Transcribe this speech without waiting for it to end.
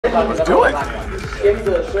Let's do it. All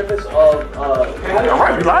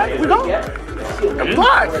right, we live? We go? We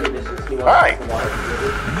live. All right.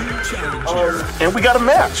 And we got a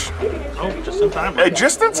match. Oh, just in time. Hey,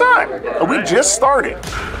 just in time. We just started.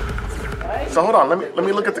 So hold on, let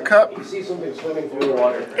me look at the cup.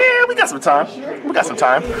 Yeah, we got some time. We got some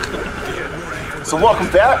time. So welcome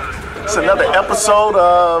back. It's another episode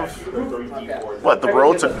of what, the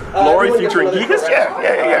Road to Glory featuring Gigas?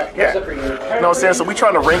 Yeah. You know what I'm saying? So we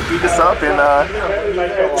trying to rank Gigas up, and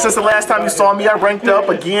since the last time you saw me, I ranked up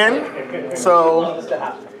again. So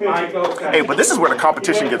hey, but this is where the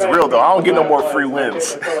competition gets real, though. I don't get no more free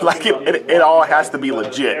wins. Like it all has to be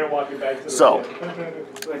legit. So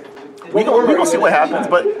we gonna see what happens,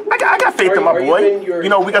 but I got faith in my boy. You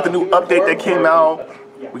know, we got the new update that came out.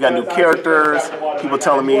 We got new characters. People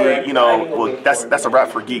telling me, you know, well, that's a wrap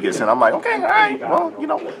for Gigas, and I'm like, okay, all right. Well, you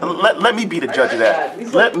know, let me be the judge of that.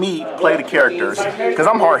 Let me play the characters, because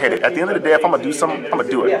I'm hard-headed. At the end of the day, if I'm gonna do something, I'm gonna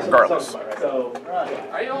do it regardless.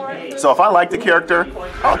 So if I like the character,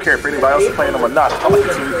 I don't care if anybody else is playing him or not. I'm gonna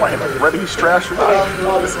continue playing him, whether he's trash or not.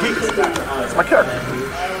 It's Gigas. It's my character.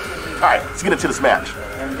 All right, let's get into this match.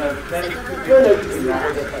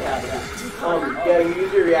 Yeah, you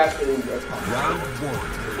use your reaction in this.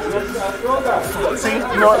 See, you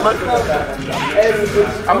know what? Look,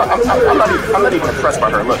 I'm not even impressed by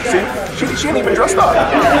her. Look, see, she ain't even dressed up.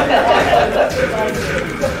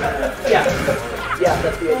 Yeah,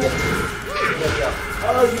 that's the idea.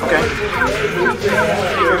 Okay.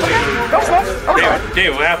 That was nice. That was nice.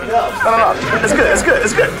 Dave, what happened? No. It's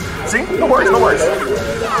good. See, no worries.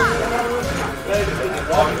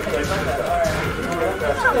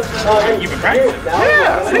 You been practicing?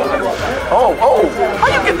 Yeah, see? Oh, how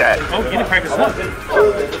you get that? Oh, you didn't practice enough.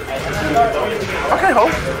 Okay, ho.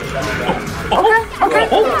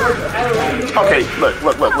 Okay,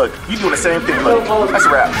 look. You doing the same thing. Look, that's a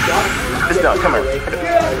wrap. It's done. Come here.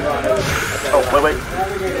 Oh,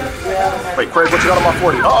 wait, Craig, what you got on my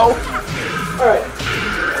 40? Uh-oh.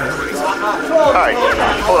 All right,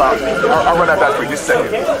 hold on. I'll run that back for you. Just a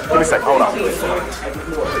second. Give me a second. Hold on.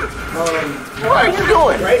 What are you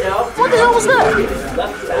doing? What the hell was that?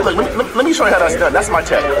 Look, let me show you how that's done. That's my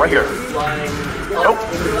tech right here. Nope.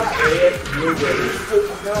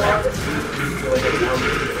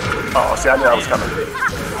 Oh, see, I knew that was coming.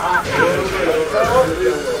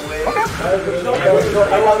 Okay.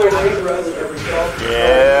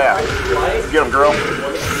 Yeah. Get him, girl.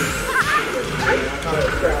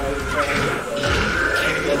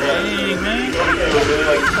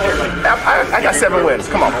 I got 7 wins.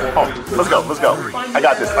 Come on. Let's go. I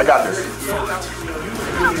got this.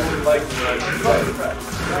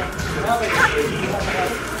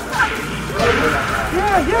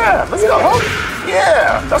 Yeah. Let's go. Huh?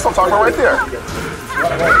 Yeah. That's what I'm talking about right there.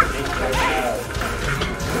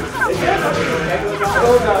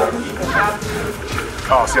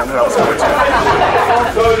 Oh, see, I knew that was coming too.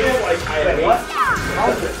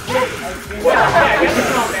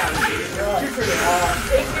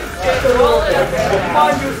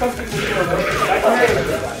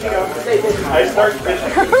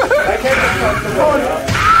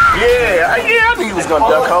 Yeah, I knew he was gonna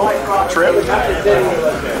duck home. Trip.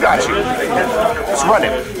 Got you. Let's run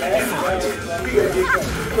it.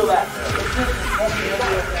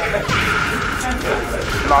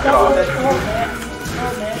 Knock it off.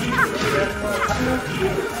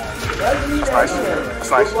 That's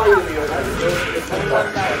nice.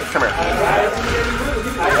 Come here.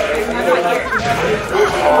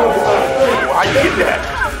 Oh, how you get that?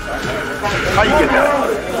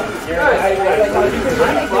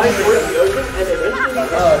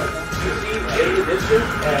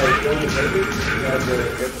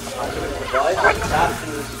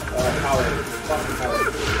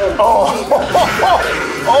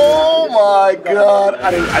 Oh my God!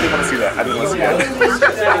 I didn't want to see that. I didn't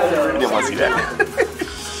want to see that.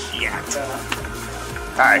 Shit.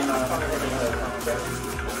 All right.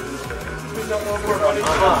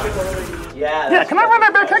 Yeah, can I run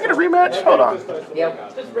that back? Can I get a rematch? Hold on.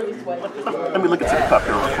 Yep. Just really sweaty. Let me look into the cup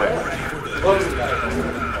here real quick.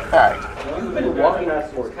 All right. You've been walking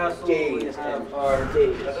us for days and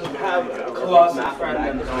days. You have a close friend.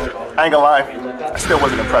 I ain't gonna lie, I still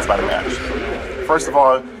wasn't impressed by the match. First of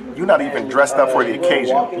all, you're not even dressed up for the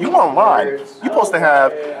occasion. You online, you're supposed to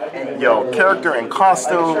have your character and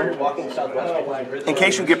costume in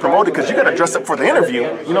case you get promoted, because you gotta dress up for the interview.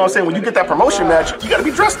 You know what I'm saying? When you get that promotion match, you gotta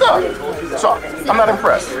be dressed up. So, I'm not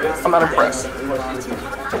impressed.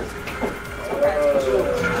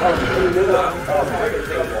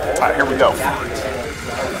 Alright, here we go.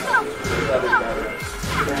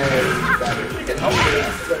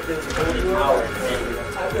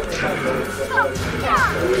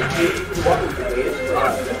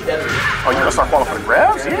 Oh, you gonna start falling for the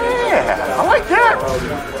grabs? Yeah, I like that.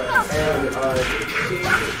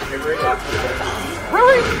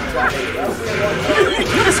 Really?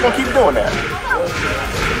 You just gonna keep doing that?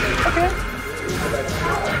 Okay.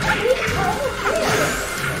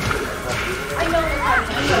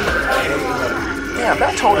 Yeah,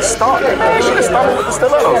 that told us stop. Man, she just started with the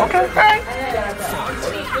stilettos. Okay, alright.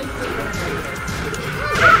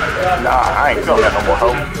 Nah, I ain't feeling that no more,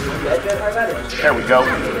 hope. There we go.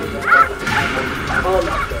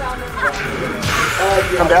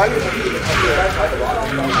 Come back.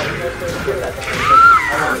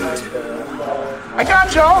 I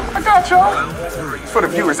got y'all. I got y'all. It's for the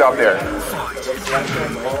viewers out there.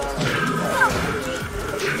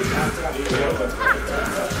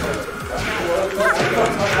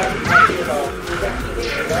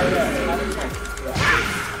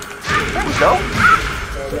 There we go.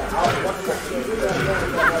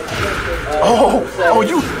 Oh,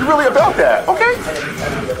 you really about that? Okay.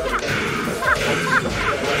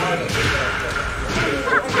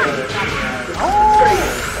 Oh.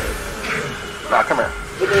 Nah, come here.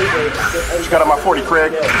 You got on my 40,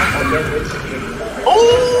 Craig.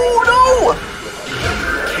 Oh no!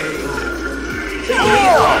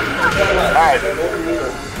 Yeah. All right.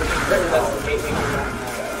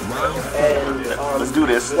 Let's do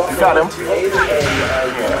this. You got him.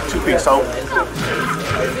 Yeah, 2-piece hope.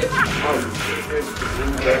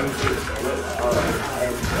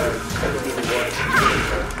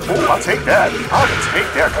 Oh, I'll take that. I'll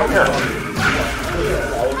take that. Come here.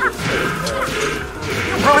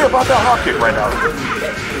 You're really about that hop kick right now.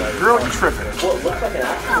 Girl, you tripping. Well, it looks like an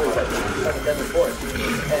actual deadly force.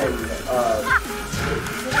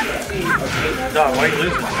 No, why are you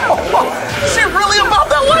losing? She really about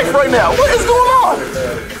that life right now. What is going on?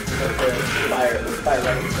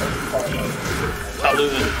 Stop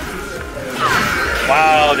losing.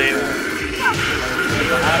 Wow, dude.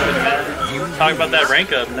 What happened, man? Talking about that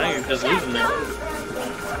rank up, now you're just losing it.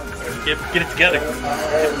 Get it together.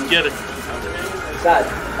 Get it together.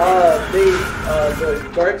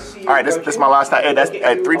 All right, this is my last time. Hey, that's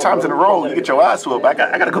 3 times in a row. You get your ass whooped. I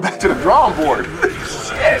gotta go back to the drawing board.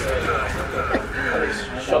 Shit.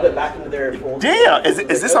 Shove it back into their fold. Damn, is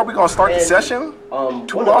this how we gonna start the session?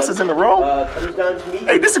 2 losses in a row?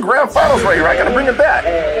 Hey, this is grand finals right here. I gotta bring it back.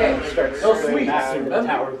 No sweeps.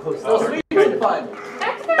 No sweeps in finals.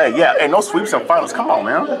 Hey, yeah, hey, no sweeps in finals. Come on,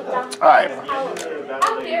 man. All right.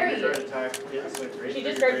 How dare you? She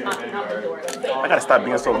just starts knocking out the door. I gotta stop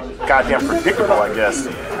being so goddamn predictable, I guess.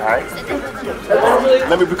 All right.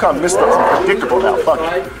 Let me become Mr. Unpredictable now. Fuck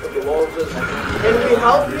it. Can we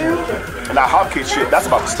help you? And that hop kick shit, that's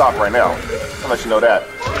about to stop right now. I'll let you know that.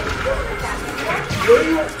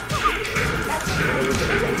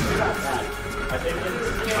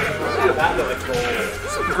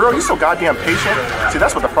 Girl, you so goddamn patient. See,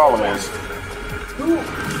 that's what the problem is.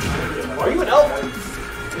 Are you an elf?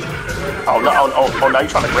 Oh no! Oh, now you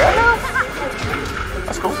trying to grab now?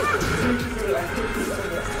 That's cool.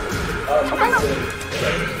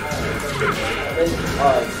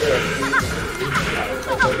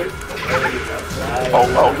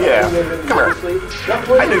 Oh yeah. Come here.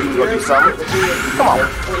 I knew you were gonna do something. Come on,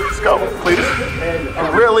 let's go, please.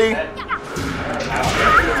 Really?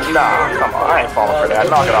 Nah, come on. I ain't falling for that.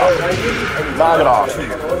 Knock it off. Knock it off.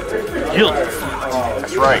 Guilty.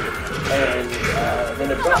 That's right. Then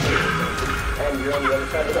it drops you, and you're on the other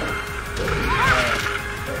side of that.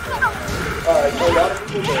 A lot of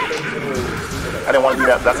people I didn't want to do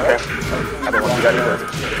that, but that's okay. I didn't want to do that either.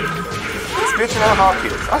 Stitching on hop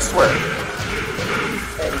kids, I swear.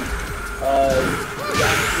 Oh,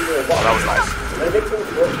 that was nice.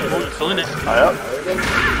 Still in it. Yep.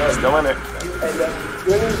 Still in it. And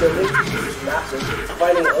you're in the building, massive,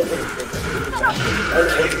 fighting open.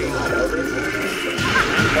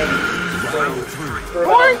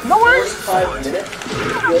 No worries. 5 minutes, you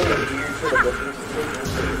feel the weird sort of looking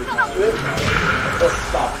to it, but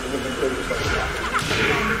stop, and you can feel yourself stop.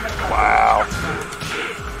 Wow.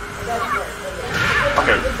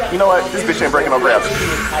 Okay, you know what? This bitch ain't breaking no grabs.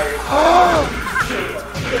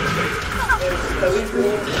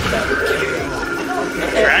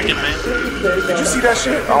 Tracking, man. Did you see that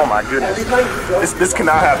shit? Oh my goodness. This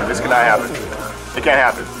cannot happen. This cannot happen. It can't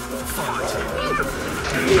happen.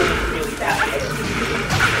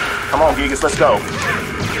 Come on, Gigas, let's go.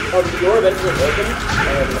 The door eventually opens,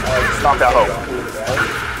 and Stop that hoe.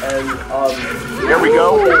 and There we go.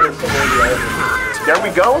 There we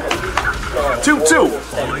go. 2-2.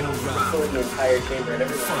 the entire chamber and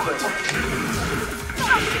everything.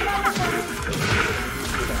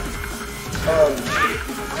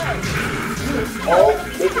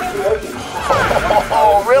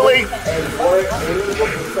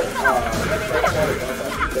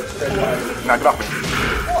 Knock it off me.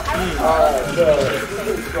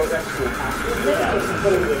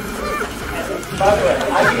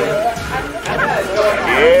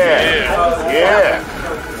 Yeah. Yeah.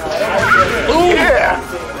 Ooh. Yeah.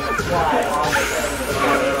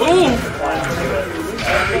 Ooh.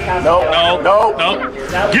 No. No. No. No.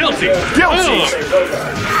 Guilty. Guilty.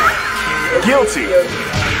 Guilty.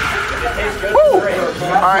 Woo. All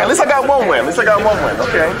right, at least I got one win. At least I got one win.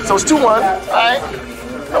 Okay. So it's 2-1. All right.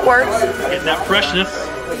 No worries. Getting that freshness.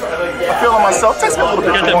 I'm feeling myself. Takes me a little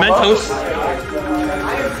bit Got to that warm up. Mentos.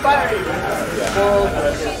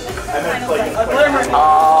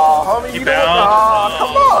 Homie, You you bound.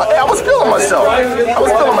 come on. Hey, I was feeling myself. I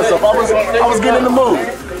was getting in the mood. All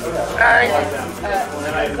right.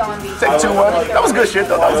 Take 2-1. That was good shit,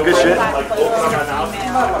 though. That was good shit.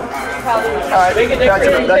 All right,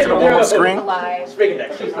 back to the warm-up screen.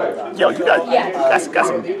 Yo, you got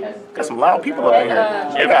some loud people up in here.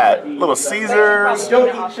 You got Little Caesars.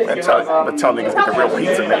 But tell niggas get the real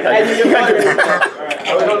pizza, man. You gotta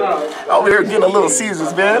get over here getting a Little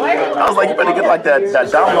Caesars, man. I was like, you better get like that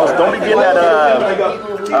Domino's. Don't be getting that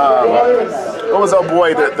what was our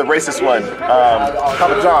boy, the racist one?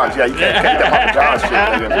 Papa John's. Yeah, you can't get that Papa John's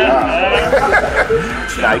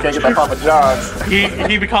shit. Nah, you can't get that Papa John's.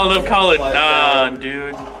 He be calling up college. Nah,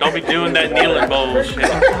 dude. Don't be doing that kneeling bullshit.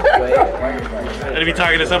 And be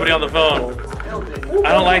talking to somebody on the phone.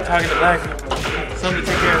 I don't like talking to black people. Something to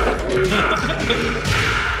take care of.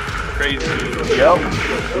 Crazy. Yep.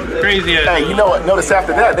 Crazy. Hey, you know what? Notice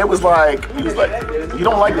after that, he was like, you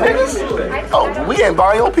don't like niggas? Oh, we ain't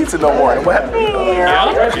buying your pizza no more. And what happened?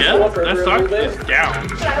 Yeah, that stock is down.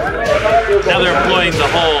 Now they're employing the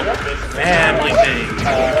whole family thing. You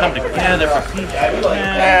come together for pizza.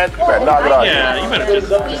 Man, you better knock it off. Yeah, you better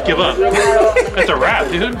just give up. That's a wrap,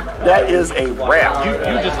 dude. That is a wrap. You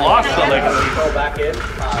just lost the legacy.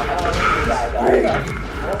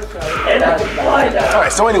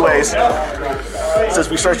 Alright, so anyways, since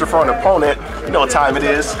we searched for an opponent, you know what time it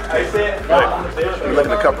is. But let me look at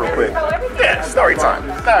the cup real quick. Yeah, story time.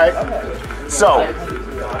 Alright. So,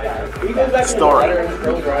 story.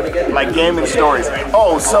 My gaming stories.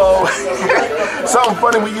 Oh, so something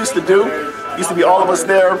funny we used to do. Used to be all of us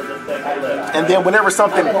there. And then whenever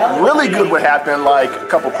something really good would happen, like a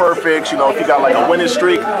couple perfects, you know, if you got like a winning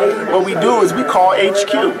streak, what we do is we call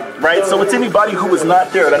HQ, right? So it's anybody who was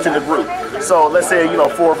not there that's in the group. So let's say, you know,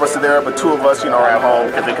 4 of us are there, but 2 of us, you know, are at home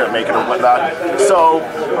because they couldn't make it or whatnot. So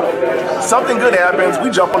something good happens, we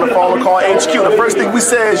jump on the phone and call HQ. The first thing we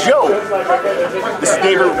say is, yo, this is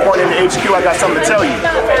David reporting to HQ, I got something to tell you.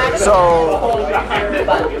 So,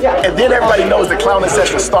 and then everybody knows the clowning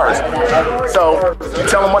session starts. So you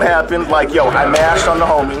tell them what happened, like, yo, I mashed on the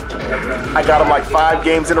homie. I got him like 5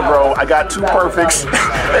 games in a row. I got 2 perfects.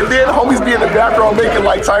 And then homies be in the background making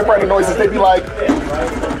like typewriter noises. They'd be like,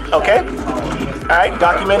 okay, all right,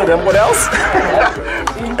 documented him. What else?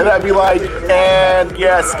 And I'd be like, and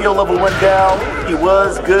yeah, skill level went down. He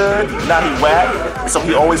was good, now he whack. So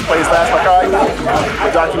he always plays last. Like, all right,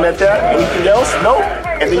 we'll document that. Anything else? Nope.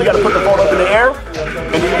 And then you got to put the phone up in the air.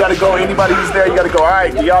 And then you got to go, anybody who's there, you got to go, all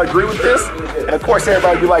right, do y'all agree with this? And of course,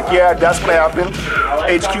 everybody be like, yeah, that's what happened.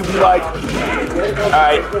 HQ be like, all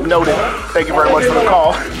right, noted. Thank you very much for the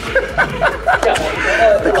call.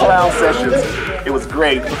 The clown sessions. It was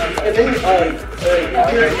great.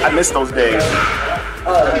 I miss those days.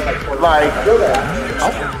 Like, oh,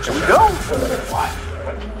 here we go.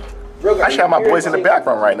 I should have my boys in the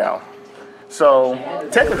background right now. So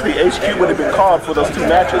technically HQ would have been called for those 2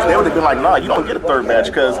 matches. They would have been like, nah, you don't get a 3rd match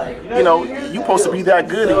because, you know, you supposed to be that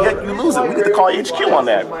good and yet you lose it. We need to call HQ on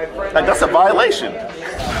that. Like, that's a violation.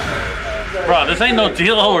 Bro, this ain't no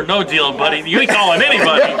deal or no deal, buddy. You ain't calling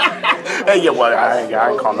anybody. Hey, yeah, well, I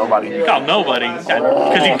ain't call nobody. You call nobody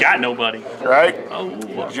because you got nobody. Right? Oh.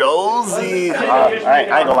 Josie. I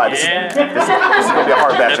ain't gonna lie. This is gonna be a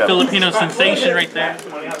hard matchup. That Filipino sensation right there.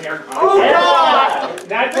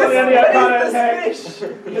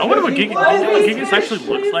 I wonder what Gigas actually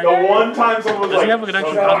looks like. Does he have an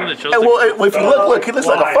actual costume that shows? Hey, well, if you look, he looks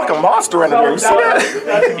like a fucking monster under there. You see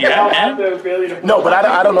that? Yeah, no, but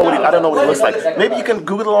I don't know what he looks like. Maybe you can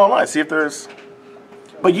Google it online, see if there's.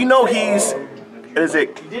 But you know he's. Is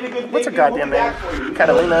it? What's her goddamn name?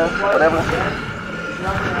 Catalina, whatever.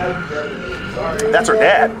 That's her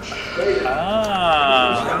dad.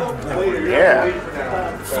 Ah. Yeah.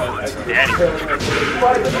 Daddy.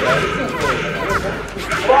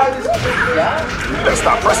 You better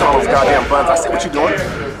stop pressing all those goddamn buttons. I see what you're doing.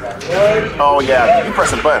 Oh yeah, you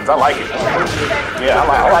pressing buttons. I like it. Yeah,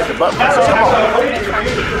 I like the button presses. Come on.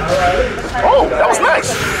 Oh, that was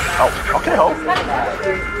nice. Oh, okay, ho.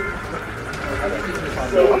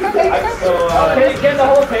 Get the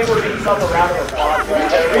whole table and yourself a round of applause.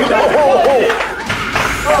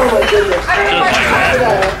 Oh my goodness.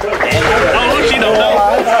 Oh, she don't know.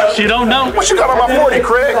 She don't know. What you got on my 40,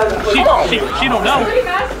 Craig? Come on. She don't know.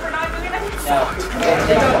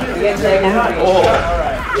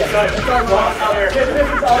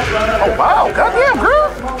 Oh, wow. Goddamn,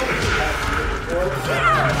 girl.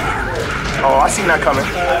 Oh, I seen that coming.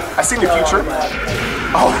 I seen the future.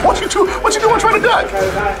 Oh, what you doing trying to duck?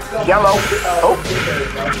 Yellow. Oh.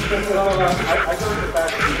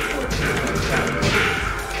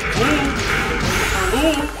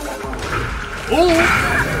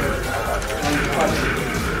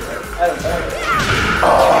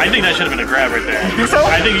 I think that should have been a grab right there. You think so?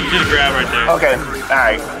 I think you should have grabbed right there. Okay,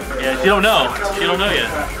 alright. Yeah, she don't know. She don't know yet.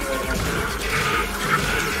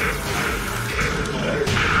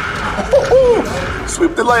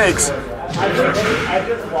 Sweep the legs. I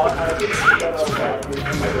just walked.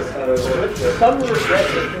 Some regret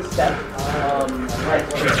taking step.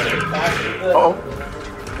 Uh-oh.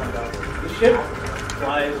 The ship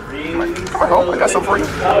flies really. Come on, I got some for you.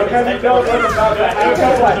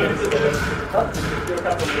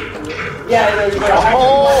 Yeah, I know you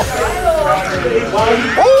Oh!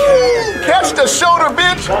 Oh! Catch the shoulder,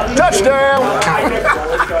 bitch! Touchdown!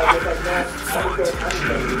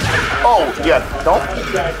 Oh, yeah, don't.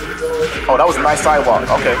 Oh, that was a nice sidewalk.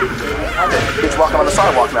 Okay. Bitch walking on the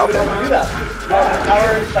sidewalk now. Okay.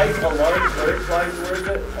 Our site's a large bird flying towards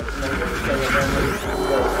it.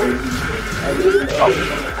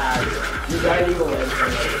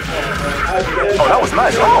 Oh, that was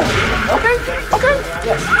nice. Oh, okay, okay.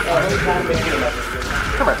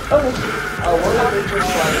 Come here.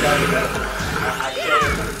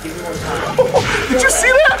 Did you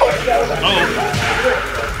see that?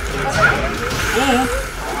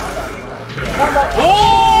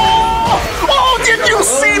 Oh, did you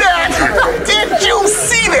see that? Did you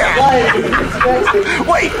see that?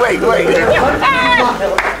 Wait.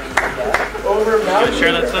 Gonna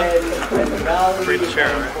share that stuff? Free to share,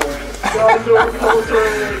 right?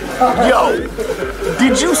 Yo,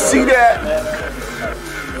 did you see that?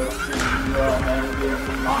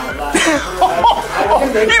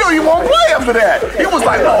 You know you won't play after that. He was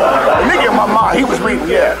like, oh, nigga in my mind. He was reading,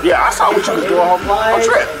 yeah. I saw what you was doing on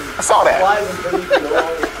trip. I saw that.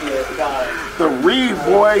 The read,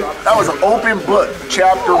 boy. That was an open book,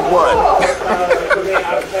 chapter 1.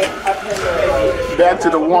 Back to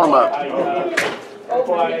the warm up.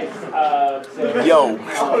 Yo.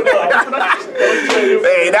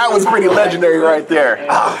 Hey, that was pretty legendary right there.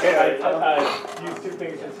 Use two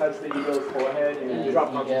fingers to touch the eagle's forehead and you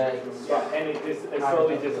drop and it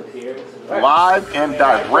slowly disappears. Live and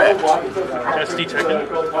direct. SD Tekken.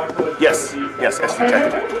 Yes, SD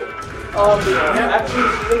Tekken. Actually,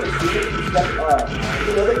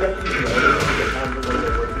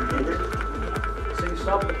 so you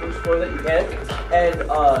stop the first floor that you can, and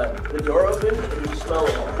the door opens, and you smell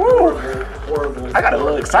horrible. I got a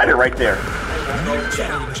little excited right there.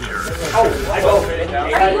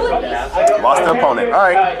 Lost the opponent. All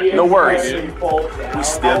right, no worries. We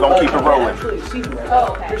still gonna keep it rolling.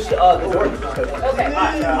 Oh, okay. Okay.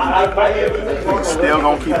 We still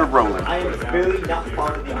gonna keep it rolling. I am really not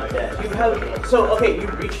fond of being dead. You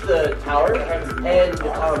reach the tower,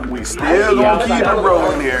 and We still gonna keep it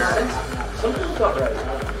rolling here. something's not right.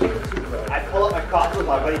 I pull up my coffee with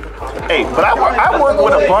my buddy for coffee. Hey, but I work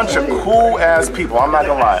with a bunch of cool ass people. I'm not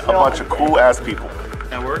gonna lie, a bunch of cool ass people.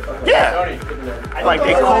 That work? Yeah, like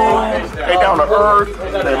they cool, they down to earth,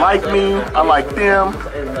 they like me, I like them.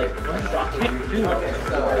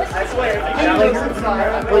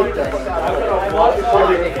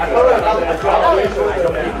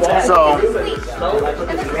 So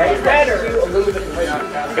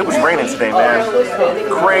it was raining today, man.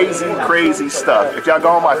 Crazy stuff. If y'all go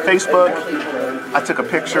on my Facebook, I took a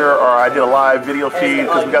picture or I did a live video feed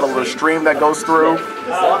because we got a little stream that goes through.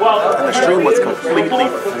 And the stream was completely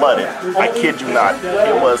flooded. I kid you not.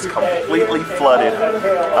 It was completely flooded.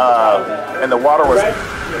 And the water was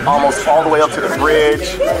almost all the way up to the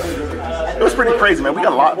bridge. It was pretty crazy, man. We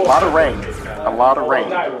got a lot of rain. A lot of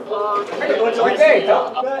rain. Are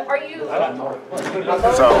you?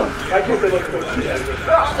 So,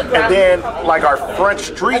 and then like our front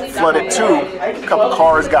street flooded too. A couple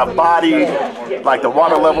cars got bodied. Like the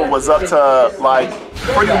water level was up to like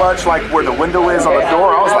pretty much like where the window is on the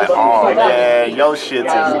door. I was like, oh man, your shit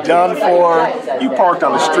is done for. You parked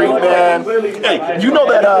on the street, man. Hey, you know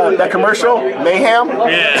that commercial, Mayhem?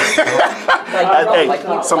 Yeah. Hey,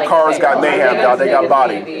 some cars got mayhem, dog. They got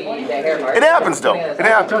body. It happens though. It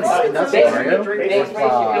happens.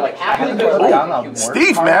 Ooh,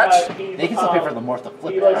 Steve match. They can still pay for the morph to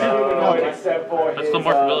flip it. That's the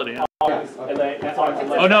morphability. Huh?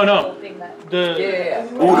 Oh no. Ooh,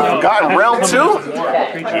 the Forgotten Realm too?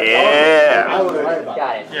 Yeah.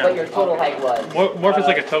 Got it. What your total height was. Morph is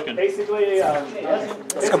like a token.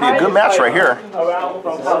 It's gonna be a good match right here.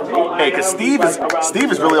 Hey, cause Steve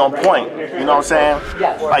is really on point. You know what I'm saying?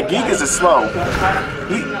 Like Gigas is slow.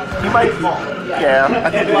 He might, yeah. I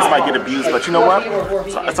think this might get abused, but you know what?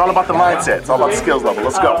 It's all about the mindset. It's all about the skills level.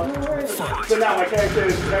 Let's go. So now my character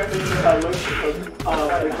is currently it's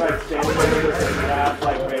like standing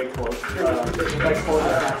like very close.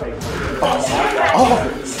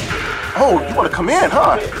 Oh, you want to come in,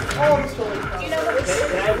 huh?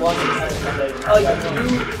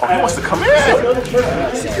 Oh, he wants to come in.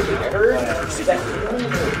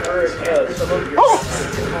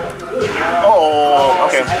 Oh,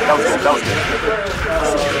 okay. That was good.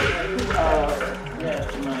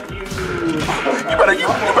 You better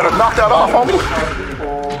knock that off, homie.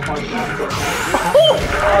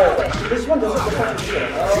 This one doesn't look like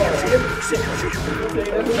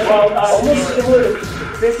well, almost similar to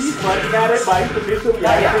 50s, running at it by initial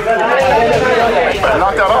reaction. Better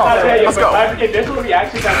knock that off. Let's go. Initial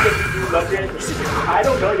reaction, that's what you do up there. I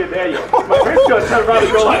don't know you're there yet. My friend's gonna turn around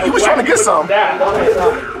and go like, he was trying to get some.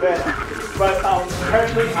 But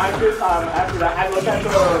currently, after that, I look at the.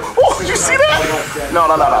 Oh, did you see that? No.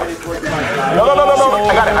 No. I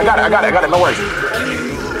got it. No worries.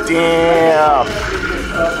 Damn.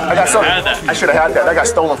 I got something. I should have had that. That got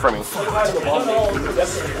stolen from me.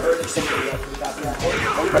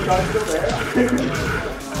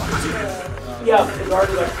 Yeah, it's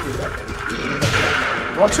already like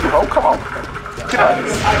 1, 2, oh, come on. Get up.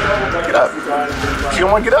 Get up. You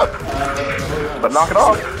don't want to get up. But knock it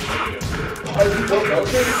off.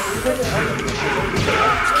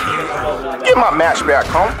 Get my match back,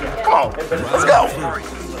 home. Come on. Let's go.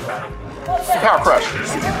 Power crush.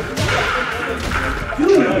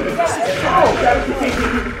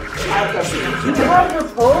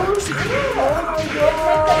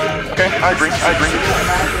 Okay, I agree.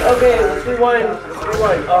 okay, let's rewind.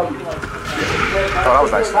 Oh, that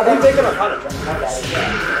was nice. I'm taking a hunter.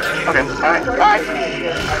 Okay, alright.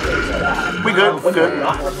 We good.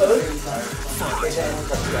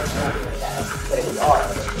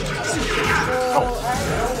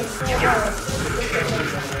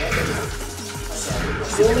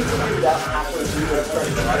 The only thing you got after you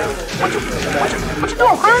What you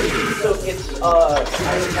doing, Craig? so it's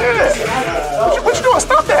Yeah. What you doing?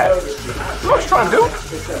 Stop that. You know what you're trying to do?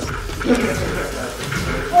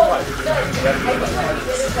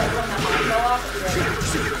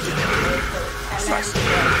 That's nice.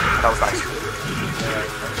 That was nice.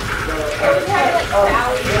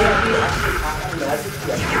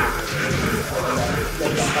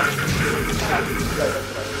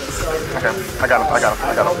 Okay, I got him.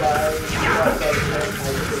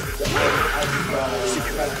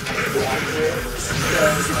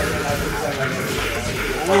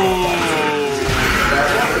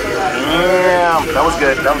 Damn, that was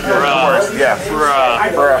good. That was good. Of course, yeah. Bruh.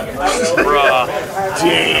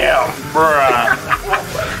 Damn. Bruh.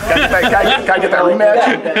 Can I get that rematch?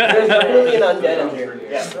 there's really an undead in here.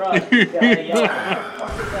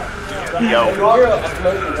 Yo.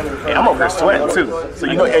 Yeah, I'm over here sweating too. So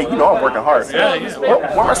you know I'm working hard. Yeah.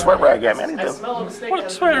 Where my sweat rag at, man?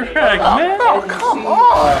 What sweater rag, man? Oh, come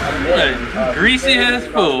on. Greasy ass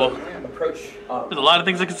fool. There's a lot of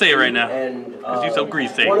things I can say right now. Because you're so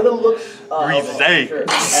greasy. One of them looks Greasy.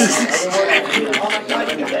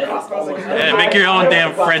 Yeah, make your own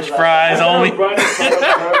damn French fries, homie.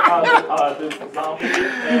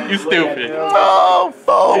 You stupid. Oh,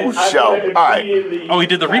 faux show. All right. Oh, he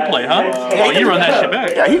did the replay, huh? Oh, you run that shit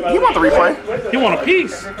back. Yeah, he want the replay. He want a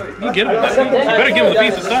piece. You get him. You better give him a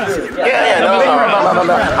piece this time. Yeah. No.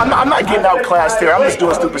 I'm not getting outclassed here. I'm just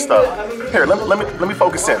doing stupid stuff. Here, let me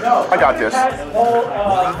focus in. I got this.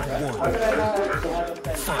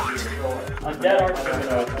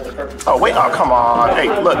 Oh wait! Oh come on! Hey,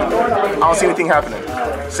 look! I don't see anything happening.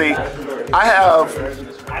 See, I have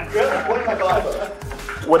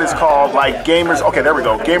what is called like gamers. Okay, there we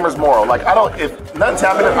go. Gamers moral. Like I don't. If nothing's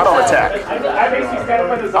happening, I don't attack. I basically stand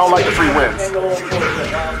up on I don't like the free wins.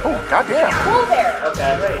 Oh, goddamn. Cool there.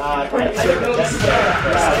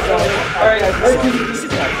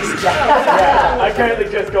 I currently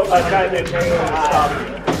just go kind of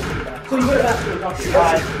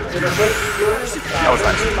That was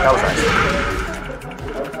nice. That was nice.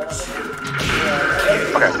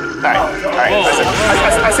 Okay. Alright. Alright. I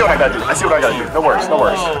see what I gotta do. I see what I gotta do. No worries. No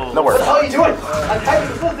worries. No worries. What are you doing? I'm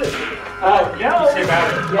typing something. Oh, wow.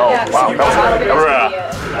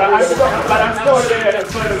 That was good. I'm still there and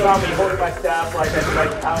put it on me holding my staff like that's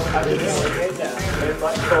like how I did it. And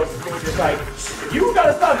like so it's just like you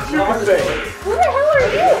gotta stop shooting things. Who the hell are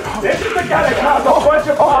you? This is the guy that caused a bunch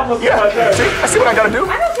of problems. Yeah. See? I see what I gotta do.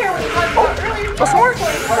 I don't care what you talked about earlier. What's more?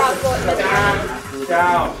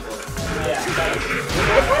 Down.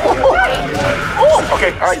 Oh,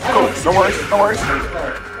 okay. All right. Cool. No worries. No worries.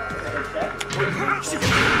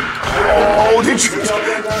 Oh, did you?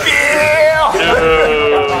 Yeah. Dude.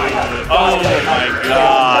 Oh my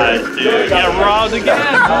god, dude. Get robbed again.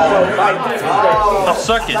 I'll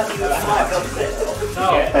suck it. I'll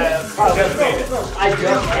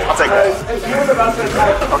take that. He was about to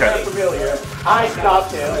attack Okay. familiar. I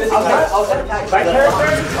stopped him.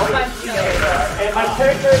 My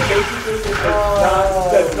character basically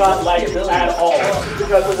does not like it at all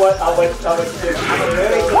because of what I was telling him.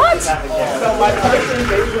 What? So my person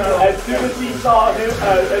basically, as soon as he saw him,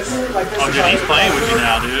 as soon as my character Oh, dude, he's playing with you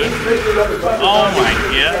now, dude. Oh my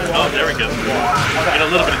god. Oh, there we go. Get a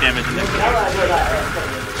little bit of damage in there.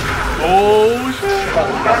 Oh, shit.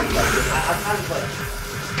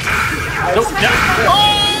 Nope, no.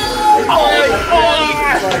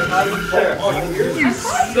 Oh, you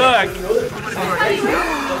suck.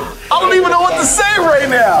 I don't even know what to say right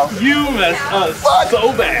now. You messed us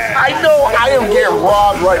so bad. I know I am getting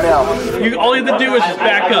robbed right now. All you had to do was just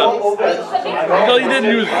back up. All you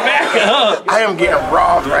did was back up. I am getting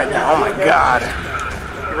robbed right now. Oh my god.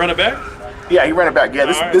 You run it back? Yeah, he ran it back. Yeah,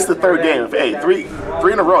 this is the third game. Hey, three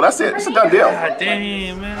in a row. That's it. It's a done deal. God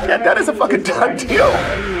damn, man. Yeah, that is a fucking done deal.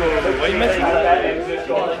 Why you messing with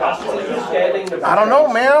I don't know,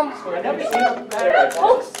 man.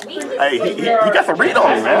 Oh, sweet. Hey, he got the read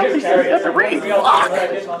on me, man. He got the read. Fuck.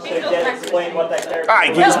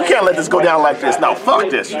 Alright, kids, we can't let this go down like this. No, fuck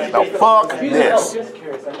this. No, fuck this.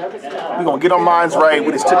 We're gonna get our minds right.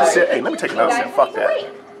 We just took a sip. Hey, let me take another sip. Fuck that.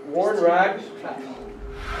 Warren Rags,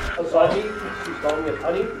 a bunny, she's calling it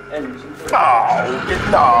honey, and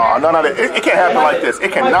No. It can't happen like this.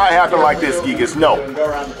 It cannot happen like this, Gigas. No. Go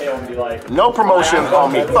around the table and be like, No promotion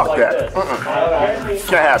on me. Fuck that.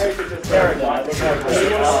 Can't happen.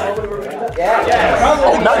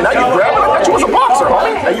 Oh, now you grabbing? I thought you was a boxer,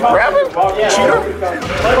 homie. Now you grabbing? Cheater?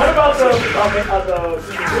 what about the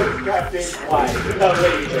captain? Why?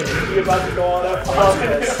 You about to go on up? Not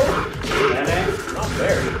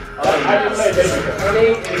very. I can say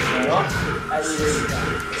I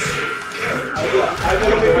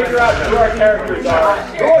think we figure out who our characters are.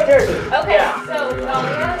 Who are our characters? Okay, so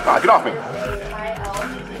Talia. Get off me.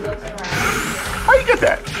 How you get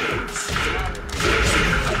that?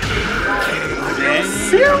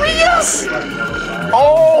 Serious?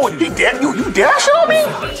 Oh, he you dashing on me?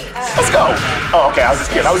 Let's go. Oh, okay, I was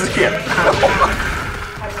just kidding.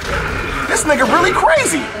 This nigga really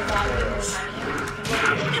crazy.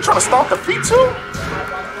 You trying to stomp the feet too?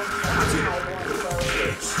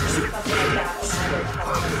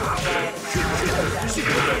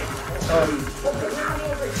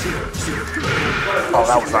 Oh,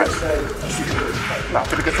 that was nice. Nah,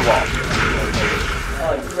 put it against the wall.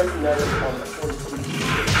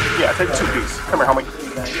 Yeah, take the 2-piece. Come here, homie.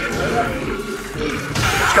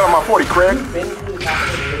 Just got on my 40, Craig.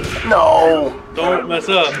 No. Don't mess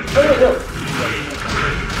up.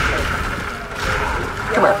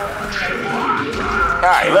 Come here.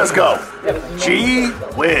 Alright, let's go. Gee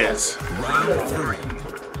whiz.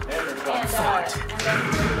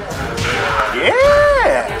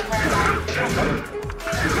 Yeah.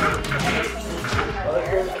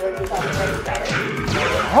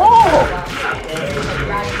 Oh.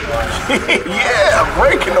 Yeah,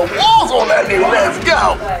 breaking the walls on that nigga. Let's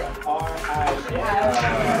go.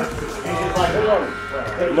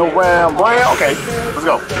 No round, Brown. Okay, let's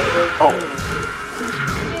go. Oh.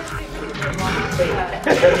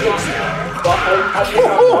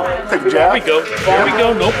 Take a jab. Here we go. Here we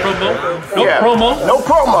go. No promo. No promo. No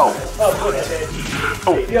promo.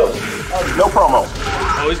 Oh. No promo.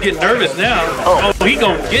 Oh, he's getting nervous now. Oh, he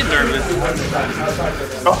gonna get nervous.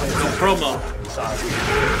 Oh. No promo.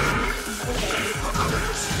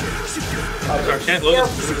 Our chance,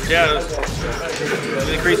 yeah,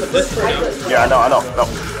 increase the distance. Yeah, I know. No.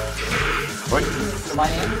 Wait.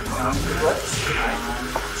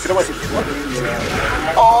 Get away.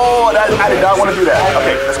 Oh, I did not want to do that.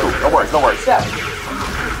 Okay, that's cool. No worries.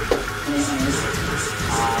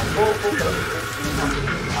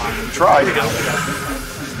 Try.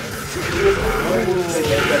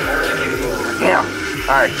 Damn.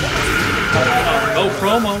 All right. No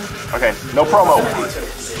promo. Okay, no promo.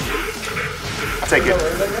 I'll take it.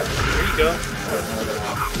 There you go.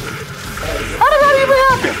 How did that even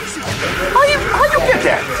happen? How you get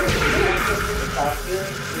that?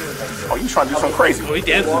 Oh, you trying to do something crazy? Oh, he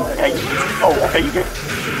dancing. Hey, oh, okay, you get.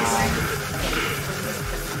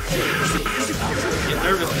 Get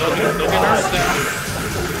nervous. Don't get nervous now.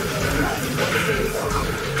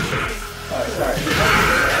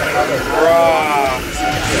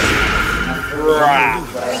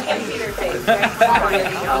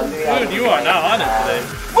 Dude, you are not on it today.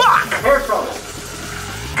 Fuck!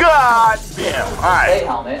 God damn. All right. Great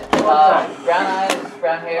helmet. Brown eyes,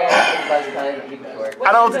 brown hair, fuzzy color, keep it short. I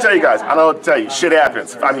don't know what to tell you guys. I don't know what to tell you. Shit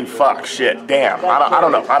happens. I mean, fuck, shit, damn. I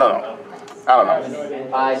don't know. I don't.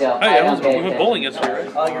 Hey, we went bowling yesterday,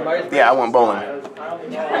 right? Yeah, I went bowling. What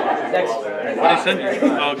did they send you?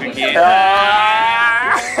 Oh, good game.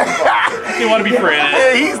 You want to be friends?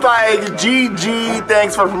 Yeah, he's like, GG,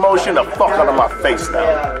 thanks for promotion. The fuck out of my face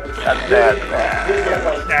now.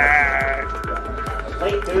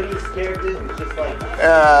 Late 30s characters, it's just like.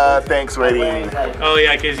 Thanks, Rating. Oh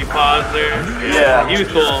yeah, because you paused there. Yeah. He was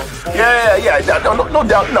cool. Yeah. No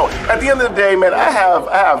doubt. No. At the end of the day, man, I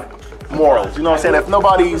have morals. You know what I'm saying? If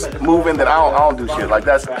nobody's moving, then I don't do shit. Like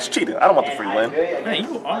that's cheating. I don't want the free win. Man,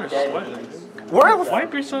 you are sweating.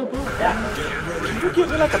 Wipe yourself up. You give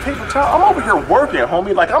me like a paper towel. I'm over here working,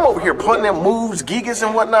 homie. Like I'm over here putting in moves, gigas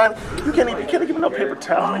and whatnot. You can't give me no paper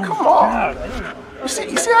towel. Like, come on. You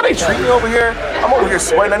see how they treat me over here? I'm over here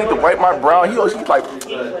sweating. I need to wipe my brow. He's like,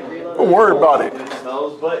 don't worry about it.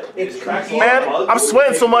 Man, I'm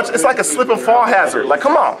sweating so much. It's like a slip and fall hazard. Like,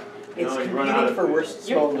 come on. It's competing for worst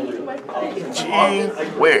smell in the room. Gee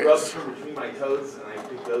whiz. Between my toes and I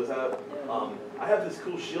pick those up. I have this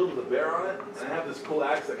cool shield with a bear on it, and I have this cool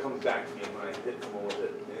axe that comes back to me when I hit someone with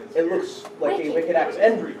it. It looks like a wicked axe.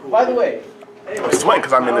 And by the way, I'm sweating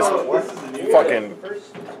because I'm in this fucking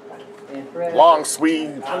long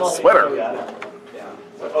sleeve sweater.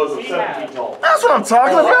 Oh, so 7 feet tall. That's what I'm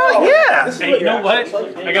talking about. Yeah. Hey, you know what?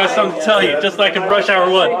 I got something to tell you. Just like in Rush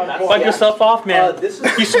Hour 1. Wipe yourself off, man.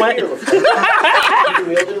 You sweating.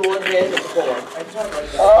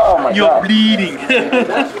 Oh my You're God. bleeding.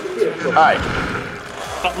 All right.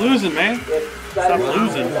 Stop losing, man. Stop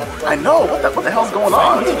losing. I know. What the hell's going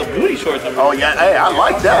on? Those are the booty shorts. Oh yeah. Hey, I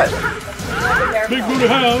like that. Big booty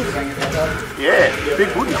house. Yeah.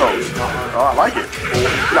 Big booty pose. Oh, I like it.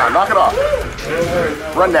 Nah, knock it off.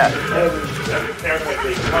 Run that.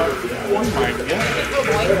 Oh my God.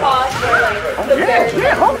 Oh,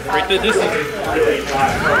 yeah, huh? Break the distance.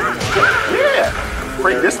 Yeah.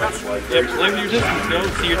 Great distance. Yeah, just leave your distance. Go.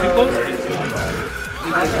 See, you're too close.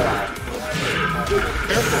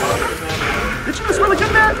 Careful. Did you just really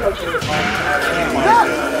get that?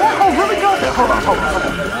 That hoe really got that. Hold on.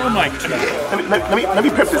 Oh my God. Let me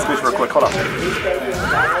pip this bitch real quick. Hold on.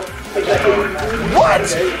 What?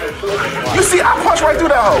 You see, I punched right through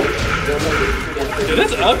that hoe. Dude,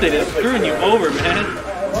 this update is screwing you over, man.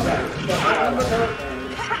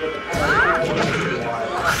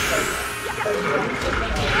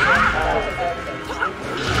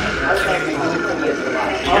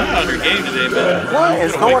 You're not on your game today, man. What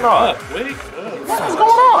is going on? Wake up. What is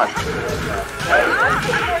going on?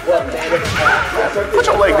 Put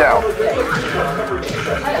your leg down.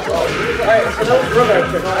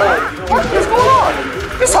 What is going on?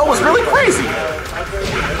 This hoe is really crazy.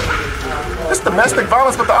 This domestic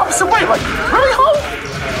violence, but the opposite way. Like, really, hoe?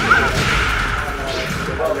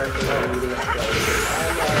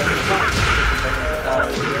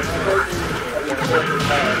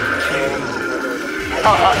 I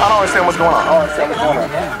don't understand what's going on.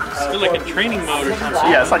 It's like a training mode or something.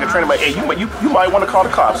 Yeah, it's like a training mode. Hey, you might want to call the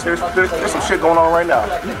cops. There's some shit going on right now.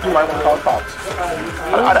 You might want to call the cops.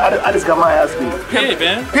 I just got my ass beat. Hey,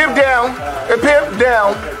 man. Pimp down. Pimp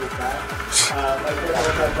down.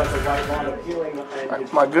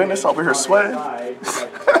 My goodness, over here sweating.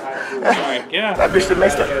 Yeah. That bitch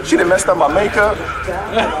she done messed up my makeup.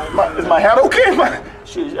 Is my hat okay? I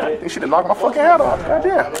think she done knocked my fucking hat off.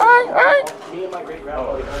 Goddamn. All right.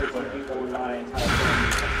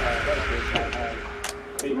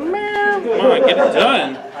 Man, Come on, get it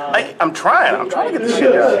done. I I'm trying to get this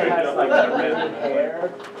shit done. Has like a red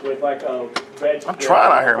hair with like a red. I'm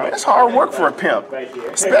trying out here, man. It's hard work for a pimp.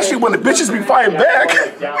 Especially when the bitches be fighting back.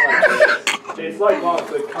 It's like long,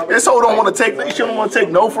 so it covers. This hoe don't want to take, she don't want to take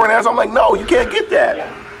no for an answer. I'm like, no, you can't get that.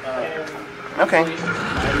 Okay.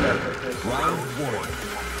 Round 1.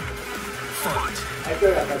 Fight. I feel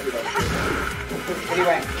like that's what What do you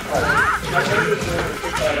rank?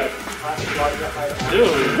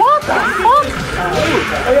 Dude. What the fuck?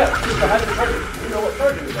 Oh yeah, you know what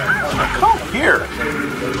card is that? Come here.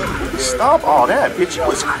 Stop all that, bitch. You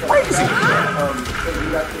was crazy.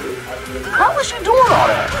 How was you doing all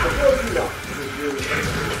that?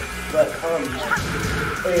 But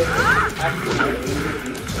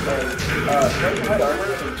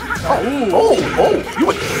Oh, you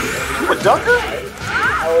a dunker?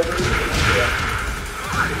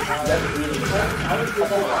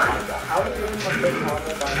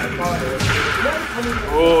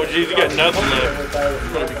 Oh, jeez, you got nothing left. You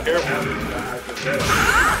better be careful.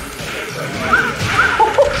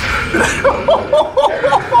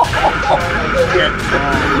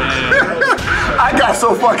 I got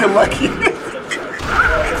so fucking lucky.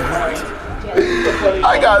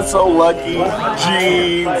 I got so lucky.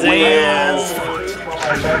 Gee whiz.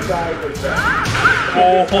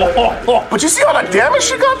 But you see all the damage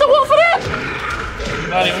she got though off of that?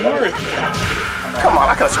 Not even worth. Come on,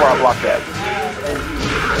 I could have sworn I blocked that.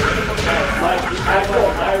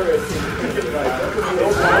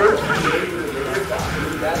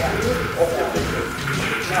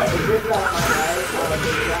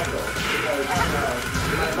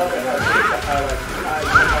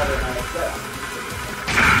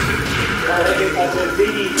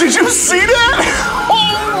 Did you see that?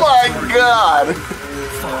 Oh my god!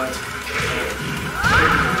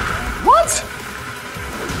 What?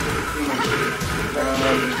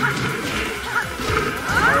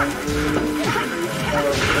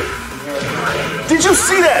 Did you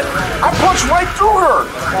see that? I punched right through her.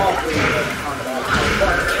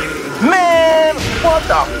 Man, what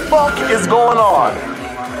the fuck is going on?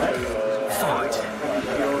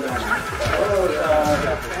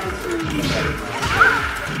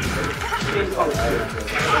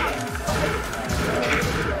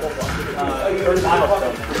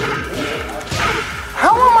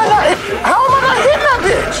 How am I not hitting that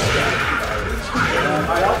bitch?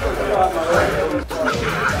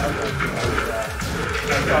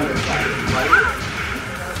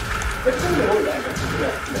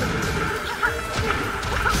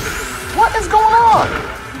 What is going on?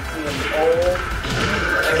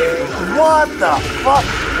 What the fuck?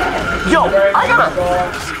 Yo, I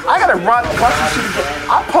gotta run punch this shit again.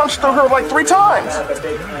 I punched through her like 3 times.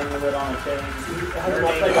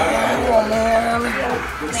 Oh man,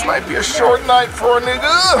 this might be a short night for a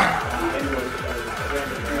nigga.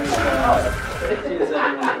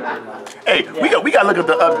 Hey, we gotta look at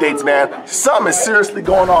the updates, man. Something is seriously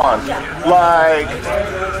going on. Like,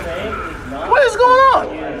 what is going on?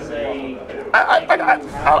 I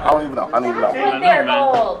don't even know. I don't even know. Right there,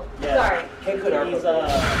 gold. Sorry.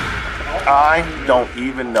 I don't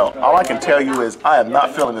even know. All I can tell you is I am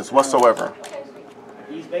not feeling this whatsoever.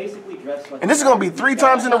 He's basically dressed like. And this is gonna be 3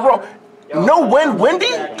 times in a row. No win,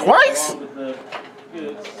 Wendy? Twice?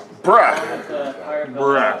 Bruh.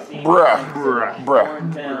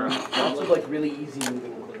 Those look like really easy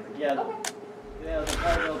moving. Yeah.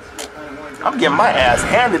 I'm getting my ass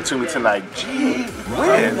handed to me tonight. Gee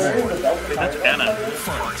whiz. That's Anna.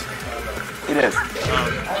 It is.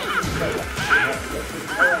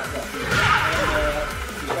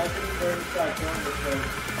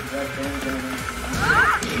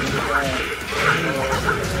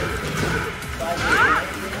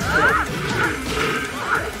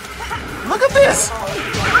 Look at this.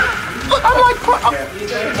 Look, I'm like, come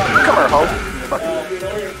here, ho.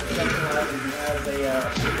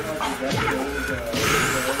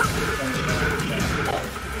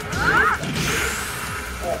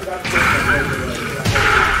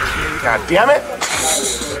 God damn it.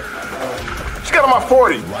 She got on my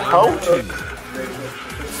 40, ho.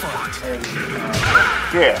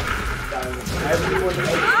 Yeah.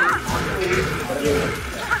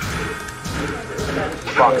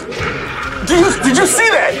 Did you see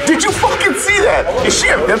that? Did you fucking see that? Is she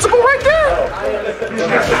invincible right there?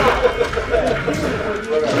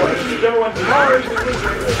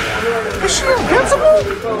 Is she invincible?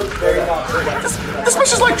 This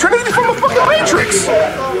bitch is like Trinity from the fucking Matrix.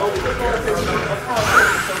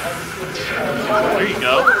 There you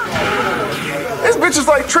go. This bitch is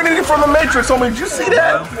like Trinity from the Matrix, homie. Did you see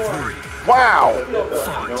that? Wow.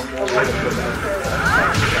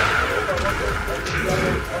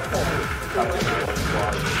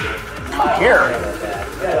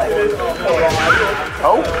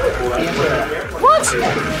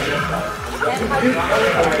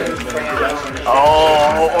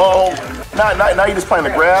 Oh. Now you're just playing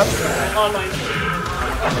the grab?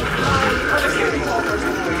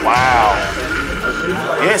 Wow.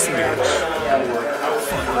 This bitch.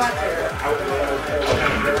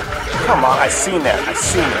 Come on, I seen that.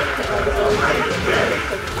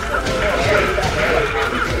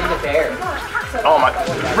 Oh my,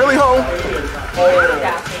 really, ho?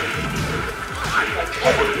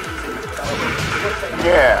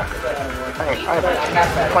 Yeah. I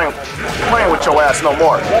ain't playing with your ass no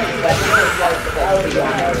more.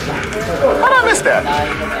 How did I miss that?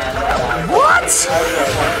 What?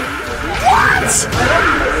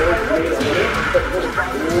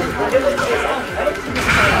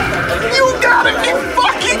 You gotta be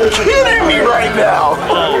fucking kidding me right now.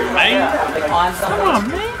 Oh, man. Come on,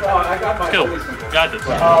 man. Let's go. Got this,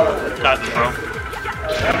 bro.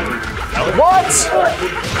 What?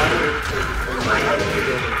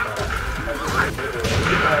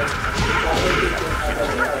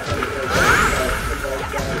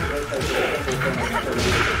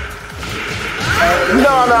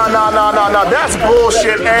 No, that's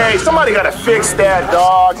bullshit. Hey, somebody gotta fix that,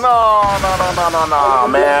 dog. No,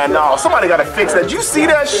 man, no. Somebody gotta fix that. Did you see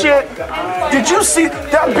that shit? Did you see?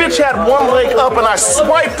 That bitch had one leg up and I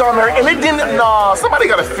swiped on her and it didn't, no. Somebody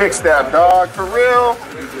gotta fix that, dog, for real.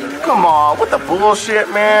 Come on, what the bullshit,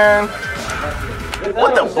 man?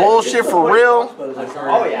 What the bullshit, for real?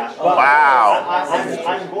 Oh yeah.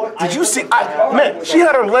 Wow. Did you see? Man, she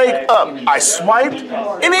had her leg up. I swiped,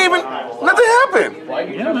 and even nothing happened.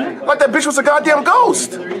 Yeah, man. Like that bitch was a goddamn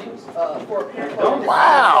ghost.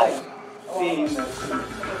 Wow.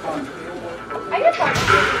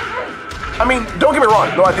 I mean, don't get me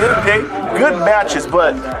wrong. No, I did okay. Good matches,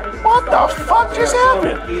 but what the fuck just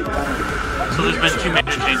happened? So there's been 2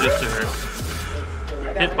 major changes to her.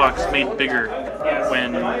 Hitbox made bigger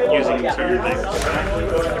when using certain things.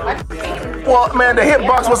 Well, man, the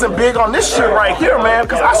hitbox wasn't big on this shit right here, man,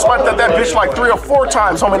 because I swiped at that bitch like 3 or 4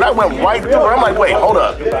 times, homie, and I went right through her. I'm like, wait, hold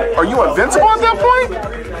up. Are you invincible at that point?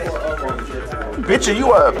 Bitch, are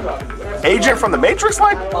you a agent from the Matrix?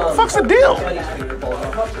 Like, what the fuck's the deal?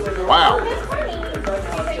 Wow.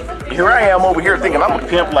 Here I am over here thinking I'm a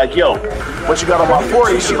pimp, like, yo, what you got on my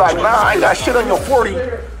 40? She like, nah, I ain't got shit on your 40.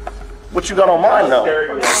 What you got on mine, though?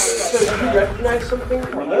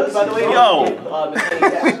 Yo.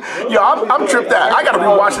 Yo, I'm tripped out. I gotta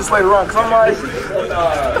rewatch this later on, because I'm like, what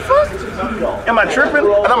the fuck? Am I tripping?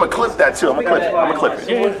 And I'm gonna clip that, too. I'm gonna clip it.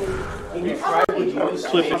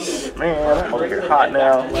 Clip it. Man, I'm over here hot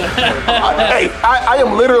now. Hey, I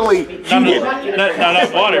am literally heated.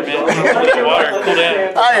 Not water, man. Water, cool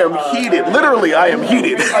down. I am heated. Literally, I am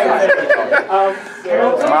heated.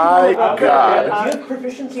 My God.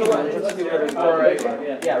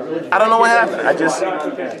 I don't know what happened.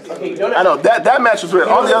 I know that match was weird.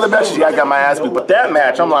 All the other matches, yeah, I got my ass beat. But that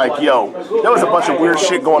match, I'm like, yo, there was a bunch of weird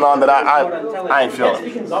shit going on that I ain't feeling.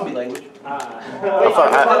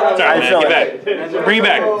 I ain't feeling it. Bring it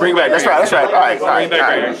back. Bring it back. That's right. All right.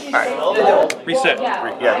 Reset.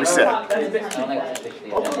 Yeah, reset.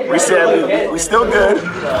 Reset. We still good.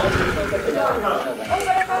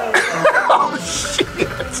 Oh shit!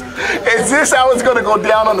 Is this how it's gonna go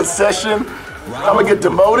down on the session? I'm gonna get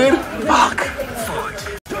demoted? Fuck.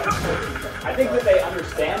 I think that they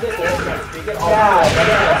understand it.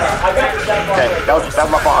 Okay, that was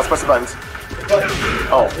my fault. I was pressing buttons.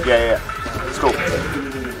 Oh, yeah. It's cool.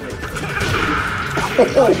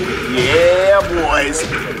 Yeah, boys.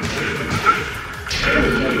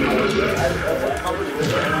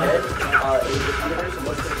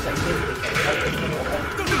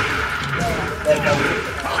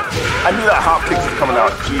 I knew that hop kick was coming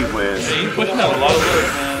out. Gee whiz. Yeah, you pushing out a lot of work,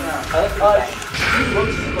 man.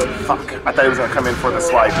 Fuck. I thought he was gonna come in for the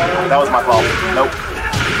swipe. That was my fault. Nope.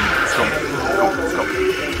 Let's go.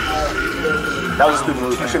 That was a stupid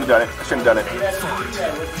move. I shouldn't have done it.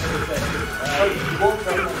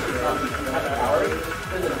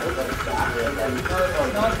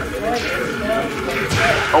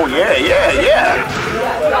 Oh yeah.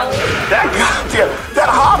 That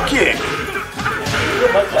hop kick.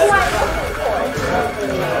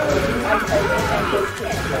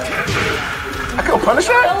 I couldn't punish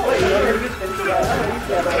that?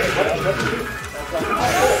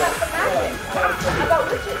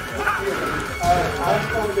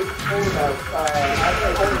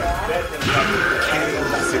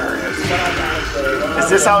 Serious. Is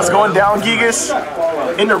this how it's going down, Gigas?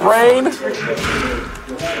 In the rain?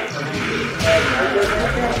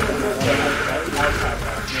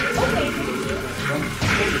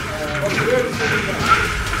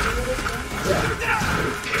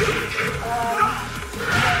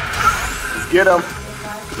 Get him.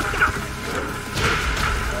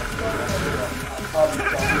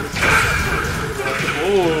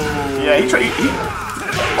 Yeah, he tried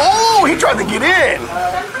to get in.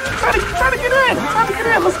 Try to get in. Try to get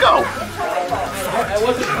in. Let's go.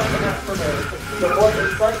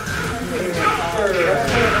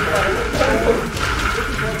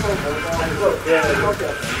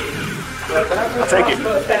 I'll take it.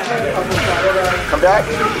 Come back.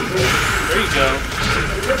 There you go.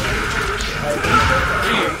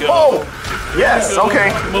 There you go. Oh! Yes,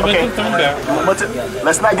 okay. Momentum coming back.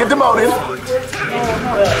 Let's not get demoted. No.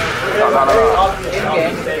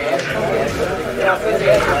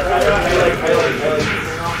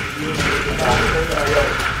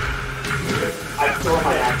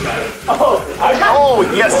 Oh,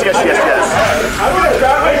 yes.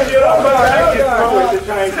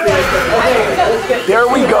 There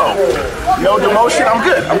we go. No demotion. I'm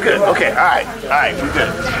good. Okay, all right. We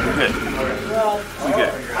good.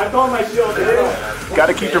 I told my shield today.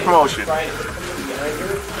 Gotta keep your promotion.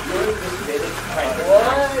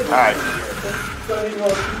 Alright.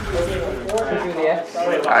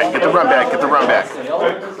 Alright, get the run back.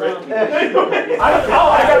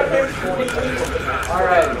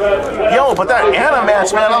 Yo, but that Anna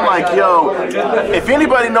match, man, I'm like, yo, if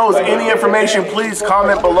anybody knows any information, please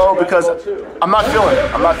comment below because I'm not feeling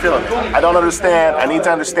it. I don't understand. I need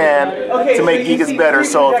to understand to make Gigas better.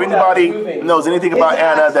 So if anybody knows anything about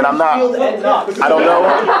Anna, then I don't know.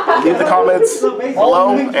 Leave the comments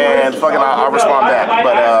below and fucking I'll respond back.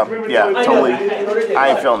 But yeah, totally, I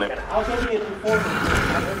ain't feeling it.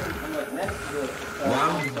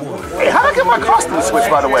 Hey, how'd I get my costume switch,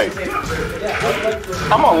 by the way?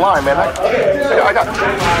 I'm online, man. I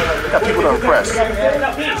got people to impress.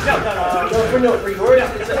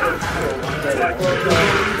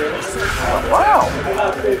 Wow.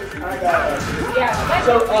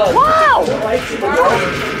 Wow.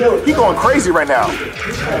 He going crazy right now.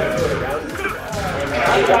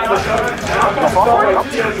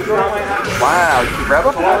 Wow, you can grab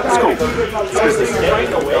him? That's cool. That's business.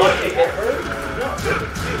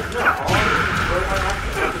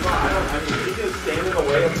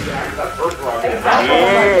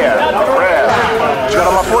 Yeah, crap. You got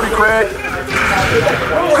on my 40 cred.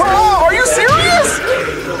 Come on, are you serious?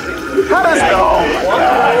 How does no?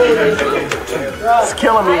 It's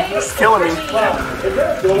killing me.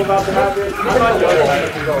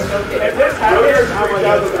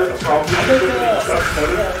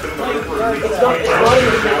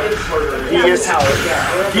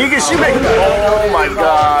 Gigas, you make. Oh my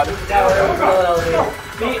god.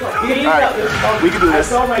 Alright, we can do this.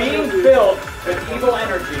 Being filled with evil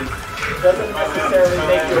energy doesn't necessarily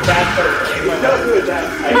make you a bad person.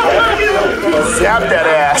 Zap that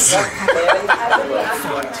ass.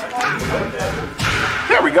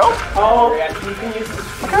 There we go.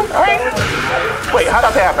 Okay, alright. Wait, how'd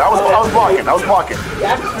that happen? I was blocking.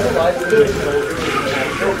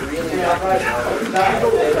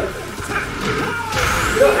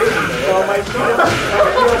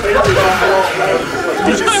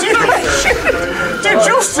 Did you see that shit? Did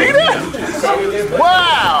you see that?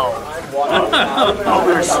 Wow! Oh,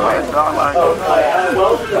 we're sweating,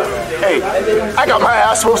 hey, I got my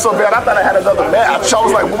ass whooped so bad I thought I had another match. I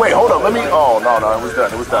was like, wait, hold up, let me. Oh no, it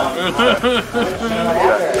was done.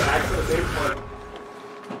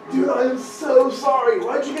 Dude, I'm so sorry.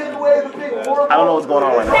 Why'd you get in the way of the big horrible? I don't know what's going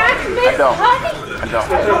on right now. I don't.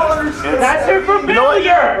 That's your familiar. You know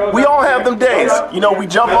what? We all have them days. You know, we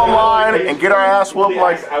jump online and get our ass whooped.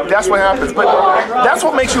 Like that's what happens. But that's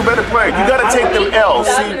what makes you a better player. You gotta take them L's.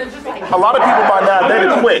 See, a lot of people by now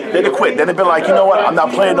they'd quit. They'd been like, you know what? I'm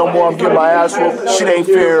not playing no more. I'm getting my ass whooped. Shit ain't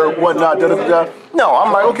fair. Whatnot. No,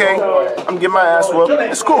 I'm like, okay. I'm getting my ass whooped.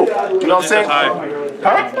 It's cool. You know what I'm saying?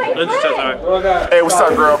 Huh? Hey, what's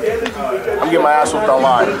up, girl? I'm getting my ass whooped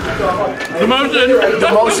online.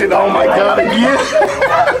 Demotion, oh my god, again.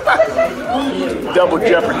 Double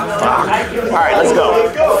jeopardy. Fuck. Alright, let's go.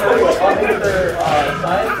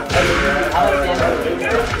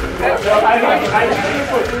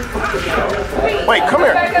 Wait, come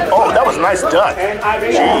here. Oh, that was nice done.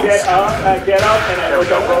 Jeez. There we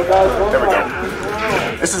go.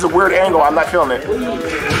 This is a weird angle. I'm not feeling it.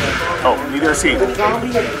 Oh, neither is he.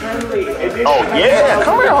 Oh, yeah.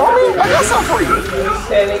 Come here, homie. I got something for you.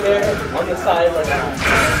 Standing there on the side like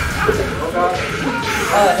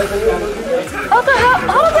How did that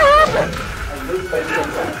happen?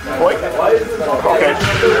 Wait. Okay.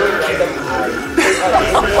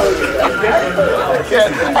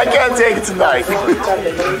 I can't take it tonight.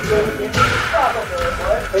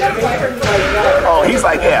 Oh, he's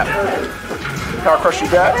like, yeah. Power crush you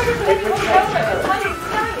back.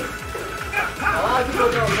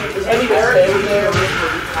 And he was standing there for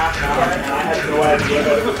half an hour, and I had no idea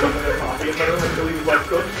that it was going to coffee in front of him until he was like,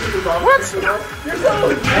 go to the wrong. What? You're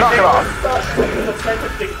so Knock it off.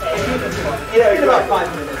 Yeah, in about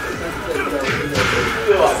 5 minutes.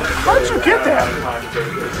 How did you get that?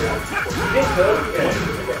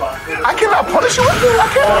 I cannot punish you. I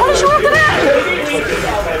can't punish you after that.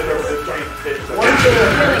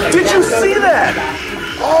 Did you see that?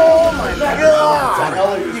 Oh my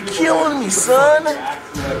God! You're killing me, son. And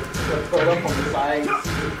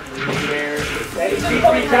I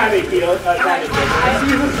currently deal with the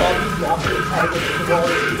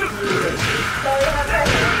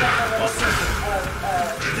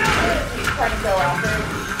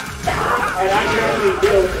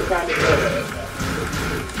kind of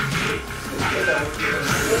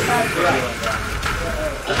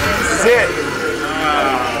This is it.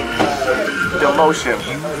 Demotion.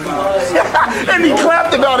 And he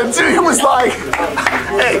clapped about it too. He was like,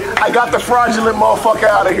 hey, I got the fraudulent motherfucker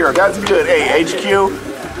out of here. That's good. Hey, HQ.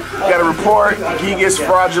 Got a report. Giga's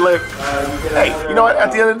fraudulent. Hey, you know what?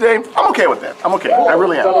 At the end of the day, I'm okay with that. I'm okay. I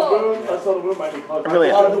really am. I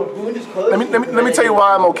really am. Let me tell you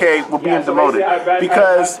why I'm okay with being demoted.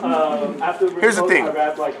 Because here's the thing: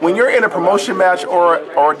 when you're in a promotion match or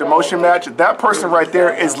a demotion match, that person right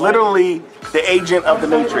there is literally the agent of the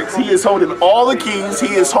Matrix. He is holding all the keys.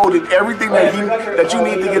 He is holding everything that you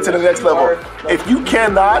need to get to the next level. If you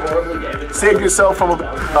cannot save yourself from a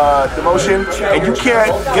demotion and you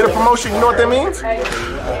can't get a promotion, you know what that means?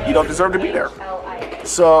 You don't deserve to be there.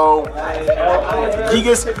 So,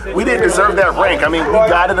 Gigas, we didn't deserve that rank. I mean, we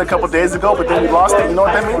got it a couple days ago, but then we lost it. You know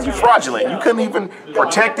what that means? You're fraudulent. You couldn't even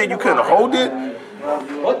protect it. You couldn't hold it.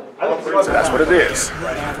 So that's what it is.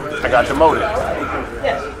 I got demoted.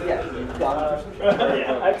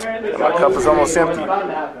 And my cup is almost empty.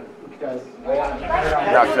 Not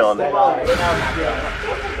feeling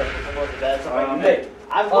it.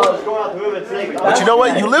 But you know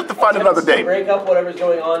what? You live to fight another day. Break up whatever's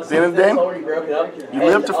going on. At the end of the day, you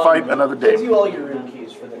live to fight another day. Gives you all your room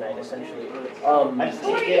keys for the night, essentially.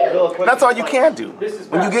 That's all you can do.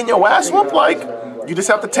 When you get your ass whooped, like, you just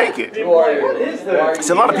have to take it. See,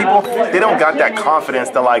 a lot of people, they don't got that confidence.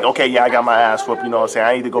 They're like, okay, yeah, I got my ass whooped. You know what I'm saying?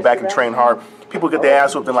 I need to go back and train hard. People get their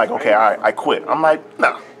ass whooped and like, okay, all right, I quit. I'm like,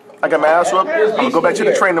 nah. I got my ass whooped. I'm gonna go back to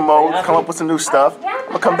the training mode, come up with some new stuff. I'm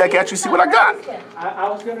gonna come back at you, see what I got.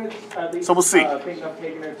 So we'll see.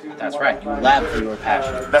 That's right. You lab for your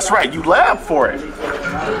passion. That's right. You lab for it.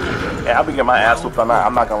 Yeah, I've been getting my ass whooped. I'm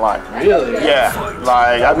not gonna lie. Really? Yeah.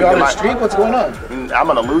 Like I've been on a streak. What's going on?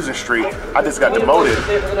 I'm on a losing streak. I just got demoted.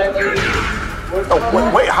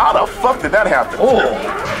 Oh wait, how the fuck did that happen?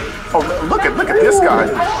 Oh, look at this guy.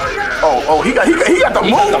 Oh, he got the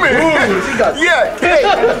movement. Yeah, hey,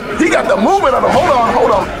 he got the movement on him.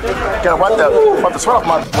 Hold on. Gotta wipe the sweat off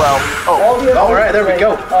my brow. Oh, all right, there we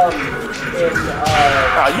go.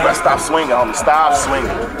 You better stop swinging on me. Stop swinging.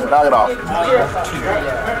 Knock it off. You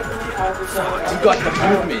got the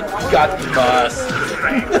movement. You got the bus.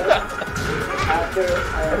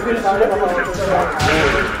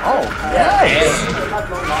 Oh, nice.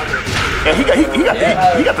 And he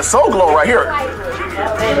got the soul glow right here.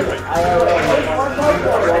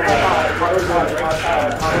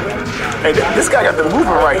 Hey, this guy got the movement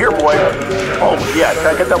right here, boy. Oh yeah, can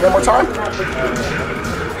I get that one more time?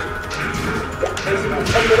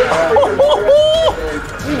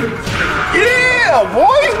 Yeah,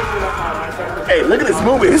 boy. Hey, look at his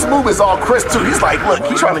movement. His movement's all crisp too. He's like, look,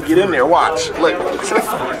 he's trying to get in there. Watch. Look.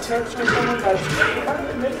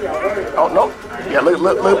 Oh no. Yeah, look at the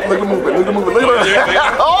movement. Look at the movement. Look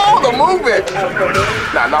at oh, the movement.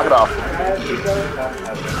 Nah, knock it off.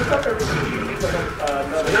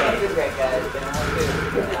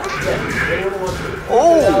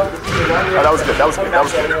 Oh, that was good. That was good. That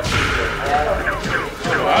was good.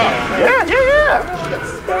 Wow.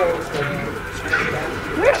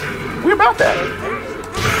 Yeah. We about that.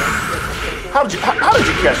 How did you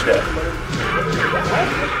catch that?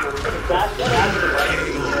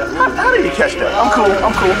 How did you catch that? I'm cool.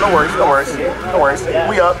 No worries.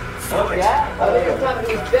 We up.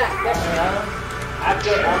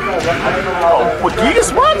 Oh, with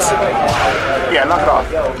Gigas what? Yeah, knock it off.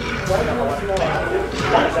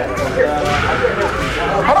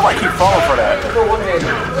 How do I keep falling for that?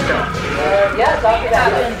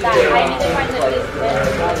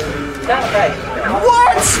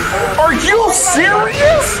 What? Are you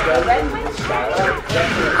serious?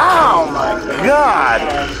 Oh my god.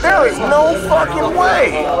 There is no fucking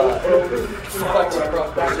way.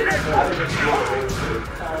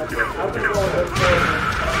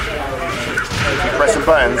 Keep pressing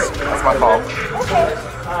buttons. That's my fault.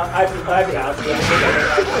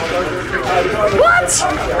 What?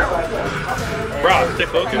 Bro, stay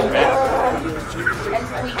focused, man.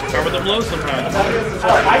 Cover them low sometimes.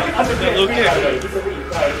 That low kick.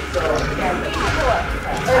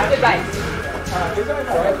 Or goodbye.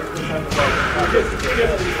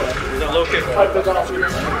 That low kick.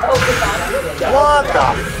 What the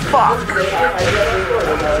fuck?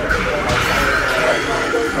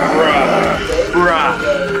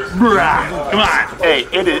 Bruh. Come on. Hey,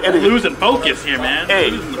 it is Losing focus here, man. Hey,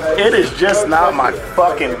 it is just not my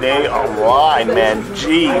fucking day online, man.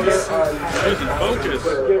 Jeez. Losing focus.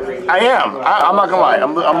 I am. I'm not gonna lie.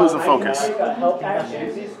 I'm losing focus. Come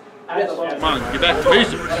on, get back to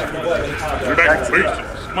basics. Get back to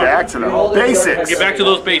basics. Come on. Back to the basics. Get back to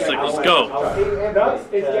those basics. Let's go.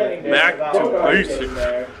 Back to basics.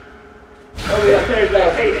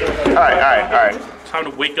 All right. Time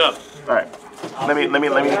to wake up. All right. Let me.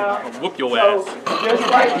 I'll whoop your ass. All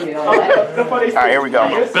right, here we go.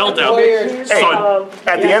 Belt out. Hey, Son.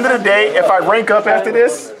 at the end of the day, if I rank up after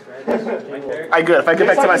this, I good. If I get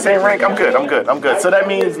back to my same rank, I'm good. So that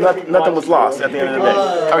means nothing was lost at the end of the day.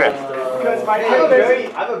 Okay. Because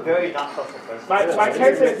I'm a very not social person. My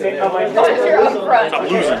character's name, Stop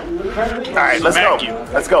losing. All right, let's go.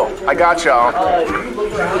 Let's go. I got y'all.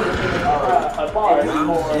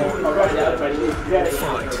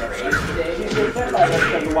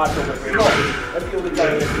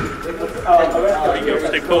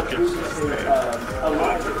 Stay focused.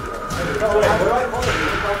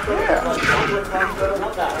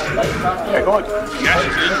 Yeah, go on. You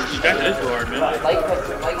got this hard, man.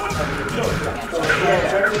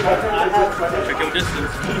 Check your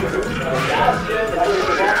distance.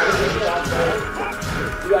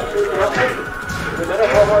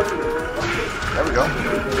 There we go.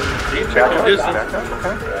 Check your distance. Back up,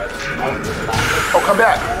 okay. Oh, come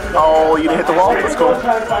back. Oh, you didn't hit the wall? Let's go.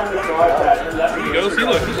 There you go. See,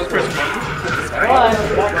 look, this is press button.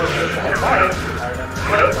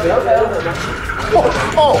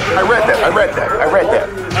 Oh, I read that. Yeah. I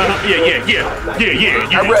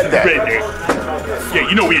read that. Yeah,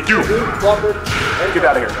 you know what you do. Get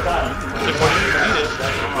out of here.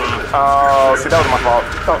 Oh, see, that was my fault.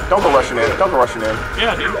 Don't go rushing in.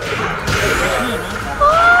 Yeah, dude.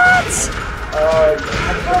 What?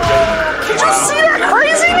 Did you see that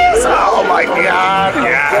craziness? Oh my god.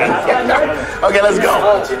 Okay, let's go.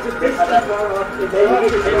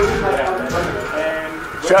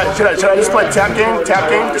 Should I just play tap game?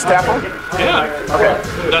 Just tap him? Yeah. Okay.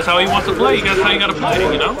 That's how he wants to play. That's how you gotta play,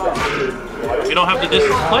 you know? If you don't have the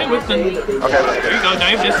distance to play with, then Okay. there you go. Now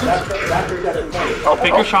you have distance.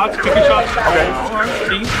 Pick your shots. Okay. Alright,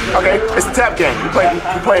 see? Okay, it's the tap game. You playing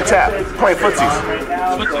tap. You're playing footsies.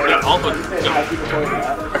 Yeah, all footsies.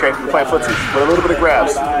 Yeah. Okay, you're playing footsies with a little bit of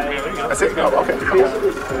grabs. That's it? Oh, okay.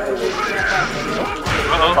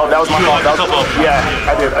 Oh, that was my fault. Yeah, I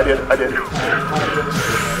did.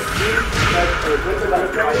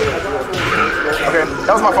 Okay,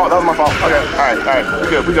 that was my fault. Okay, all right. We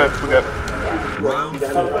good. Round 4.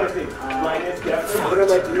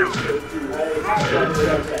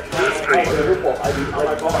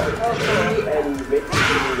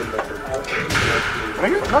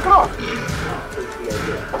 Knock it off.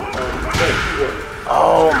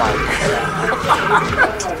 Oh my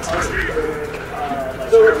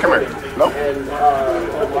God. Come here. Nope.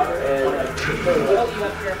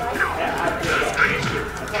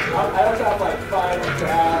 I also have like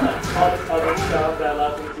 5 all this other stuff that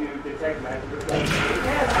allows me to detect magic.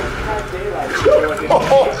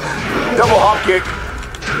 Oh, double hop kick.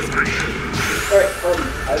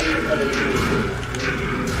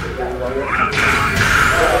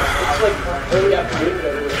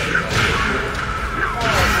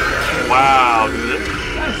 Wow, dude.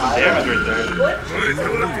 That's some damage right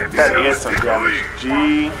there. That is some damage.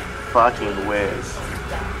 G fucking whiz.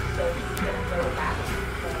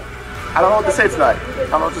 I don't know what to say tonight.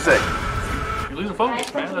 You're losing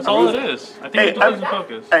focus, man. That's all it is. I think you're losing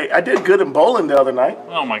focus. Hey, I did good in bowling the other night.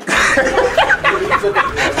 Oh my god.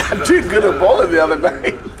 I did good in bowling the other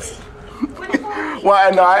night.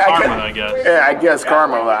 Well, no, Karma, I guess. Yeah, I guess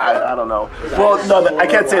karma. I don't know. Well, no, I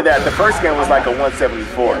can't say that. The first game was like a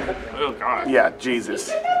 174. Oh god. Yeah, Jesus.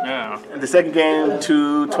 Yeah. The second game,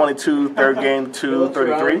 222. Third game,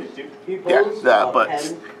 233. Yeah,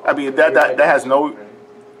 but I mean that has no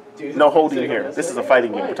holding here. This is a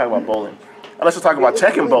fighting game. We're talking about bowling. Unless we're talking about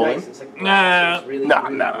Tekken bowling. Nah.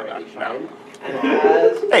 Nah.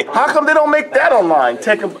 Hey, how come they don't make that online?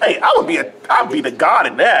 Tekken. Hey, I'd be the god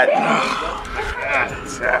in that. All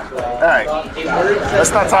right.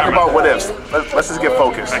 Let's not talk about what ifs. Let's just get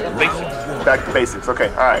focused. Back to basics. Back to basics. Okay.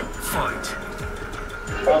 All right. Fight.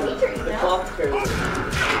 The cloth carries it.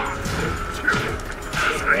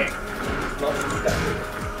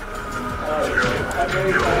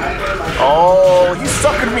 Oh, he's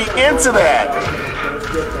sucking me into that.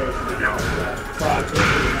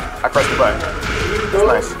 I pressed the button. That's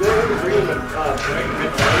nice.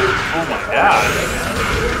 Oh my god.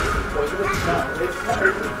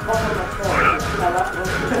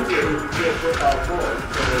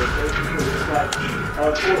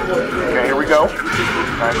 Okay, here we go.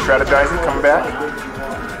 Nice strategizing, coming back.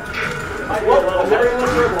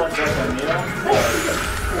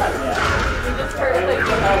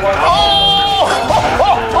 Oh!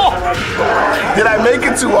 Did I make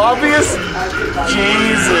it too obvious?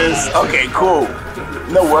 Jesus. Okay, cool.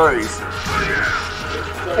 No worries.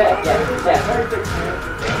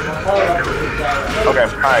 Okay,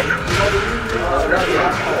 alright.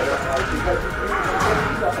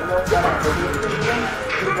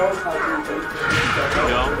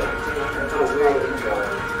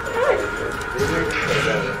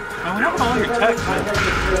 Man, what happened to all your text, man?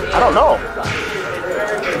 I don't know.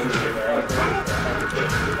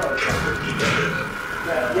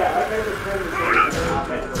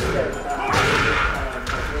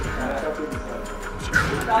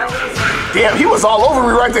 Damn, he was all over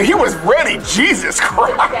me right there. He was ready. Jesus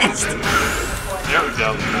Christ. There we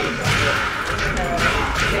go.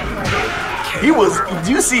 He was,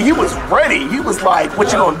 do you see, he was ready. He was like,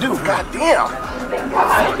 what you gonna do? God damn.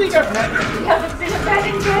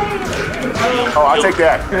 Oh, I'll take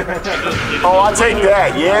that. Oh, I'll take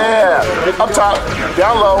that. Yeah. Up top,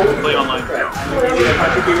 down low. Play online.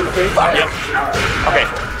 Yep. Okay,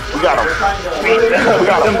 we got him. We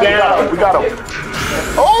got him. We got him.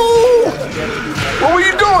 Oh! What were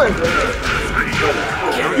you doing?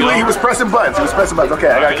 He was pressing buttons. He was pressing buttons. Okay,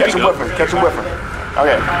 I gotta catch him whipping. Catch him whipping.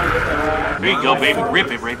 Okay. There you go, baby. Rip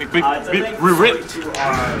it, rip it, rip it. Rip.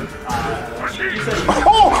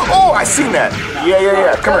 Oh, I seen that.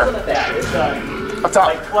 Yeah. Come here. Up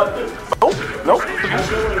top. Oh, nope.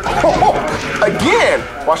 Oh, again.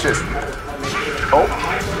 Watch this. Oh.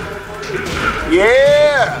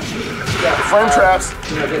 Yeah. Frame traps.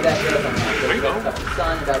 There you go.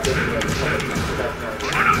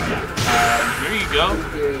 There you go.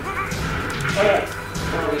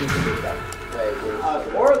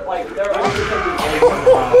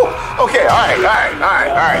 Okay, all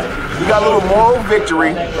right. We got a little moral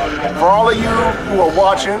victory. For all of you who are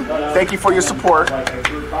watching, thank you for your support.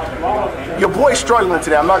 Your boy's struggling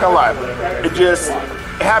today, I'm not gonna lie.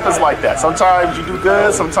 It happens like that. Sometimes you do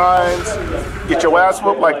good, sometimes you get your ass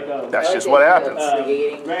whooped. Like, that's just what happens.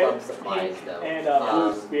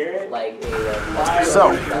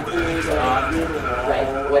 So,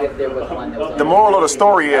 the moral of the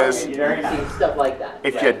story is,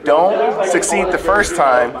 if you don't succeed the first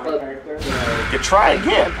time, you try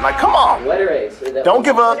again. Like, come on. Don't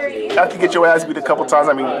give up after you get your ass beat a couple times.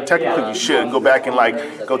 I mean, technically you should. Go back and,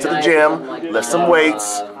 like, go to the gym, lift some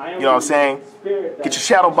weights, you know what I'm saying? Get your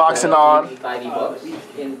shadow boxing on.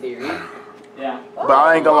 But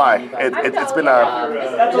I ain't gonna lie, it's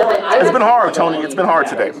been hard, Tony. It's been hard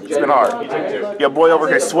today. It's been hard. Your boy over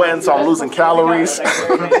here sweating, so I'm losing calories.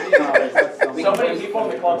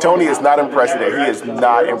 Tony is not impressed today. He is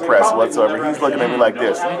not impressed whatsoever. He's looking at me like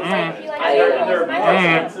this.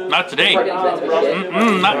 Not today.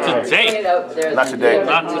 Not today. Not today.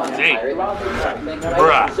 Not today.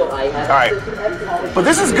 Bruh. All right. But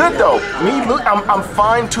this is good though. I'm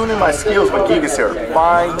fine tuning my skills with Gigas here.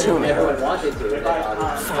 Fine tuning.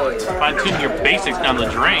 Fine tune your basics down the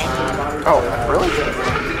drain. Oh, really?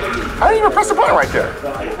 I didn't even press the button right there.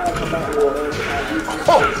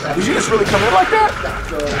 Oh, did you just really come in like that?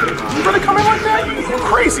 You really come in like that? You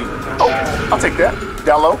crazy. Oh, I'll take that.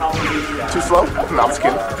 Down low. Too slow? No, I'm just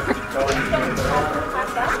kidding.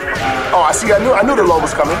 Oh, I see. I knew the low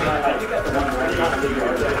was coming.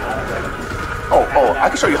 Oh, I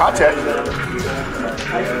can show you hot tech.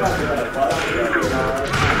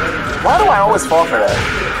 Why do I always fall for that?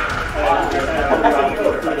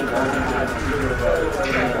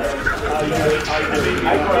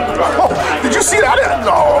 Oh, did you see that?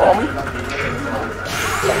 No, homie.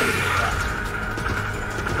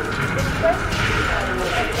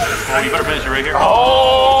 Oh, you better finish it right here.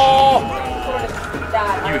 Oh!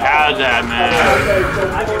 You had that, man.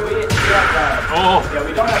 Oh.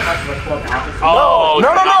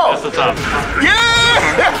 No. That's the top.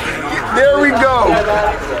 Yeah! There we go.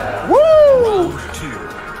 Woo!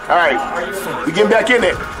 All right, we getting back in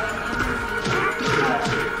it.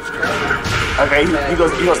 Okay, he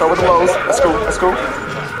goes start with the lows. That's cool.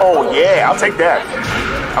 Oh yeah, I'll take that.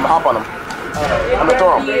 I'm gonna hop on him. I'm gonna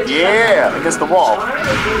throw him. Yeah, against the wall.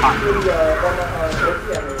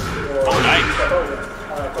 Oh, nice.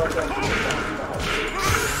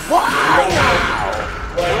 Wow.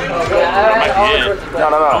 No.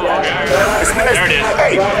 There it is.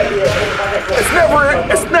 Hey, it's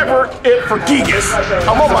never it for Gigas.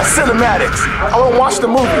 I'm on my cinematics. I want to watch the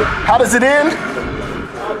movie. How does it end?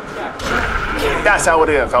 That's how it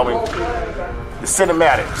ends, homie. The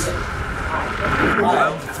cinematics.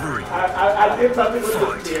 I did something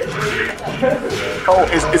with this beer. Oh,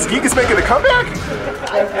 is Gigas making a comeback?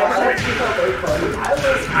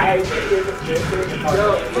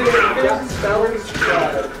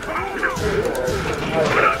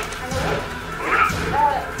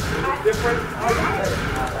 Distance.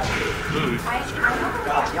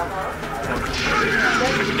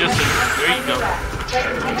 There you go.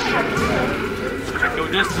 Check your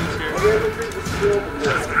distance here.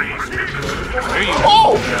 There you go.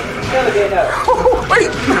 Oh! Wait!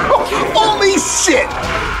 Holy shit!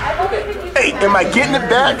 Hey, am I getting it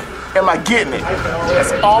back? Am I getting it?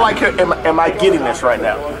 That's all I care. Am I getting this right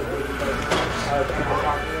now?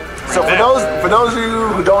 So for those of you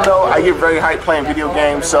who don't know, I get very hyped playing video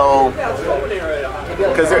games. So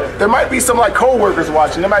because there might be some like co-workers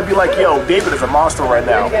watching. They might be like, "Yo, David is a monster right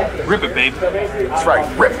now." Rip it, babe. That's right,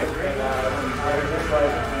 rip it.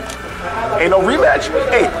 Ain't no rematch.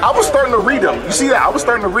 Hey, I was starting to read them. You see that? I was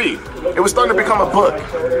starting to read. It was starting to become a book.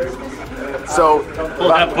 So well,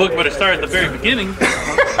 that book better start at the very beginning.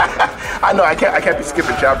 I know I can't be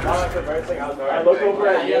skipping chapters.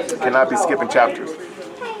 Cannot be skipping chapters.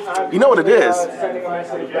 You know what it is? I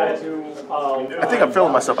think I'm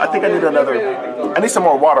feeling myself. I think I need some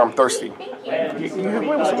more water. I'm thirsty. You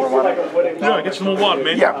have some more water? Yeah, get some more water,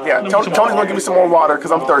 man. Yeah. Tony's gonna give me some more water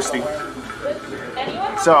because I'm thirsty.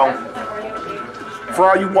 So, for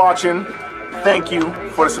all you watching, thank you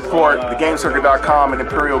for the support. TheGameCircuit.com and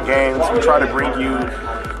Imperial Games. We try to bring you,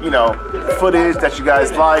 footage that you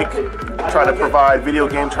guys like. Try to provide video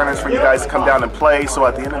game tournaments for you guys to come down and play. So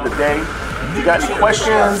at the end of the day, if you got any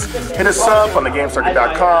questions, hit us up on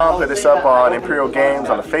TheGameCircuit.com. Hit us up on Imperial Games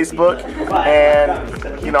on the Facebook, and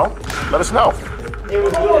let us know.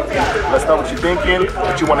 Let us know what you're thinking,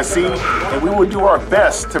 what you want to see, and we will do our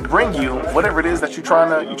best to bring you whatever it is that you're trying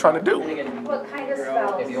to do. What kind of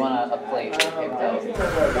spell? If you want a plate,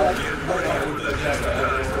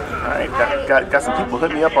 All right, got some people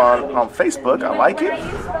hit me up on Facebook. I like it.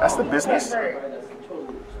 That's the business.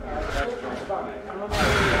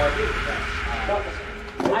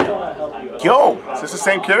 Yo, is this the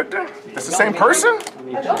same character? This the same person?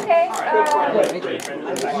 Okay. I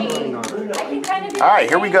can kind of do. All right,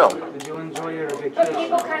 here we go. But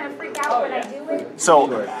people kind of freak out when I do it. So,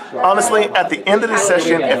 honestly, at the end of this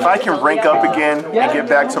session, if I can rank up again and get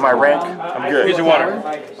back to my rank, I'm good. Here's your water.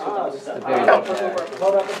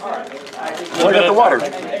 Look at the water. A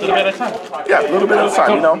little bit at a time. Yeah, a little bit at a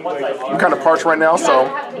time, I'm kind of parched right now, so. I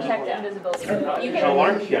have to check the invisibility. You can.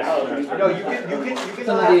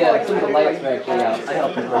 Some of the lights are actually out. I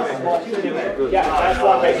help you.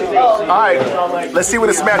 Alright, let's see where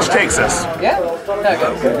this match takes us. Yeah?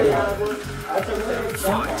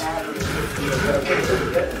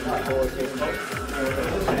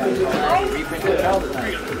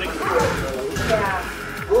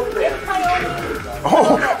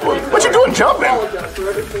 Oh, what you doing jumping?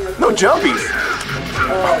 No jumpies.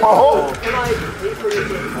 Oh.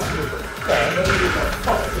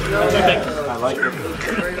 I like it.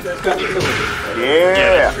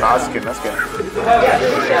 Yeah. No, that's good.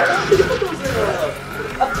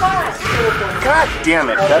 God damn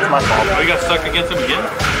it. That's my fault. Oh, you got stuck against him again?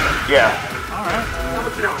 Yeah. Alright.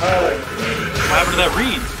 What happened to that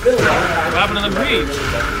reed? What happened to them reeds?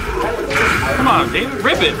 Come on, David.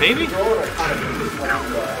 Rip it, baby.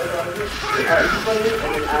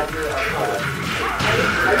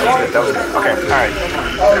 That was good. Okay, alright.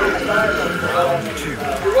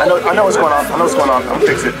 I know what's going on. I'm gonna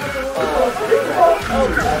fix it.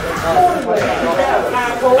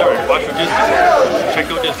 Alright, watch your distance. Check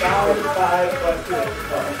your distance.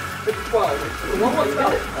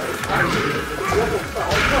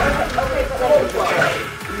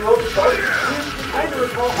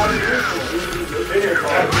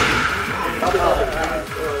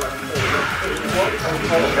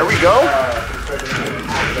 There we go.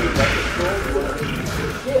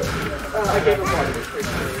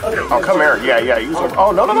 Oh, come here. Yeah. Use them.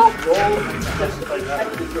 Oh, no.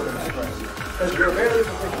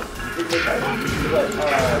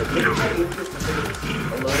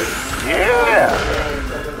 Yeah.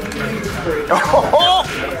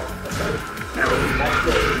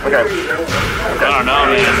 Okay. I don't know,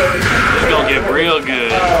 man. This is gonna get real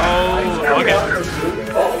good. Oh, okay.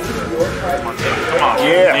 Come on.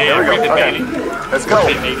 Yeah, there we go. Rip it, Okay. baby. Let's go.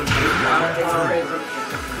 Rip it, baby.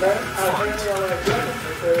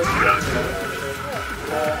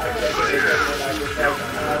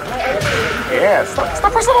 Yeah,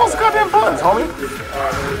 stop pressing all those goddamn buttons, homie.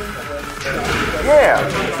 Yeah,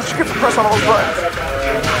 you should get to press on all those buttons.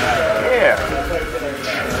 Yeah.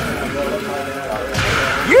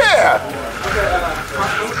 Yeah!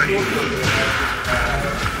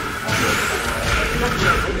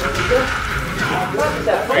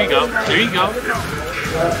 There you go. There you go.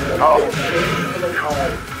 Oh.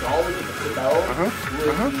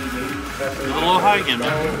 A little high again, man.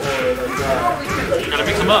 Gotta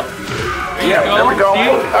mix them up. There you go. There we go. See?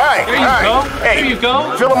 All right, There you all right. go. Hey, There you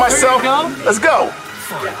go. feeling myself. There you go. Let's go.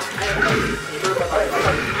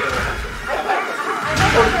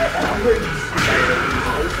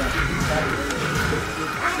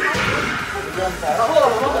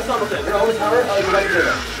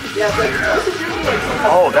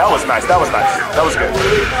 Oh, that was nice. That was nice. That was good.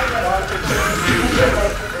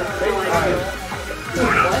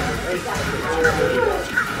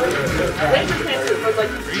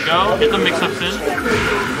 There you go. Get the mix-ups in.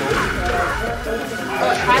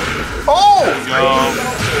 Oh! Go.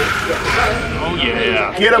 Oh,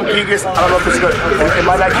 yeah. Get him, Gigas. I don't know if it's good. It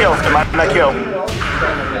might not kill. It might not kill.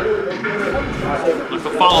 Look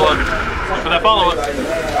for follow-up. Look for that follow-up.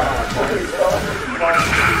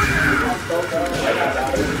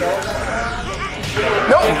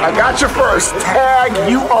 Nope, I got you first. Tag,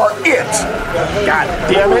 you are it. God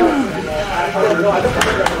damn it.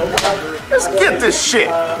 Let's get this shit.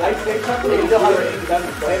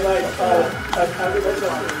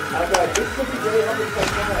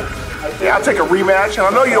 Yeah, I'll take a rematch. And I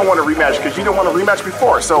know you don't want a rematch because you didn't want a rematch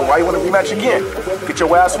before. So why you want a rematch again? Get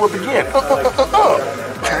your ass whooped again.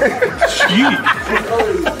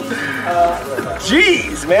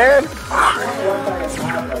 Jeez, man.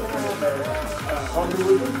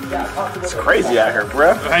 It's crazy out here,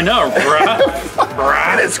 bruh. I know, bruh.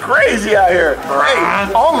 Bruh. It's crazy out here.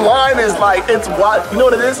 Hey, online is like, it's what? You know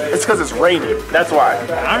what it is? It's because it's raining. That's why.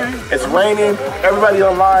 Alright. It's raining. Everybody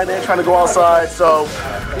online, they're trying to go outside. So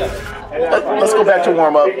let's go back to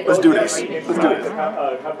warm up. Let's do this. Let's do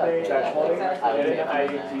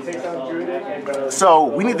this. So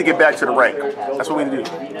we need to get back to the rank. That's what we need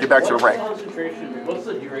to do. Get back to the rank. What's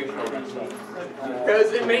the duration of this?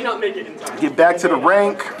 Because it may not make it in time. Get back to the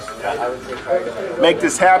rank. Make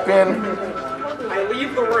this happen. I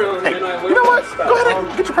leave the room Hey, and I you know what? Go ahead and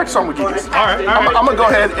get your practice on with Gigas. Alright, I'm alright. gonna go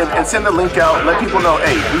ahead and send the link out. Let people know,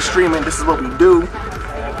 hey, we streaming. This is what we do.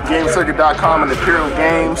 GameCircuit.com and Imperial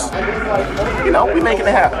Games. You know, we making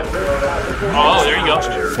it happen. Oh, there you go.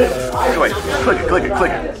 Anyway, click it, click it,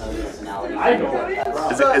 click it.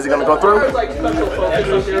 Is it gonna go through?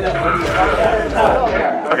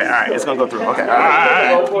 Okay, alright, it's gonna go through. Okay,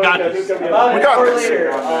 alright. Alright, we got this. We got this.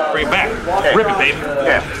 Bring it back. Hey. Rip it, baby.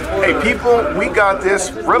 Yeah. Hey, people, we got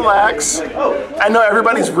this. Relax. I know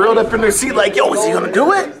everybody's reeled up in their seat like, yo, is he gonna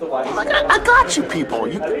do it? I'm like, I got you, people.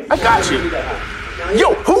 I got you.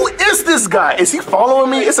 Yo, who is this guy? Is he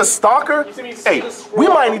following me? It's a stalker? Hey, we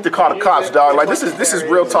might need to call the cops, dog. Like, this is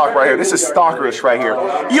real talk right here. This is stalkerish right here.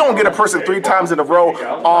 You don't get a person 3 times in a row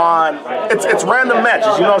on, it's random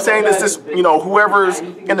matches. You know what I'm saying? This is, you know, whoever's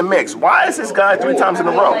in the mix. Why is this guy 3 times in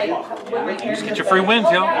a row? Just get your free wins,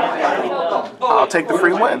 yo. I'll take the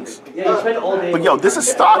free wins. But yo, this is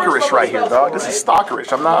stalkerish right here, dog. This is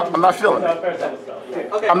stalkerish. I'm not feeling it.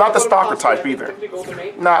 I'm not the stalker type either.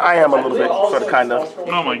 Nah, I am a little bit, sort of, kind of.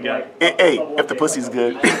 Oh my god. Hey, if the pussy's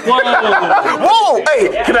good. Whoa! Whoa!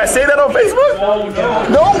 Hey, can I say that on Facebook?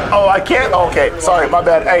 No? Oh, I can't? Okay, sorry, my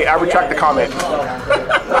bad. Hey, I retract the comment.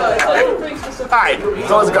 Alright,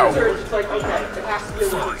 so let's go.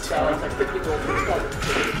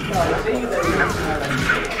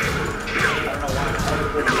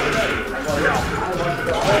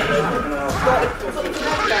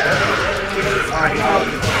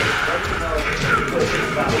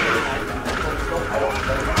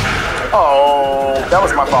 Oh, that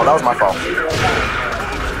was my fault. That was my fault.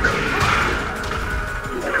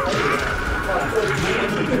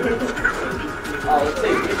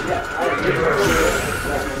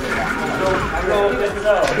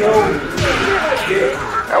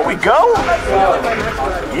 There we go.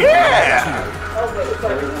 Yeah.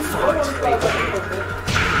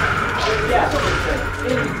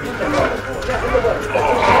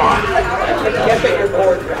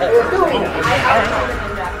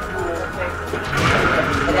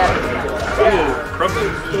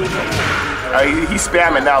 He's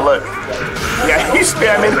spamming now, look. Yeah, he's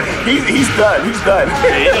spamming. He's done. He's done.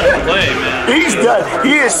 He don't play, man. He's done.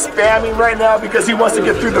 He is spamming right now because he wants to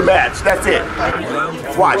get through the match. That's it.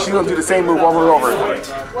 Watch, he's gonna do the same move over and over.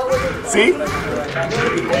 See?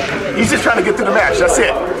 He's just trying to get through the match. That's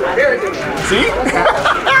it. See?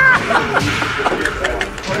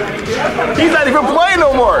 He's not even playing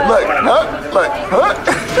no more. Look, huh? Look, huh?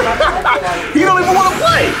 He don't even want to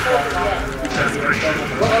play.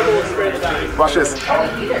 Watch this. Hey,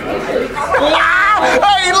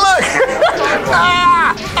 look!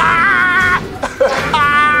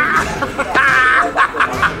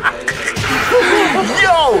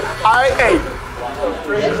 Yo, hey.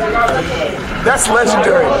 That's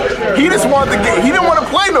legendary. He just wanted to get, he didn't want to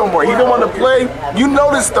play no more. He didn't want to play. You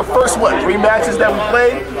notice the first, 3 matches that we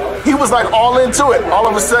played? He was like all into it. All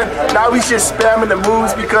of a sudden, now he's just spamming the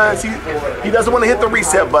moves because he doesn't want to hit the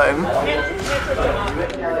reset button.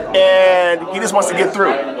 And he just wants to get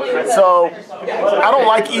through. So, I don't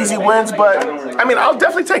like easy wins, but I mean, I'll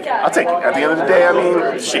definitely take it. I'll take it. At the end of the day, I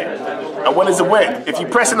mean, shit. A win is a win. If you're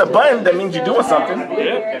pressing the button, that means you're doing something.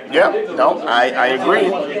 Yeah. No, I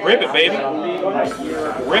agree. Rib it, baby.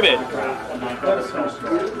 Rib it.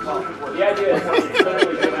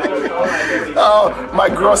 Oh, my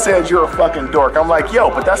girl says you're a fucking dork. I'm like, yo,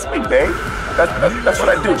 but that's me, babe. That's what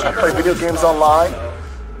I do. I play video games online,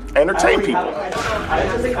 entertain people.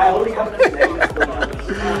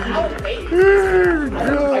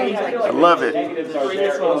 I love it.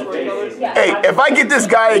 Hey, if I get this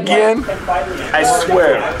guy again, I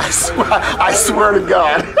swear to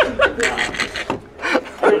God.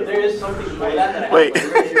 Wait.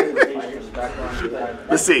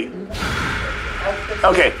 Let's see.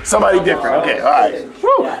 Okay, somebody different. Okay, all right.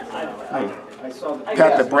 Woo.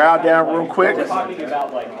 Pat the brow down real quick.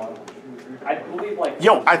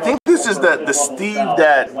 Yo, I think this is the Steve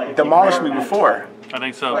that demolished me before. I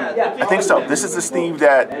think so. I think so. This is the Steve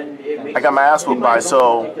that I got my ass whooped by,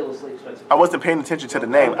 so I wasn't paying attention to the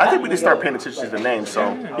name. I think we need to start paying attention to the name,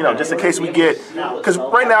 so, you know, just in case we get, because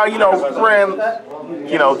right now, you know, we're in,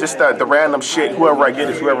 you know, just the random shit, whoever I get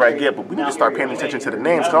is whoever I get, but we need to start paying attention to the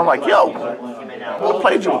names, because I'm like, yo, I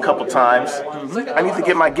played you a couple times. I need to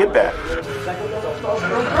get my get back.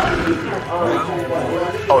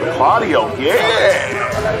 Oh, the Claudio, yeah!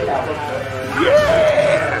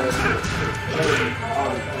 Yeah!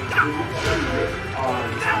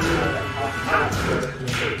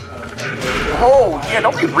 Oh, yeah,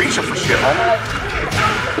 don't be reaching for shit, homie.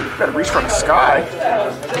 You better reach from the sky.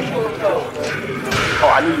 Oh,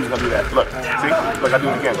 I knew he was gonna do that. Look, see? Look, I do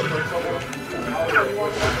it again.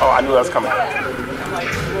 Oh, I knew that was coming.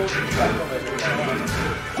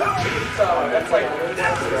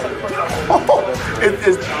 Oh,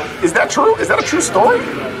 is that true? Is that a true story?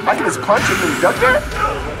 I can just punch and then duck that?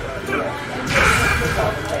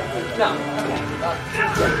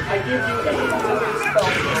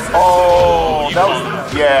 Oh, that was,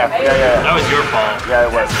 yeah. That was your fault. Yeah,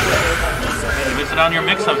 it was. You're missing on your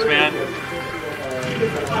mix-ups, man.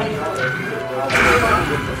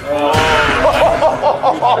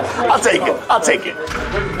 I'll take it. I'll take it.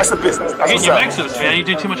 That's the business. That's Getting your mix-ups, man. You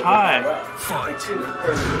do too much high.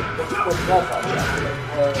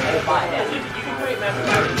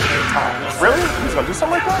 Really? He's gonna do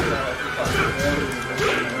something like that?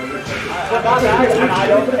 I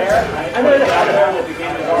don't care.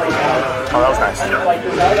 Oh, that was nice.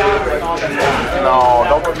 No,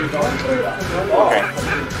 don't. Okay.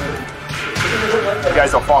 You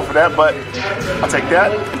guys don't fall for that, but I'll take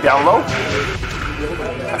that. Down low.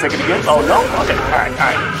 I'll take it again. Oh, no? Okay. All right.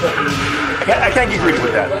 I can't get greedy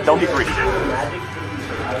with that. Don't get greedy.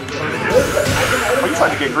 Oh, you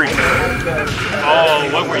trying to get greedy. Oh,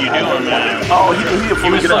 what were you doing, man? Oh, he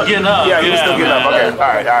was still getting up. Yeah, he was still getting up. Okay. All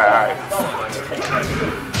right.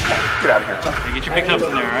 Get out of here. Hey, get your pickups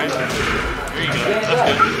in there, all right? There you go. That's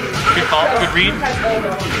good. Good call. Good read.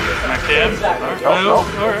 Max him. All right.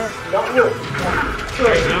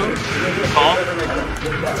 There you go. Good call.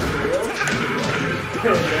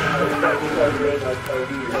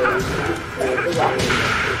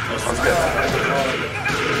 This one's good.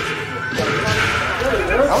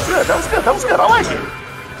 That was good. I like it.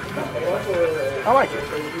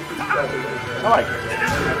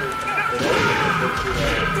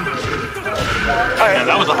 Yeah,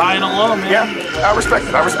 that was a high and a low, man. Yeah, I respect it.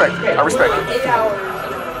 Oh,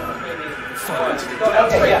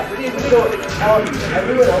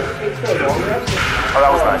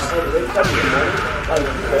 that was nice.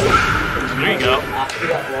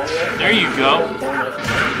 There you go.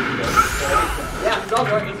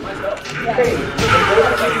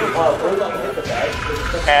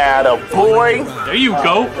 Atta boy. There you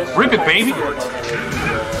go. Rip it, baby.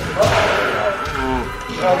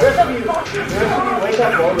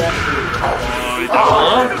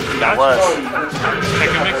 That was. Check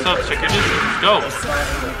your mix up, check your distance. Go.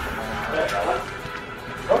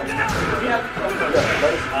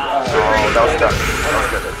 Oh, that was good. That was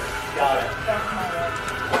good.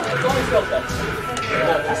 It's only skill test.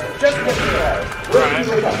 Just get the Alright.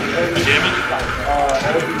 The damage?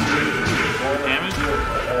 Damage?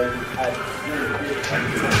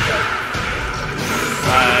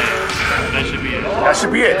 That should be it. That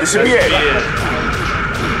should be it. This should be it.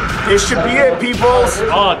 This should be it, peoples.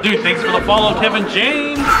 Oh, dude, thanks for the follow, Kevin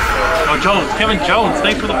James. Oh, Jones. Kevin Jones,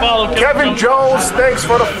 thanks for the follow. Kevin Jones, thanks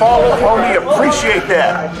for the follow, homie. Appreciate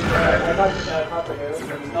that.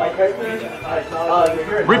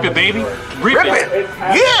 Rip it, baby. Rip it.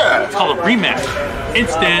 Yeah. It's called a rematch.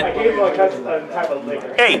 Instant.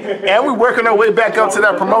 Hey, and we're working our way back up to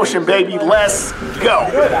that promotion, baby. Let's go.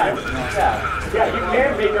 Yeah, you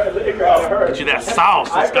can make her out of her. Get you that sauce.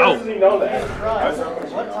 Let's go.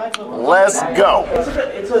 Let's go.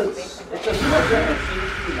 It's a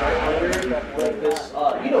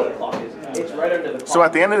you know what the clock is. It's right under the clock. So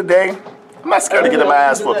at the end of the day, I'm not scared of getting my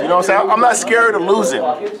ass whooped. You know what I'm saying? I'm not scared of losing.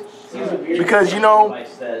 Because, you know,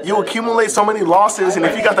 you accumulate so many losses, and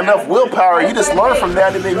if you got enough willpower, you just learn from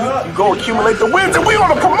that, and then you go accumulate the wins, and we on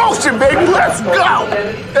a promotion, baby. Let's go.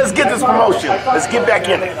 Let's get this promotion. Let's get back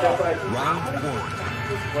in it.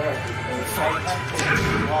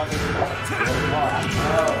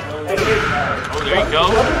 Oh, there you go.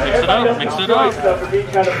 Mix it up. Mix it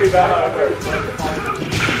up.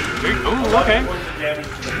 There you go. Ooh, okay.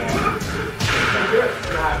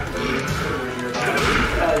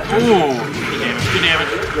 Ooh, good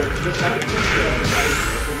damage.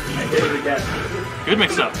 Good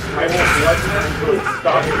mix up.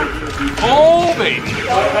 Oh, baby.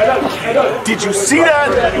 Did you see that?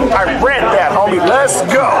 I read that, homie. Let's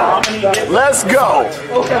go. Let's go.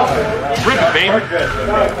 Rip it, baby.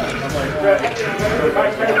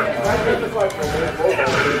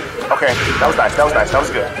 Okay, that was nice. That was nice. That was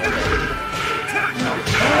good.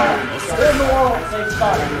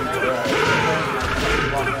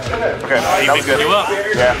 Okay, that was good. You up.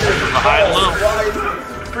 Yeah. The high and low.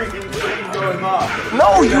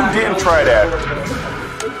 No, you didn't try that.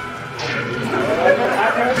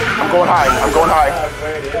 I'm going high. I'm going high.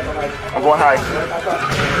 I'm going high.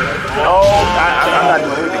 Oh, I'm not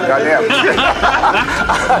doing anything. Goddamn.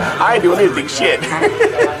 I ain't doing anything. Shit.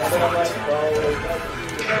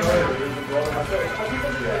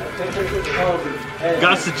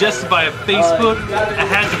 Got suggested by a Facebook. I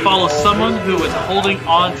had to follow someone who was holding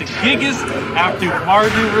on to Gigas after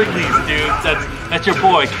Mardu release, dude. That's your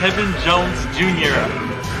boy, Kevin Jones Jr.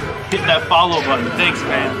 Hit that follow button. Thanks,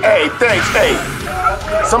 man. Hey, thanks. Hey,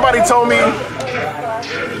 somebody told me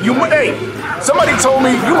somebody told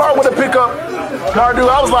me you might want to pick up Mardu.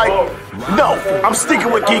 I was like, no, I'm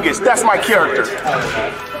sticking with Gigas. That's my character.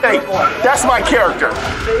 Hey, that's my character.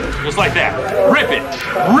 Just like that. Rip it.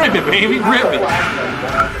 Rip it, baby. Rip it.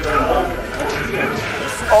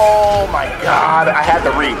 Oh my God, I had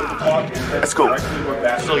to read. That's cool.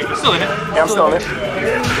 Still in it. Yeah, I'm still in it.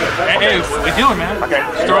 Hey, what we doing, man? Okay.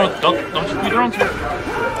 Just don't just be thrown to it.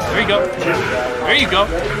 There you go. There you go.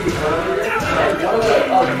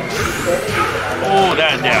 Oh,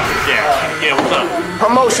 that down. Yeah, what's up?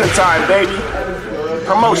 Promotion time, baby.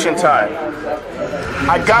 Promotion time.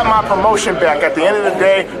 I got my promotion back. At the end of the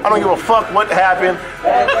day, I don't give a fuck what happened.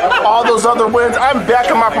 All those other wins, I'm back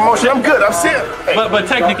on my promotion. I'm good. I'm set. Hey. But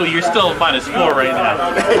technically, you're still -4 right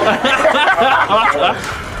now.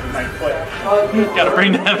 Gotta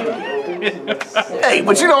bring that. Hey,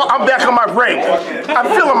 but you know, I'm back on my rank. I'm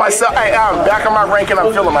feeling myself. Hey, I'm back on my rank and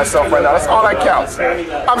I'm feeling myself right now. That's all that counts.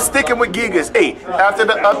 I'm sticking with Gigas. Hey, after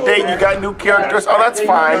the update, you got new characters. Oh, that's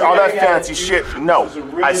fine. All that fancy shit. No,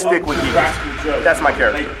 I stick with Gigas. That's my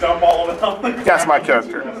character. That's my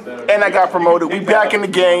character. And I got promoted. We back in the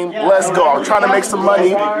game. Let's go. I'm trying to make some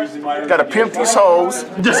money. Gotta pimp these hoes.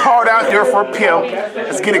 It's hard out there for a pimp.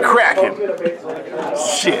 Let's get it cracking.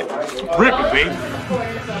 Shit. Rip it, baby.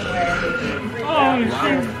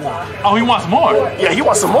 Oh, he wants more. Yeah, he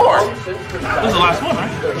wants some more. This is the last one,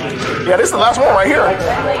 right? Yeah, this is the last one right here.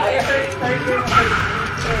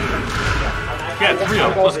 Yeah,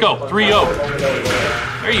 3-0. Let's go. 3-0.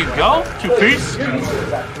 There you go. 2-piece.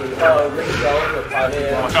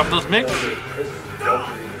 Watch out for those mix.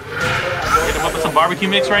 Get him up with some barbecue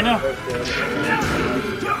mix right now.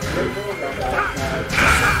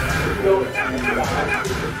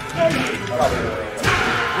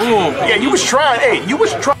 Ooh. Yeah, you was trying. Hey, you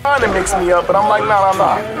was trying to mix me up, but I'm like, nah.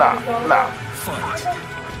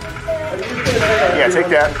 Yeah, take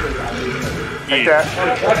that. Take that.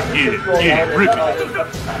 Yeah, rip it.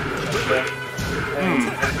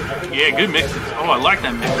 Yeah, good mixes. Oh, I like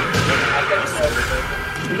that mix.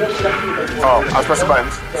 Oh, I was pressing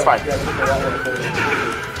buttons. It's fine.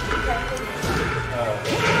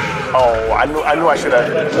 Oh, I knew I should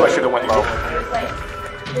have went low.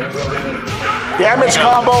 Damage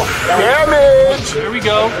combo. Damage. Here we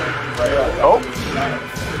go. Oh.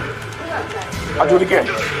 I'll do it again.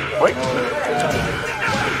 Wait.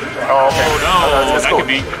 Oh, okay. Oh, no. That cool. could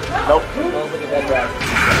be. Nope.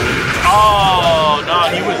 Oh, no.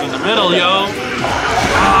 He was in the middle, yo.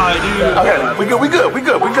 Ah, dude. Okay, we good.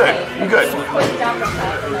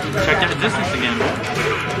 Check that distance again.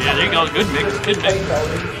 Yeah, there you go. Good mix.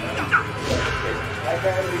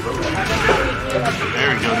 There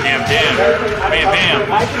we go. Damn. Bam.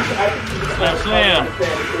 Slam.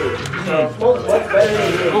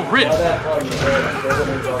 Oh, rip.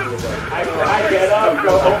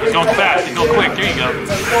 It's going fast. It's going quick. There you go.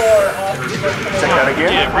 Check that again.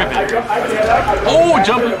 Yeah, rip it. Oh,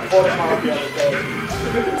 jumping.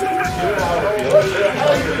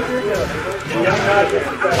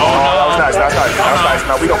 Oh, no. That's nice.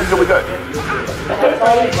 No, we good. We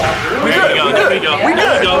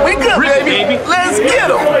good, baby. Let's get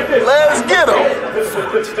him.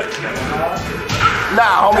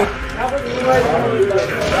 Nah, homie.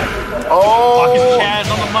 Oh. Fucking Chaz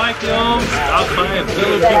on the mic, yo. Stop playing.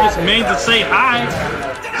 Still give us main to say hi.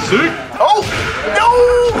 Sick. Oh, no.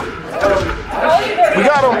 We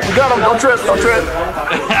got him. Don't trip.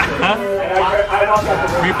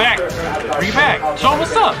 Bring it back. Show him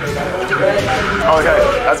what's up. Okay,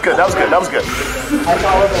 that's good. That was good.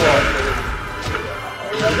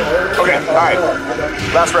 Okay, all right.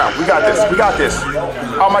 Last round. We got this.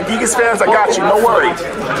 All my Gigas fans, I got you. No worry.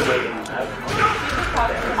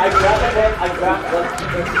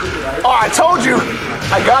 Oh, I told you.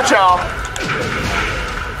 I got y'all.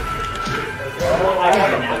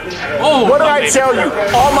 Oh, what did I tell you?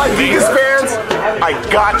 All my Gigas fans, I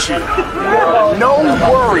got you. No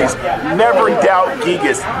worries. Never doubt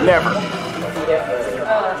Gigas. Never.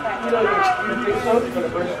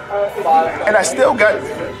 And I still got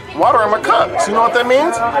water in my cup. So you know what that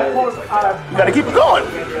means? You gotta keep it going.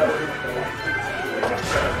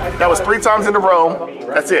 That was 3 times in a row.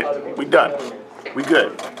 That's it. We done. We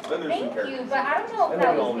good. Thank you, but I don't know if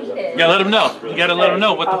that was needed. Yeah, let him know. You gotta let him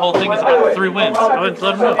know what the whole thing is about. The 3 wins. Go ahead and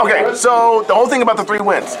let him know. Okay, so the whole thing about the 3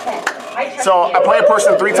 wins. So I play a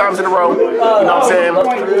person 3 times in a row. You know what I'm saying?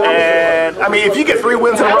 And I mean, if you get 3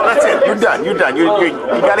 wins in a row, that's it. You're done. You got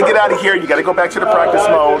to get out of here. You got to go back to the practice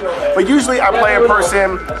mode. But usually I play a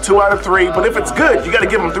person 2 out of 3. But if it's good, you got to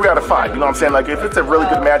give them 3 out of 5. You know what I'm saying? Like if it's a really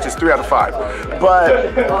good match, it's 3 out of 5.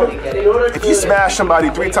 But if you smash somebody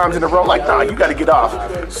 3 times in a row, like nah, you got to get off.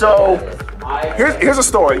 So here's a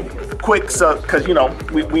story, quick, so because you know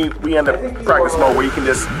we end up practice mode where you can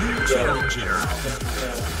just.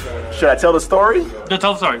 Should I tell the story? No,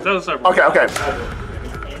 tell the story. Okay.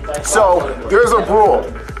 So there's a rule.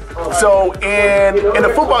 So in a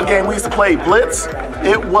football game, we used to play blitz.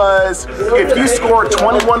 It was if you scored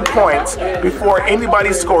 21 points before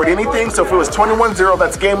anybody scored anything. So if it was 21-0,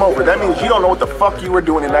 that's game over. That means you don't know what the fuck you were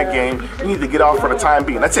doing in that game. You need to get off for the time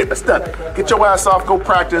being. That's it. That's done. Get your ass off. Go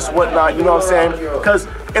practice, whatnot. You know what I'm saying? Because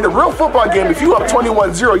in a real football game, if you up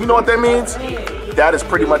 21-0, you know what that means? That is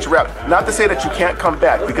pretty much a wrap. Not to say that you can't come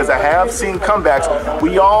back, because I have seen comebacks.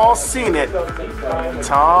 We all seen it.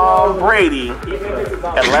 Tom Brady,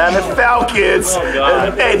 Atlanta Falcons.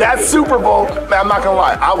 Hey, that's Super Bowl. Man, I'm not gonna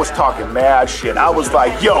lie. I was talking mad shit. I was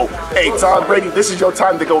like, yo, hey, Tom Brady, this is your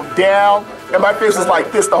time to go down. And my face was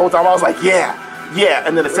like this the whole time. I was like, yeah.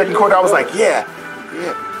 And then the second quarter, I was like, yeah.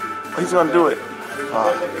 He's gonna do it.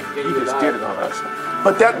 He just did it on us.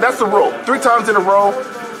 But that's the rule. 3 times in a row.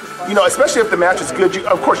 You know, especially if the match is good,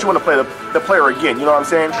 of course you want to play the player again, you know what I'm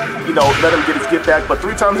saying? You know, let him get his get back, but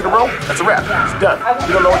 3 times in a row, that's a wrap. It's done.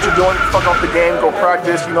 You don't know what you're doing, fuck off the game, go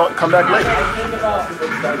practice, you know, come back later.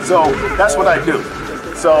 So that's what I do.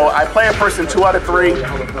 So I play a person 2 out of 3,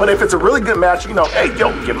 but if it's a really good match, you know, hey,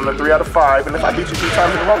 yo, give him a 3 out of 5, and if I beat you 3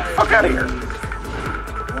 times in a row, fuck out of here.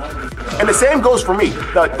 And the same goes for me.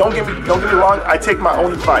 Now, don't get me wrong, I take my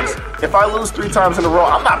own advice. If I lose 3 times in a row,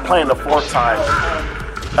 I'm not playing the 4th time.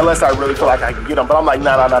 Unless I really feel like I can get them. But I'm like,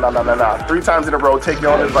 nah. 3 times in a row, take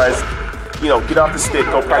your own advice. You know, get off the stick,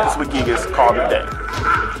 go practice with Gigas, call it a day.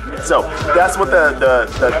 So that's what the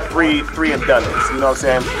 3 and done is. You know what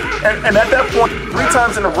I'm saying? And at that point, 3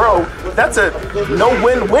 times in a row, that's a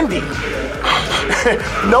no-win Wendy.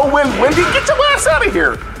 No-win Wendy, get your ass out of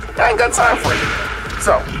here. I ain't got time for it.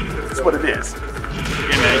 So that's what it is.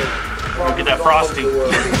 Yeah, man. Get that frosty.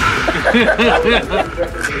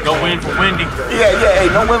 No win for Wendy. Yeah, hey,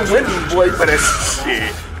 no win Wendy, boy, but it's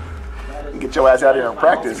shit. Get your ass out here and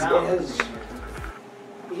practice.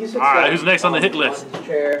 Alright, who's next on the hit list?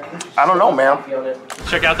 I don't know, man.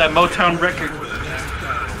 Check out that Motown record.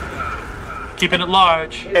 Keeping it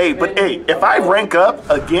large. Hey, if I rank up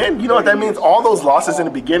again, you know what that means? All those losses in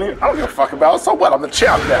the beginning, I don't give a fuck about. So what? I'm the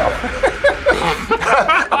champ now.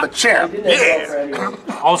 I'm the champ. Yeah.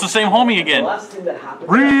 Oh, it's the same homie again.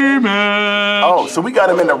 Rematch. Oh, so we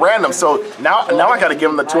got him in the random. So now I got to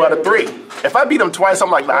give him the 2 out of 3. If I beat him twice,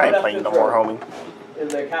 I'm like, nah, I ain't playing no more, homie. In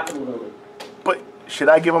the Capitol building. But should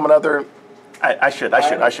I give him another? I should.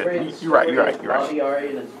 You're right.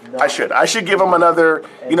 I should give him another.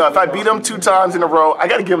 You know, if I beat him 2 times in a row, I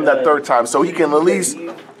got to give him that 3rd time so he can at least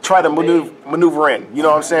try to maneuver in. You know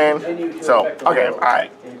what I'm saying? So, okay, all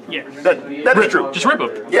right. Yeah. That is true. Just rip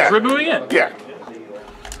him. Yeah. Just rip him again. Yeah.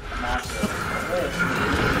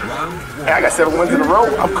 Hey, I got 7 wins in a row.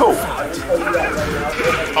 I'm cool.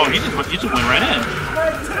 Oh, you just went right in.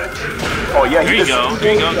 Oh, yeah. There you go.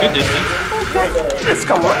 Good distance. It's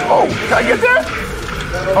coming. Oh, can I get that?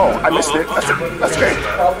 Oh, I missed it. That's great.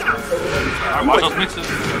 All right, watch those mixes.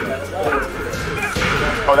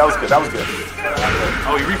 Oh, that was good.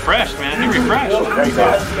 Oh, he refreshed, man. He refreshed. There you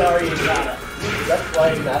go.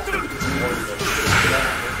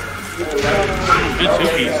 Good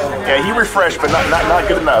 2-piece. Yeah, he refreshed, but not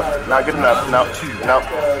good enough. Not good enough. No.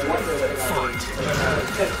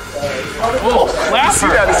 Oh, slap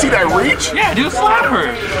her. You see that reach? Yeah, dude, slap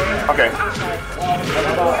her. Okay.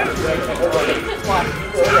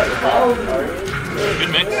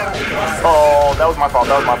 Good mix. Oh, that was my fault.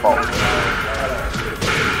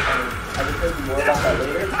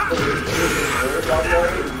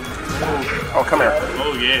 Oh, come here.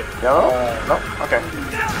 Oh, yeah. No? Okay.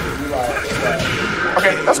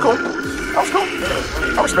 Okay, that's cool. I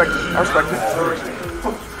respect it.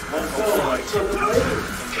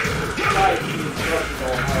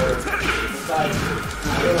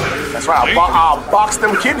 That's right. I'll box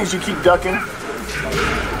them kidneys you keep ducking.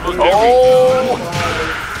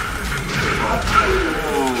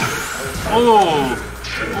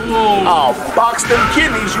 I'll box them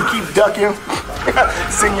kidneys you keep ducking.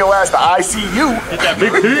 Send your ass to ICU. Hit that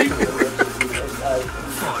big pig.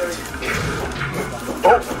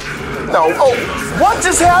 Oh, what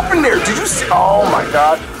just happened there? Did you see? Oh my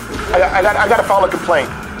God. I got to file a complaint.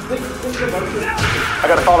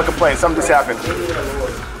 Something just happened.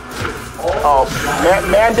 Oh,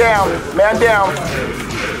 man down.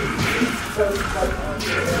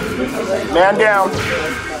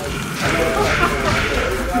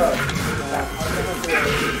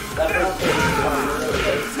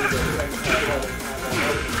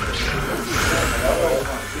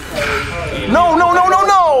 No.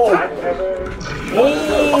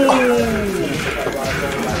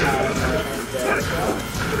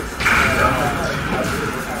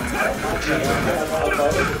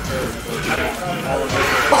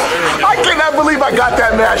 I cannot believe I got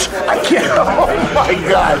that match. I can't. Oh my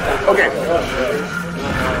God. Okay.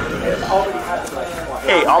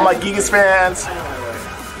 Hey, all my Gigas fans,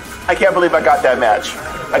 I can't believe I got that match.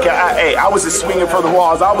 I was just swinging for the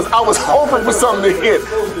walls. I was hoping for something to hit.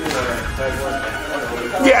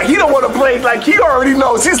 Yeah, he don't want to play, like he already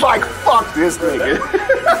knows. He's like, fuck this nigga.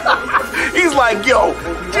 He's like, yo,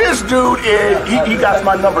 this dude he got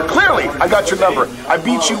my number. Clearly, I got your number. I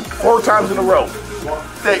beat you 4 times in a row.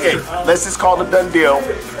 Hey, let's just call it a done deal.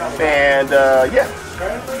 And yeah.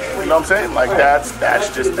 You know what I'm saying? Like that's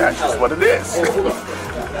just what it is.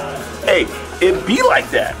 Hey, it be like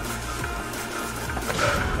that.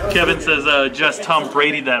 Kevin says, just Tom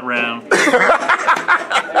Brady that round.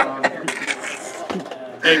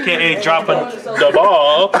 AKA dropping the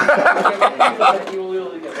ball.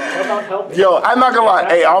 Yo, I'm not gonna lie.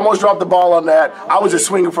 Hey, I almost dropped the ball on that. I was just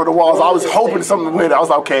swinging for the walls. I was hoping something would win. I was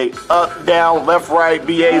like, okay, up, down, left, right,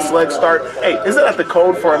 BA, select, start. Hey, isn't that the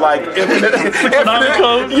code for like infinite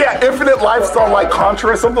code? Yeah, infinite life on like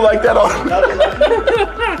Contra or something like that?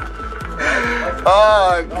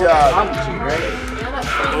 Oh God.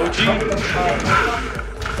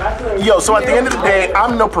 Yo, so at the end of the day,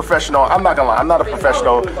 I'm no professional. I'm not gonna lie, I'm not a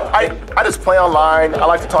professional. I just play online. I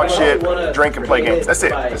like to talk shit, drink, and play games. That's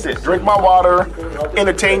it. Drink my water,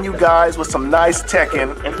 entertain you guys with some nice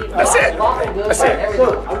Tekken, and that's it.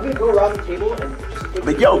 So I'm gonna go around the table and.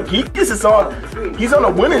 But yo, Geekus is he's on a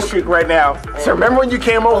winning streak right now. So remember when you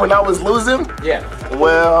came over and I was losing? Yeah.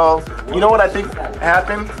 Well, you know what I think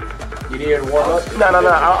happened? You needed to warm up? No.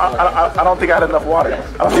 I don't think I had enough water.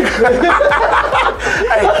 I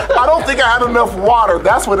don't think I had enough water.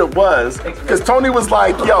 That's what it was. Because Tony was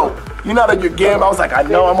like, yo, you're not in your game. I was like, I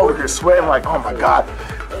know, I'm over here sweating, like, oh my God.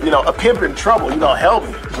 You know, a pimp in trouble, you know, help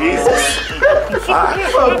me. Jesus.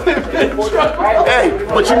 Hey,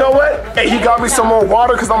 but you know what? Hey, he got me some more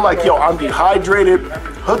water because I'm like, yo, I'm dehydrated.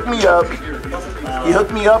 Hook me up. He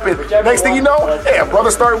hooked me up, and next thing you know, hey, a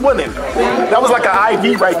brother started winning. That was like an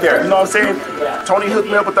IV right there, you know what I'm saying? Tony hooked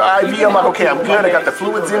me up with the IV. I'm like, okay, I'm good. I got the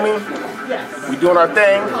fluids in me. We doing our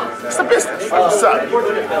thing. It's the business. What's up?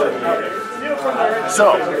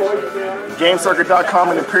 So, GameCircuit.com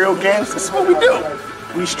and Imperial Games, this is what we do.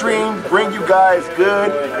 We stream, bring you guys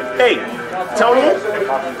good. Hey, Tony?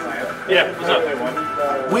 Yeah, what's up?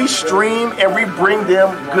 We stream and we bring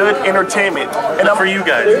them good entertainment. And I'm for you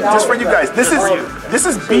guys. Just for you guys. This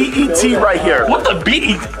is BET right here. What the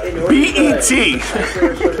BET? BET.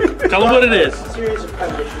 Tell them what it is.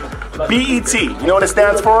 BET. You know what it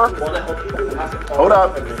stands for? Hold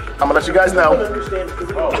up. I'm gonna let you guys know.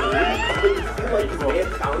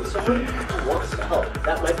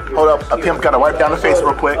 Hold up. A pimp gotta wipe down the face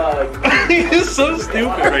real quick. He's so stupid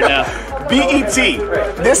right now. BET.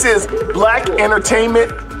 This is Black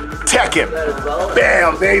Entertainment Tekken.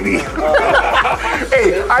 Bam, baby.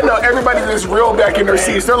 Hey, I know everybody that's real back in their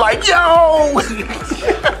seats. They're like, yo!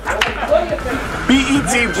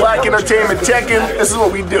 BET Black Entertainment Tekken. This is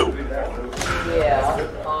what we do.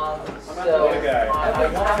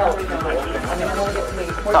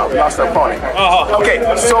 Oh, we lost our opponent. Okay,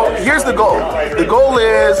 so here's the goal. The goal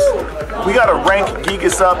is we gotta rank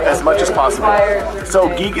Gigas up as much as possible. So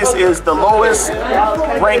Gigas is the lowest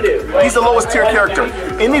rank. He's the lowest tier character.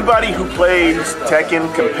 Anybody who plays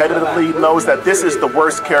Tekken competitively knows that this is the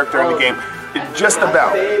worst character in the game. Just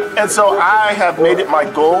about. And so I have made it my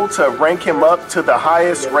goal to rank him up to the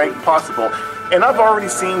highest rank possible. And I've already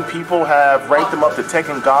seen people have ranked him up to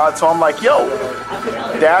Tekken God, so I'm like, yo,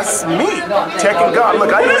 that's me, Tekken God.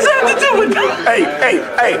 Look, I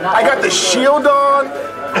I got the shield on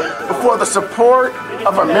for the support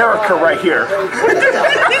of America right here.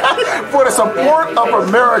 For the support of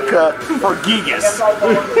America for Gigas.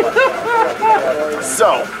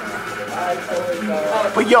 So,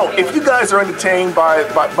 but yo, if you guys are entertained by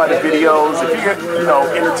the videos, if you're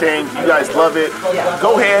entertained, you guys love it,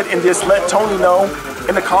 go ahead and just let Tony know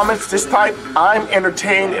in the comments. Just type I'm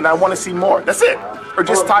entertained and I want to see more. That's it. Or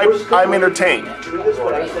just type I'm entertained.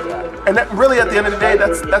 And that really, at the end of the day,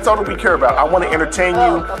 that's all that we care about. I want to entertain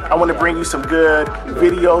you. I want to bring you some good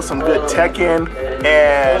videos, some good Tekken,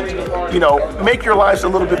 and make your lives a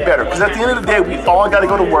little bit better. Because at the end of the day, we all got to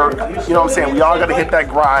go to work. You know what I'm saying? We all got to hit that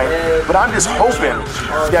grind. But I'm just hoping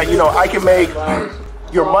that I can make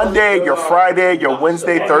your Monday, your Friday, your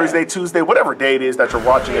Wednesday, Thursday, Tuesday, whatever day it is that you're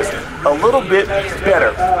watching this, a little bit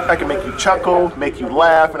better. I can make you chuckle, make you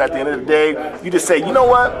laugh, and at the end of the day, you just say, you know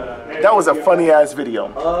what? That was a funny ass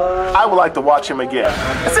video. I would like to watch him again.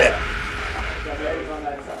 That's it.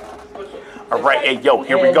 All right, hey, yo,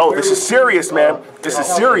 here we go. This is serious, man. This is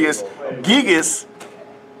serious. Gigas,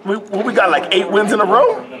 we got like 8 wins in a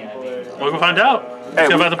row? We'll find out. Hey,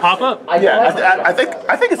 it's about to pop up. Yeah, I think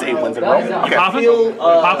it's 8 wins in a row. Okay. Popping?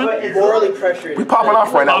 Popping? Morally pressured. We popping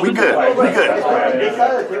off right now. We good. We good.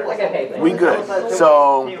 We good.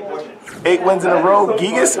 So 8 wins in a row.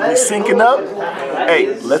 Gigas, we syncing up.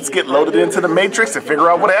 Hey, let's get loaded into the Matrix and figure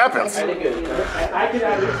out what happens.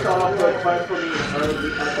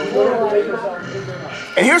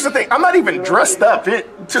 And here's the thing. I'm not even dressed up. This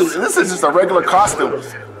is just a regular costume.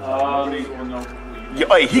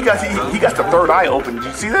 Hey, he got the third eye open. Did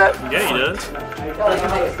you see that? Yeah, he does.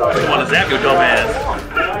 You want to zap your dumb ass.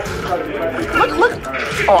 Look.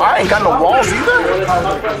 Oh, I ain't got no walls either.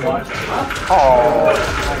 Oh.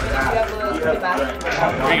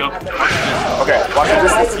 There you go. Okay, watch the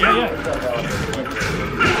distance. Yeah.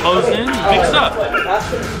 Close in, mix up.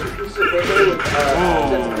 Ooh,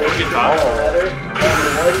 look at that.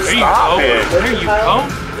 Stop it. There you go.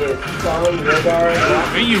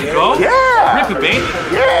 There you go. Yeah. Rip it, baby.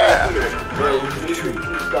 Yeah.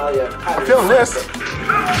 I'm feeling this.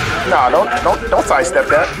 Nah, don't sidestep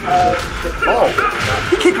that. Oh,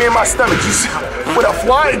 he kicked me in my stomach. You see, with a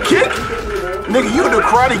flying kick? Nigga, you the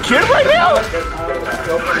Karate Kid right now?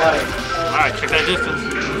 All right, check that distance.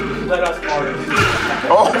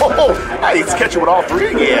 Oh, I need to catch you with all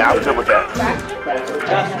 3? Yeah, I'm good with that.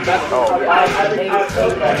 Oh.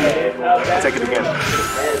 Take it again.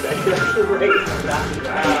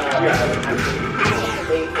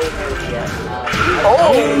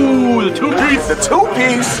 Oh, the 2-piece. The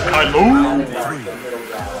 2-piece. Hello.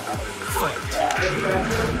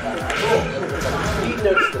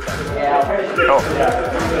 Oh.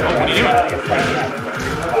 What are you doing?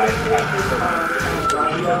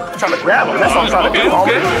 trying to grab him. That's what I'm trying to do,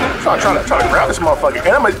 homie. So I'm trying to grab this motherfucker.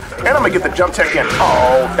 And I'm gonna get the jump tech in.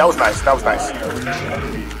 Oh, that was nice. That was nice.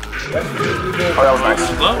 Oh, that was nice.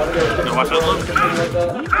 Low? Don't watch that low.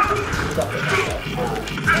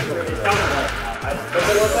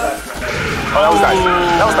 Oh, that was nice.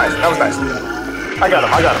 That was nice. That was nice. I got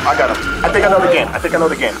him. I got him. I got him. I think I know the game. I think I know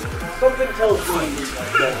the game. Something tells me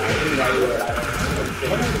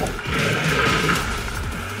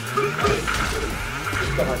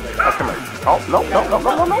Oh, come here. Oh, no, no, no,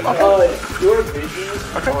 no, no, no. Okay. Your vision.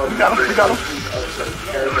 Okay, we got him. We got him.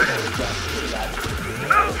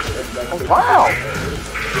 Oh, wow.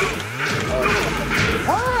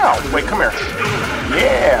 Wow. Wait, come here.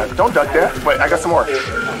 Yeah, don't duck that. Wait, I got some more.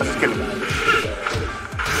 I'm just kidding.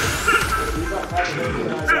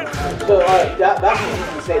 So, that's what you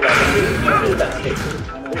can say that.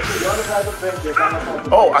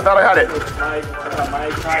 Oh, I thought I had it.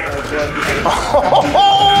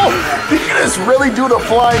 Oh, did you just really do the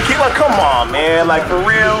flying kick? Like, come on, man. Like, for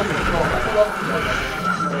real?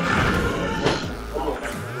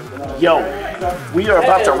 Yo, we are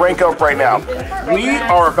about to rank up right now. We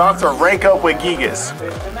are about to rank up with Gigas.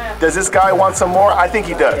 Does this guy want some more? I think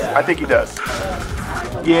he does. I think he does.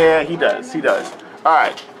 Yeah, he does. He does. All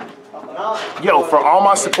right. Yo, for all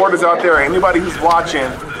my supporters out there, anybody who's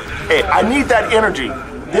watching, hey, I need that energy.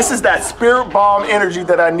 This is that spirit bomb energy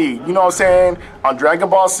that I need. You know what I'm saying? On Dragon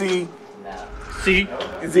Ball Z. C.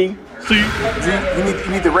 Z. C.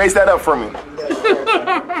 You need to raise that up for me.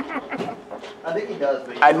 I think he does.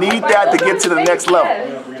 I need that to get to the next level.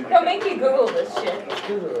 He'll make you Google this shit.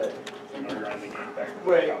 Google it.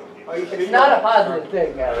 Wait. It's not a positive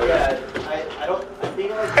thing, Ellie. Yeah, I don't. I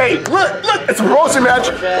think like. Hey, look, it's a promotion match.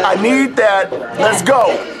 I need that. Let's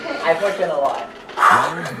go. I put in a lot.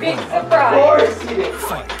 Big Of surprise. course he did.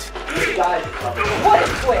 This guy's What a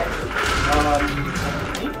twist.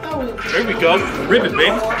 There we go. Ribbon,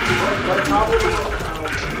 baby.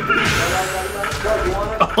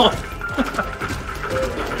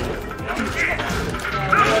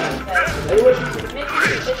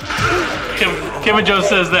 Kevin Joe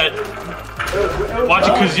says that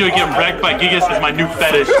watching Kazuya get wrecked by Gigas is my new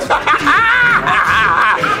fetish.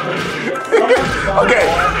 Okay.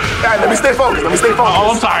 All right, let me stay focused. Let me stay focused.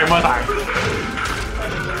 Oh, I'm sorry. I'm sorry.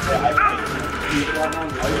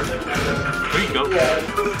 There you go.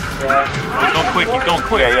 He's going quick. He's going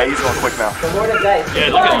quick. Yeah, he's going quick now. The more the dice. Yeah,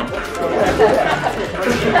 look at him.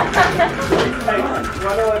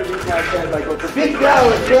 big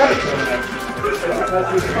down, Jeff. There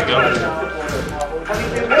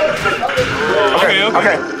we go.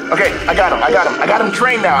 Okay. I got him. I got him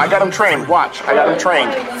trained now. I got him trained. Watch. I got him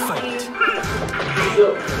trained.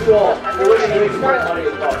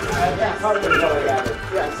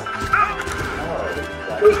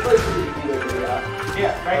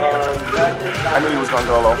 I knew he was gonna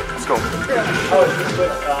go low. Let's go.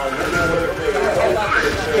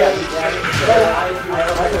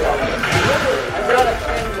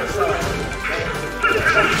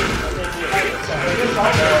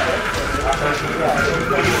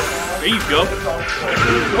 There you go.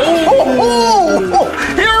 Oh,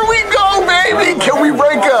 here we go, baby. Can we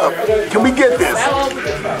rank up? Can we get this?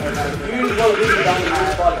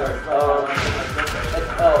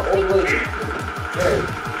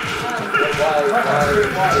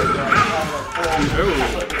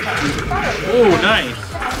 Oh, nice.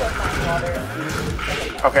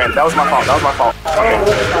 Okay, that was my fault. That was my fault. Okay,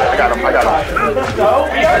 I got him.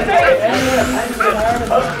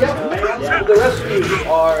 The rest of you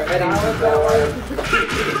are heading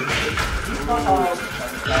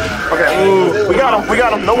Okay, we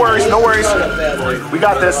got him. No worries. We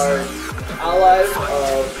got this. allies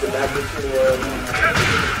of the magnitude of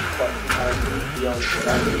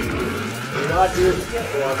you're not here to get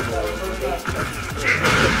one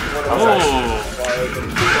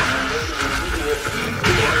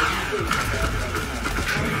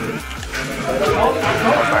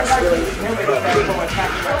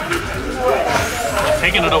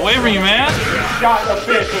Taking it away from you, man. Shot the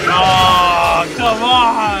fish. Oh, come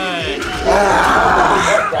on.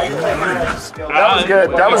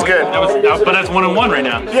 That was good. But that's 1-on-1 right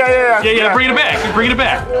now. Yeah. Bring it back. Bring it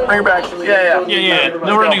back. Bring it back. Yeah. Yeah.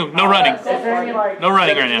 No running right now.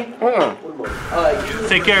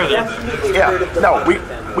 Take care of them. Yeah. No,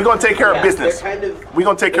 we gonna take care of business. We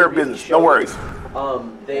gonna take care of business. No worries.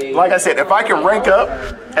 Like I said, if I can rank up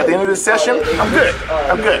at the end of this session, I'm good.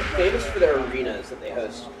 Famous for their arenas that they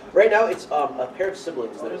host. Right now, it's a pair of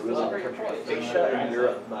siblings that are ruling the country, Asia and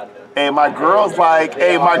Europe. Hey, my girl's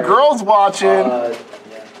watching.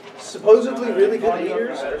 supposedly really good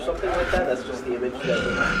leaders or something like that. That's just the image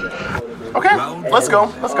that. Okay, let's go.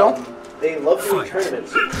 Let's go. They love doing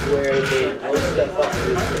tournaments where they post stuff up to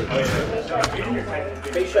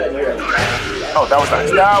face shot in Europe. Oh, that was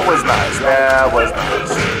nice. That was nice. That was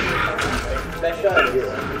nice. Best shot in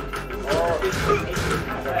Europe.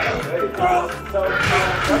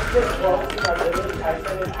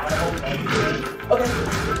 Okay.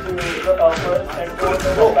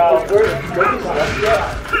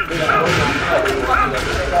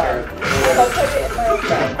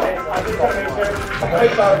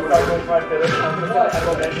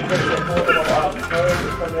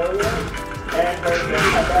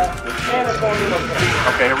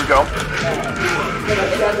 Okay, here we go.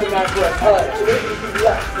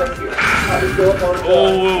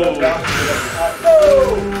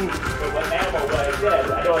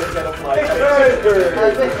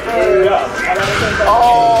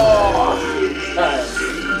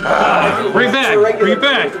 Bring it back. Bring it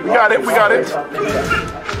back. We got it. We got it.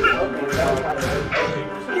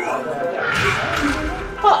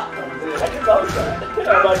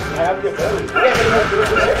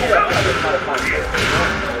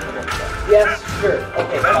 Yes, sure.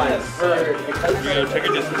 Okay, fine. You're gonna take a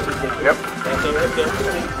distance. Yep.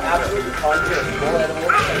 Absolutely conjure a small animal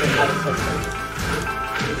and then have a system.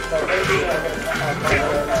 I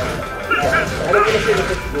don't want to say that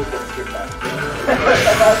this will get skip back.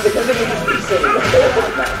 Because it would just be silly.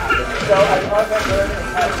 So I contact her and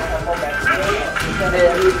have my whole message. And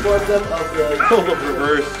we informed them of the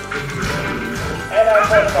Reverse. And I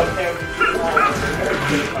thought about them.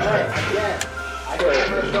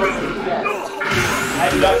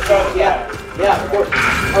 Yeah, of course.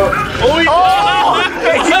 Oh,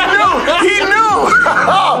 he knew!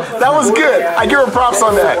 That was good. I give her props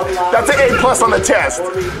on that. That's an A+ on the test.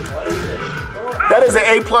 That is an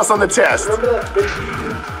A+ on the test.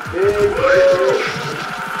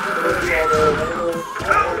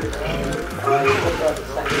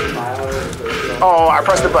 Oh, I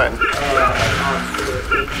pressed the button.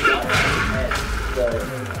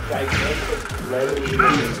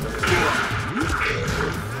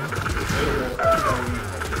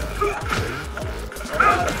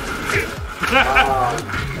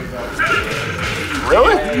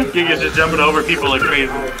 Really? Giga's just jumping over people like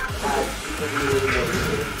crazy.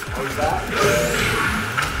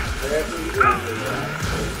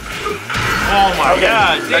 Oh my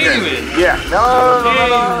God, David! Yeah.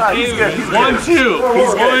 No. He's good. He's good. 1-2.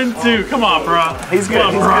 He's good. 1-2. Come on, bro. He's good.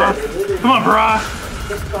 Come on, He's bro. good. Come on, bro.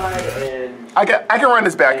 I can run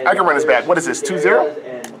this back. I can run this back. What is this? 2-0?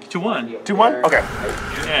 2-1. 2-1? Okay.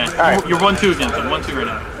 Yeah. All right. You're 1-2 against him. 1-2 right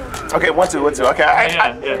now. Okay, 1-2. Okay,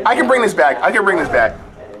 I can bring this back. I can bring this back.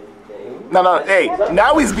 No. Hey,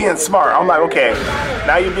 now he's being smart. I'm like, okay,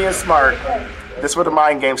 now you're being smart. This is where the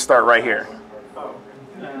mind games start right here.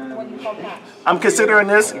 I'm considering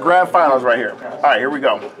this grand finals right here. All right, here we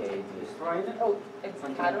go.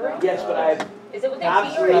 Yes, but I Is it with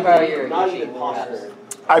absolutely not even possible.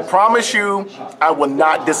 I promise you, I will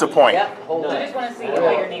not disappoint. I just want to see how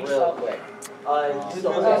your name's spelled.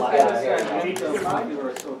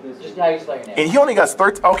 Just how you spell your name. And he only got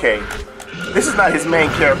 13. Okay, this is not his main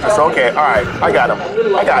character, so okay, all right, I got him.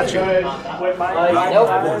 I got you. Nope.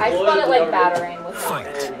 I spelled it like battering with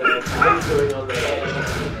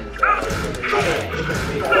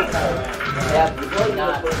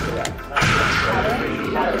Not.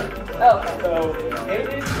 Oh. So,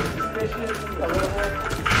 David's suspicious a little bit.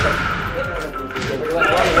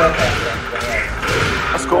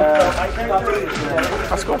 That's cool. My character is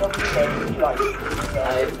That's cool.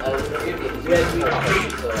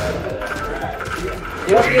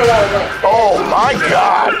 Oh my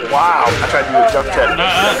God! Wow! I tried to do a jump check.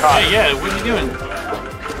 Hey, yeah, what are you doing?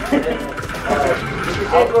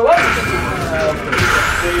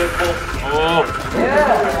 Oh,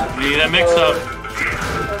 you need that mix-up.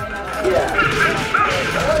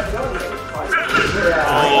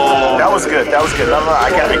 Oh. That was good. That was good. No, I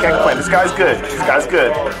can't complain. This guy's good. This guy's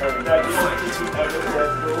good.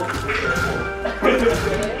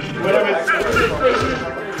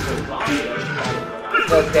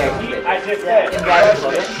 I just said.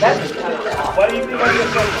 What do you think I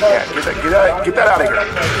just said? Yeah, get that out of here.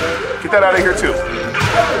 Get that out of here too.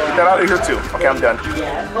 Get that out of here too. Okay, I'm done.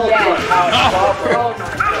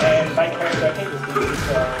 And my character, I think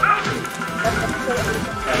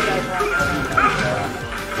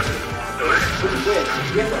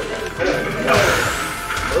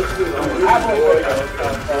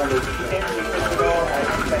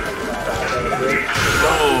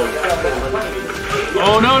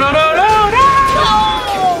Oh no!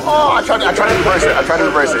 I tried tried to reverse it. I tried to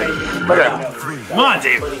reverse it. Look at that. Come on,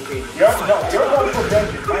 Dave. You're going for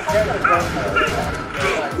vengeance. My camera's going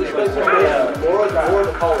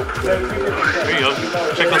There you go.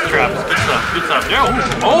 Check those traps. Good stuff. Good stuff. There.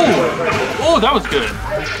 Oh! Oh, that was good. Oh,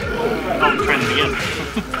 I'm trying it again.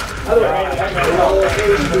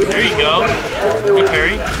 There you go. Good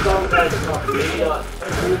parry.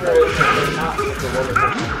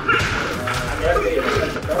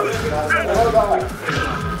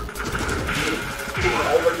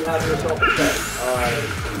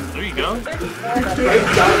 There you go.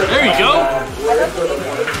 There you go.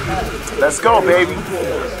 Let's go, baby.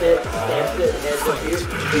 There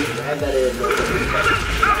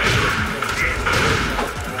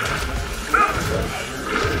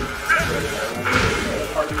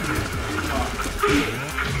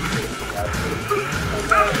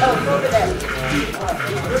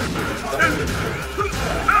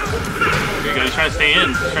you go. He's trying to stay in.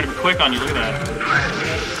 He's trying to be quick on you. Look at that.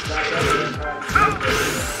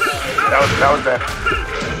 That was bad.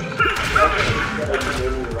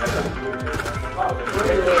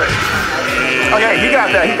 Okay, he got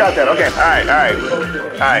that. He got that. Okay. All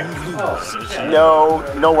right.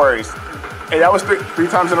 No worries. Hey, that was three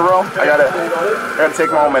times in a row. I gotta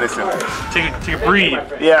take my own medicine. Take a breathe.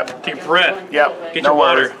 Yep. Take a breath. Yep. Get your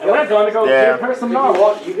water. Yeah.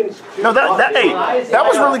 No, that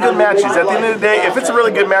was really good matches. At the end of the day, if it's a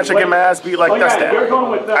really good match, I get my ass beat. Like that's that.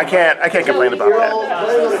 I can't complain about that.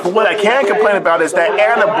 But what I can complain about is that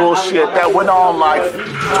Anna bullshit that went on like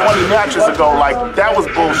 20 matches ago. Like that was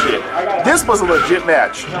bullshit. This was a legit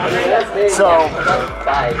match. So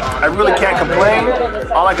I really can't complain.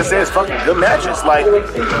 All I can say is fucking good matches. Like,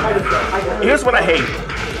 here's what I hate.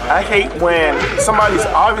 I hate when somebody's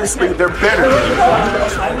obviously they're better than you,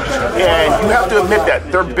 and you have to admit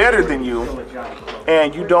that they're better than you,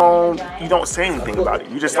 and you don't say anything about it.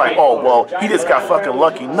 You just like, oh well, he just got fucking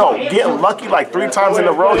lucky. No, getting lucky like 3 times in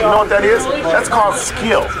a row. You know what that is? That's called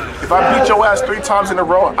skill. If I beat your ass 3 times in a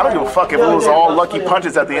row, I don't give a fuck if it was all lucky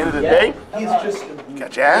punches at the end of the day. You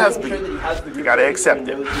got your ass beat. You gotta accept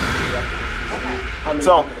it.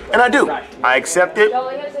 So, and I do. I accept it.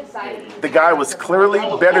 The guy was clearly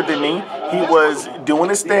better than me. He was doing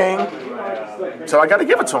his thing. So I got to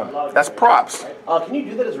give it to him. That's props. Can you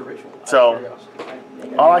do that as a ritual? So,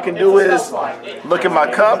 all I can do is look at my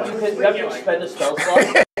cup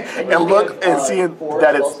and look and see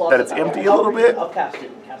that it's empty a little bit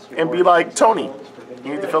and be like, Tony,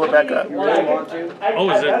 you need to fill it back up. Oh,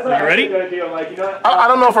 is it? Are you ready? I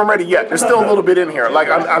don't know if I'm ready yet. There's still a little bit in here. Like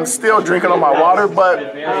I'm still drinking on my water, but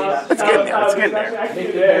it's getting there. It's getting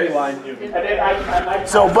there.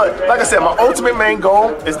 So, but like I said, my ultimate main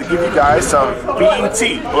goal is to give you guys some BET,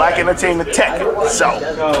 Black Entertainment Tekken. So,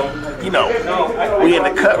 you know, we in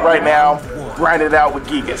the cut right now, grind it out with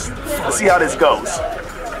Gigas. Let's see how this goes.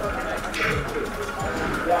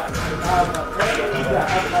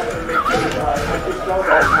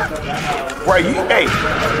 Right, hey,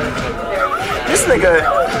 this nigga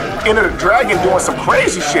entered a dragon doing some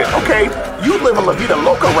crazy shit. Okay, you living La Vida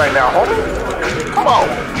Loca right now, homie. Come on,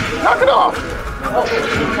 knock it off.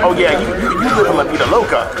 Oh yeah, you living La Vida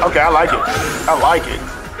Loca. Okay, I like it. I like it.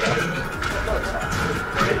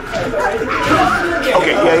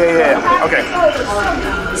 Okay, yeah. Okay.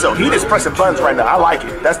 So he just pressing buttons right now. I like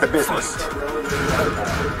it. That's the business.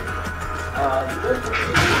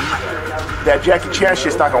 That Jackie Chan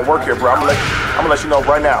shit's not gonna work here, bro. I'm gonna let you know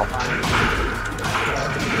right now.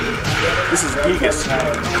 This is Gigas.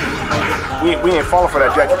 We ain't falling for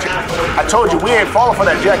that Jackie Chan. I told you we ain't falling for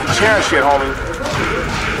that Jackie Chan shit, homie.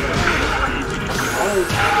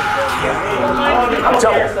 I'm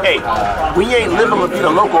telling you, hey, we ain't living La Vida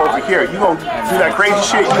Loca over here. You gonna do that crazy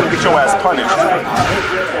shit, you gonna get your ass punished.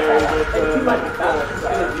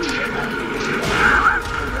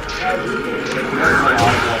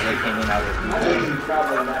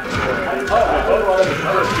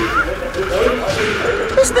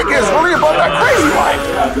 This nigga is really about that crazy life.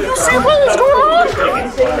 You see what is going on?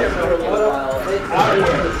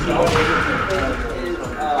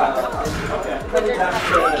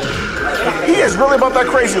 He is really about that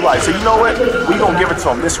crazy life. So you know what? We gonna give it to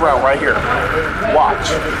him this round right here.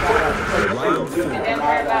 Watch.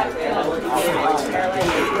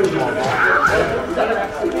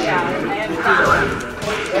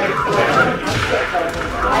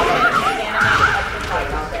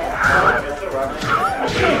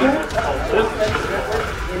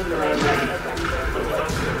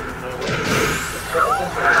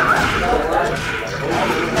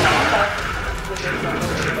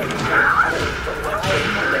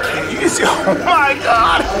 Oh my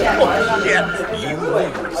God! Oh, yeah.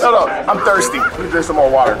 No, I'm thirsty. Let me drink some more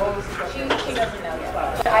water.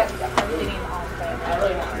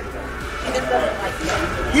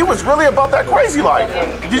 He was really about that crazy life.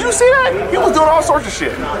 Did you see that? He was doing all sorts of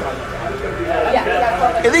shit. And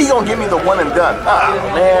then he gonna give me the one and done. Ah,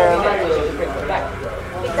 man.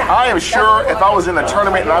 I am sure if I was in a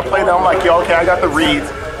tournament and I played, I'm like, yo, okay, I got the reads.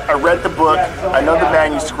 I read the book. I know the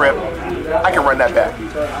manuscript. I can run that back.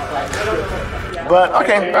 But,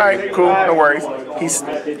 okay, all right, cool, no worries. He's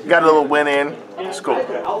got a little win in. It's cool.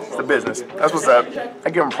 It's the business. That's what's up. I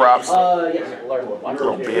give him props.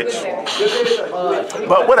 Little bitch.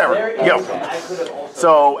 But whatever. Yo.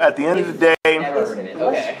 So, at the end of the day,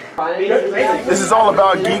 this is all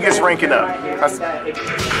about Gigas ranking up.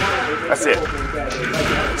 That's it.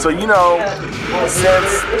 So, you know,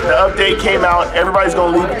 since the update came out, everybody's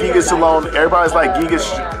going to leave Gigas alone. Everybody's like,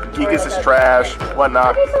 Gigas is trash,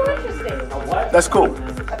 whatnot. That's cool.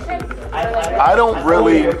 I don't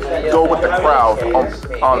really go with the crowd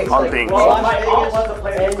on things.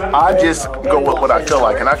 I just go with what I feel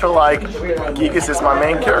like. And I feel like Gigas is my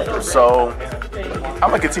main character. So I'm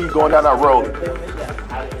going to continue going down that road.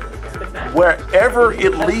 Wherever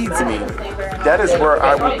it leads me, that is where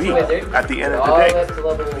I will be at the end of the day.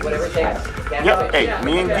 Yep, hey,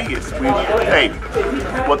 me and Gigas,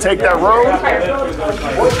 we'll take that road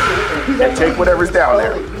and take whatever's down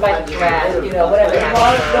there.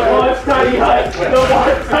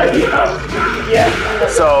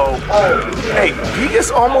 So, hey,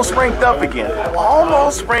 Gigas almost ranked up again.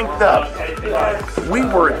 Almost ranked up. We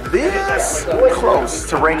were this close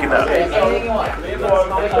to ranking up.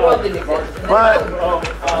 But,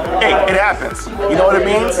 hey, it happens. You know what it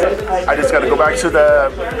means? I just got to go back to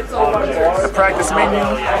the practice menu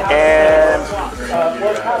and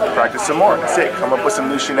practice some more. That's it. Come up with some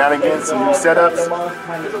new shenanigans, some new setups.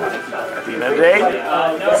 At the end of the day,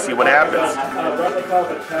 see what happens.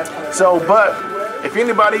 So, but if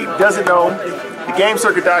anybody doesn't know,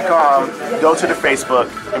 thegamecircuit.com, go to the Facebook,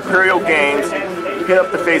 Imperial Games, hit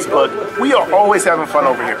up the Facebook. We are always having fun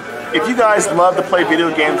over here. If you guys love to play video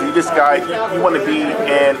games and you want to be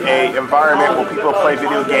in an environment where people play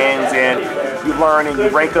video games and you learn and you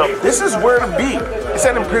rank up, this is where to be. It's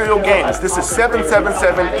at Imperial Games. This is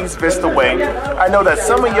 777 East Vista Way. I know that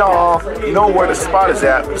some of y'all know where the spot is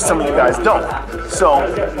at, but some of you guys don't. So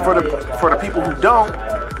for the people who don't,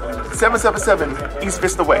 777 East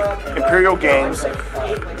Vista Way, Imperial Games.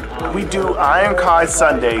 We do Iron Kai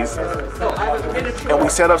Sundays, and we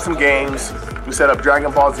set up some games. We set up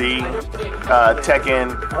Dragon Ball Z,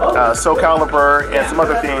 Tekken, Soul Calibur, and some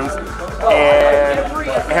other things, and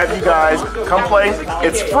have you guys come play.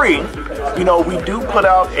 It's free. You know, we do put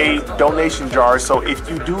out a donation jar, so if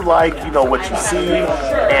you do like, you know, what you see,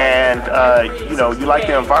 and you know, you like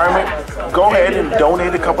the environment, go ahead and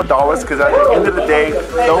donate a couple dollars, because at the end of the day,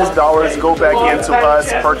 those dollars go back into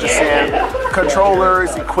us purchasing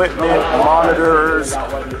controllers, equipment, monitors,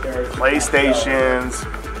 PlayStations,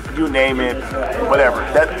 you name it, whatever.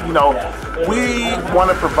 That, you know, we want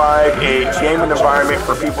to provide a gaming environment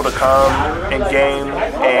for people to come and game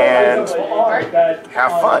and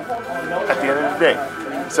have fun at the end of the day.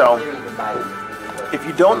 So, if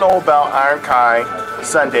you don't know about Iron Kai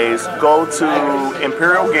Sundays, go to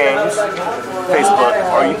Imperial Games Facebook,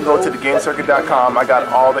 or you can go to thegamecircuit.com. I got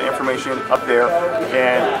all the information up there,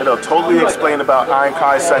 and it'll totally explain about Iron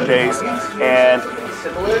Kai Sundays. And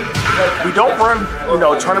we don't run, you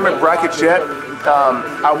know, tournament brackets yet.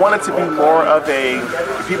 I want it to be more of a,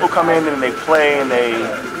 people come in and they play and they,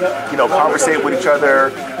 you know, conversate with each other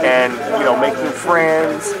and, you know, make new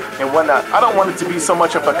friends and whatnot. I don't want it to be so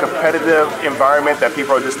much of a competitive environment that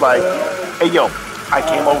people are just like, hey, yo, I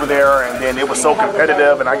came over there and then it was so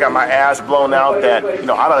competitive and I got my ass blown out that, you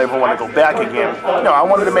know, I don't even want to go back again. No, I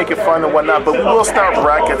wanted to make it fun and whatnot, but we will start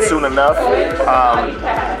brackets soon enough.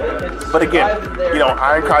 But again, you know,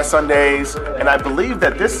 Iron Kai Sundays, and I believe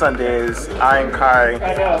that this Sunday is Iron Kai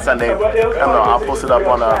Sunday. I don't know, I'll post it up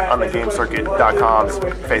on the GameCircuit.com's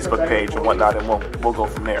Facebook page and whatnot, and we'll go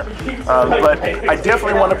from there. But I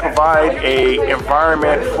definitely want to provide a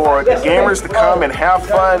environment for the gamers to come and have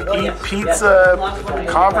fun, eat pizza,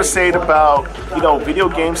 conversate about, you know, video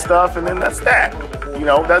game stuff, and then that's that. You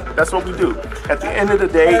know, that's what we do. At the end of the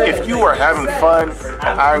day, if you are having fun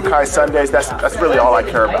at Iron Kai Sundays, that's really all I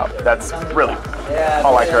care about. That's really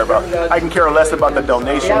all I care about. I can care less about the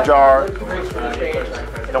donation jar.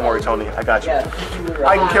 Don't worry, Tony, I got you.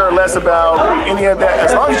 I can care less about any of that.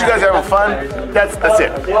 As long as you guys are having fun, that's it. That's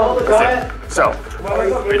it. So, are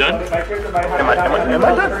you done? Am I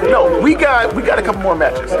done? No, we got a couple more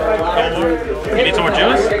matches. You need some more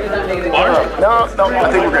juice? Water? No,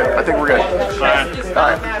 I think we're good. All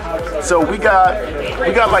right. So we got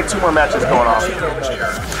like 2 more matches going on.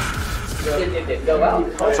 It did go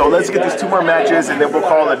well. So let's get these 2 more matches, and then we'll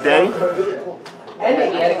call it a day.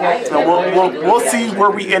 So we'll see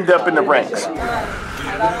where we end up in the ranks.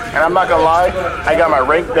 And I'm not gonna lie, I got my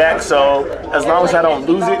rank back, so as long as I don't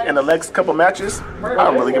lose it in the next couple matches, I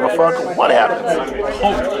don't really give a fuck what happens.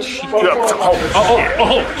 Holy shit.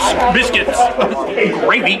 Oh, biscuits.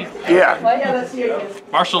 Gravy. Yeah.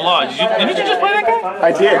 Martial law. Did you just play that guy?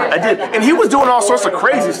 I did. And he was doing all sorts of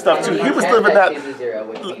crazy stuff too. He was living that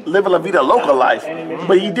living La Vida Loca life.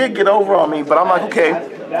 But he did get over on me, but I'm like, okay.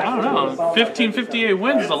 I don't know. 1558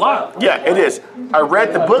 wins is a lot. Yeah, it is. I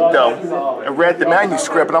read the book though. I read the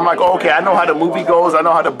manuscript, and I'm like, oh, okay, I know how the movie goes. I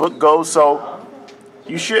know how the book goes. So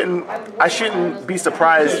I shouldn't be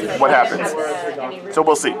surprised what happens. So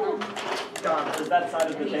we'll see.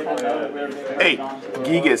 Hey,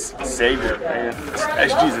 Gigas, Savior, man.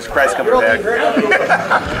 That's Jesus Christ coming back.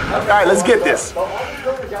 All right, let's get this.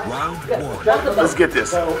 Let's get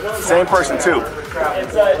this. Same person too.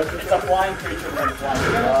 It's a flying creature.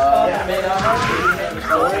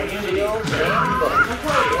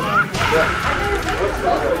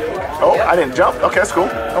 Oh, I didn't jump. Okay, that's cool.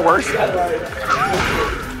 No worries.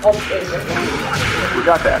 We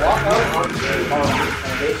got that.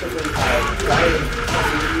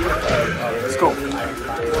 Let's go.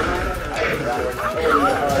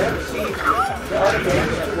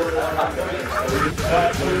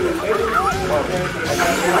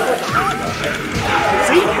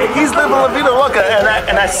 See, he's living La Vida Loca,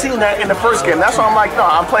 and I seen that in the first game. That's why I'm like, no,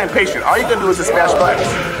 I'm playing patient. All you can do is just smash buttons.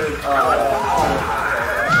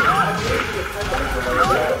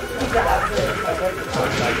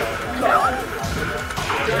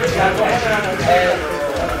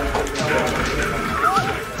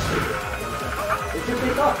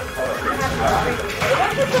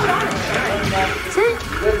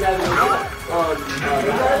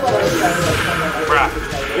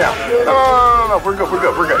 Yeah. No. We're good. We're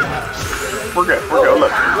good. Look.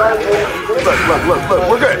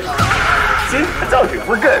 We're good. See? I told you.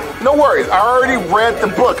 We're good. No worries. I already read the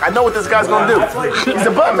book. I know what this guy's gonna do. He's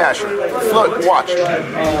a button masher. Look, watch.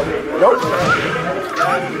 Nope.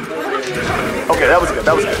 Okay, that was good.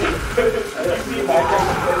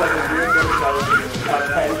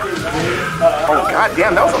 Oh god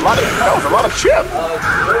damn, that was a lot of chip.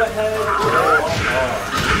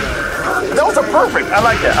 That was a perfect. I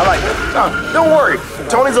like that. Don't worry.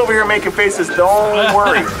 Tony's over here making faces. Don't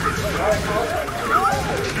worry.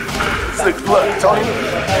 Look, Tony.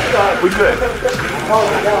 We good.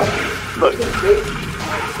 Look.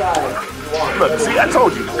 See, I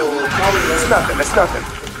told you. It's nothing.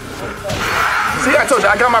 See, I told you,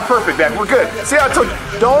 I got my perfect back. We're good. See, I told you,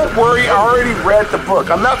 don't worry, I already read the book.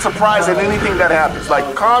 I'm not surprised at anything that happens.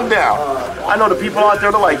 Like, calm down. I know the people out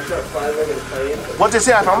there, they're like, what just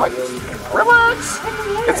happened? I'm like, relax.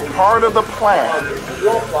 It's part of the plan.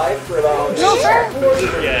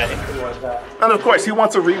 And of course, he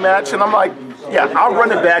wants a rematch, and I'm like, yeah, I'll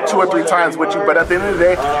run it back 2 or 3 times with you, but at the end of the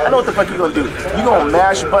day, I know what the fuck you're gonna do. You're gonna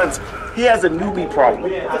mash buttons. He has a newbie problem.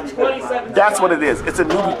 That's what it is. It's a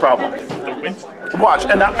newbie problem. Watch,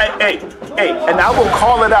 and I will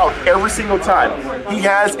call it out every single time. He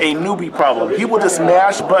has a newbie problem. He will just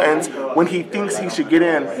mash buttons when he thinks he should get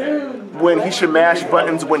in, when he should mash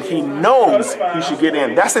buttons when he knows he should get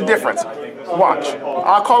in. That's the difference. Watch.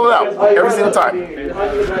 I'll call it out every single time.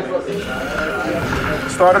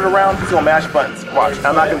 Started around, he's gonna mash buttons. Watch.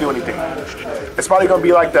 I'm not gonna do anything. It's probably gonna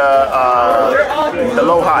be like the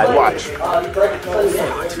low high. Watch.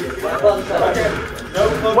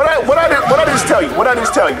 What I just tell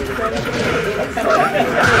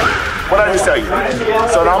you?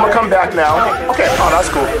 So now I'm gonna come back now. Okay. Oh, that's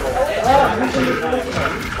cool.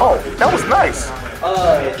 Oh, that was nice.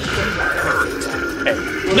 Hey.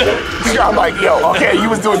 I'm like, yo, okay, you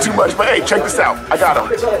was doing too much, but hey, check this out. I got him.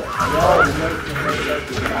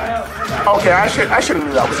 Okay, I should have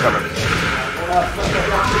knew that was coming.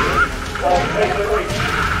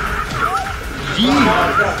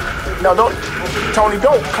 No, don't, Tony,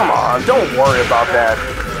 don't, come on, don't worry about that.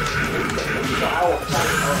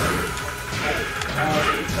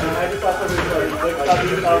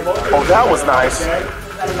 Oh, that was nice.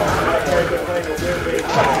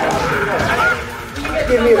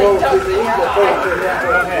 Give me a little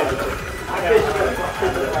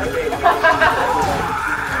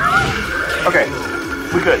Okay,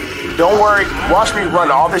 we good. Don't worry. Watch me run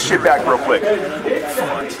all this shit back real quick.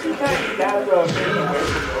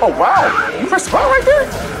 Oh, wow. You pressed the button right there?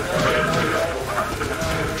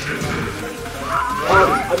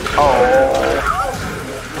 Oh.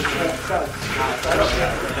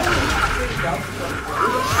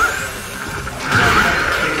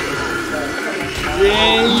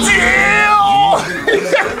 Damn!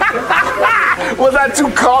 Was I too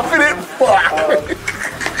confident? Fuck.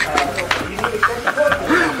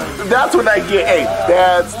 That's what I get. Hey,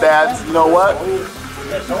 that's, you know what?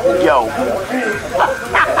 Yo.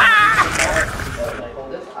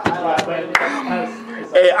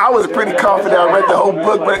 Hey, I was pretty confident I read the whole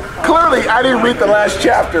book, but clearly I didn't read the last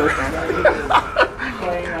chapter.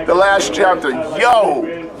 The last chapter. Yo.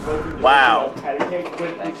 Wow.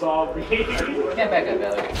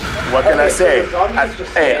 What can I say? I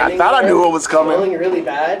thought I knew what was coming. Really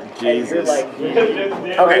bad. Jesus.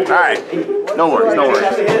 Okay, alright. No worries, no worries.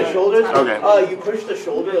 Okay. You push the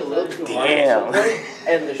shoulder a little too hard. Damn.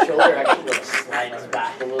 And the shoulder actually like slides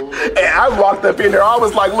back a little bit. And I walked up in there, I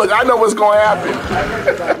was like, look, I know what's going to happen.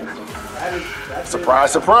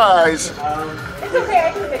 Surprise, surprise. It's okay,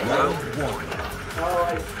 I can fix it.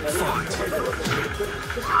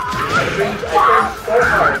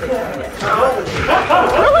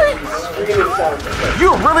 Really? You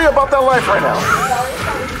really about that life right now?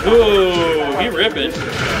 Ooh, he ripping.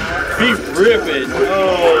 He ripping.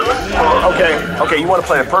 Oh, Okay, you want to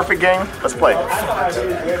play a perfect game? Let's play.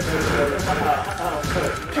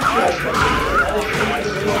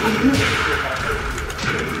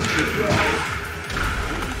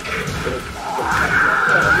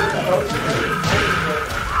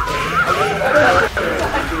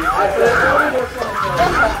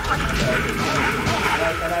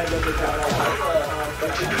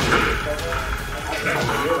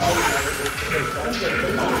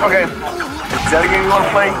 Okay. Is that a game you want to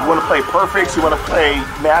play? You want to play perfects? You want to play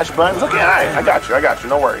mash buttons? Okay, alright, I got you,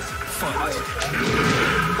 no worries.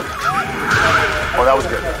 Oh, that was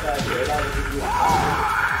good.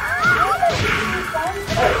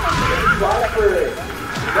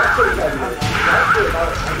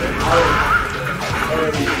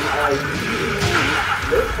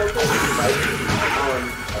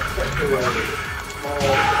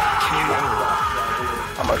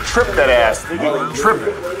 I'm gonna trip that ass. Trip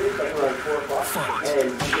it.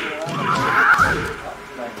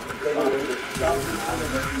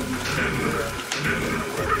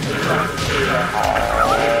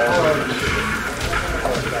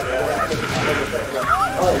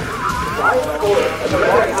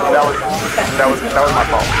 That was my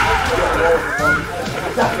fault.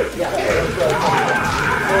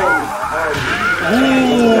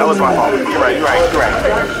 That was my fault. You're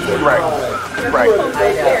right.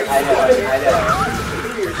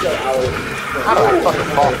 How do I fucking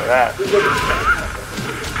fall for that?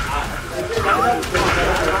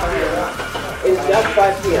 It's just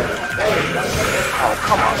 5 p.m. Oh,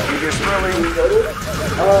 come on, you just really...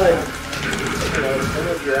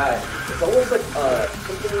 Your eye. It's almost like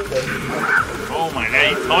something that... oh my God,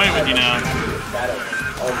 he's toying with you now. Shadow.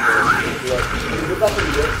 You look up and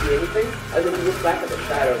you don't see anything, and then you look back at the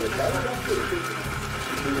shadow and the shadow.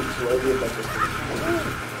 Moving slowly above the screen.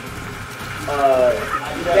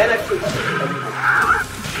 You can't actually see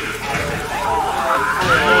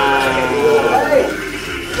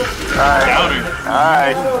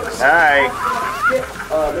Alright.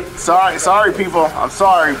 Sorry, people. I'm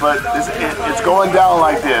sorry, but it's going down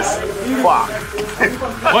like this. Fuck.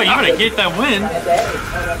 Well, you gotta get that win.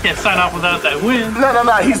 Can't sign off without that win. No.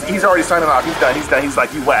 He's already signing off. He's done. He's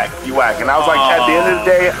like, you whack. And I was like, at the end of the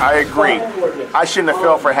day, I agree. I shouldn't have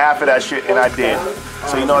fell for half of that shit, and I did.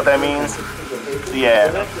 So you know what that means?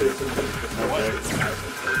 Yeah.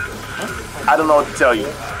 I don't know what to tell you.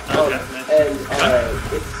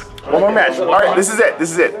 One more match. All right, this is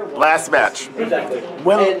it. Last match.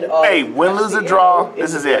 Win, lose, or draw.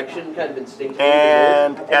 This is it.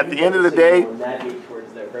 And at the end of the day,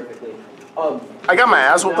 I got my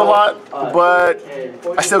ass whooped a lot, but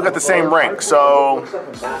I still got the same rank. So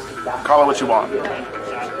call it what you want.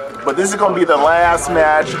 But this is going to be the last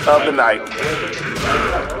match of the night.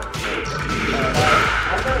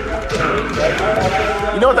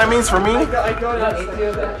 You know what that means for me?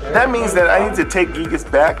 That means that I need to take Gigas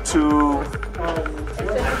back to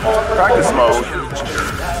practice mode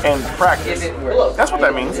and practice. That's what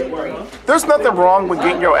that means. There's nothing wrong with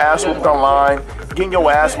getting your ass whooped online, getting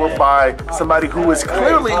your ass whooped by somebody who is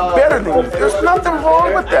clearly better than you. There's nothing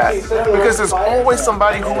wrong with that, because there's always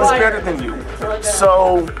somebody who is better than you.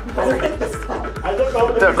 So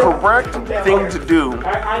the correct thing to do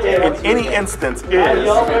in any instance is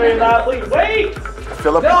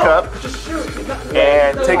fill up your cup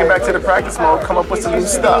and take it back to the practice mode, come up with some new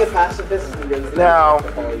stuff. Now,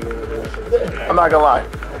 I'm not gonna lie,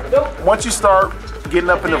 once you start getting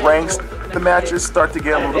up in the ranks, the matches start to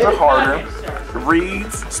get a little bit harder. The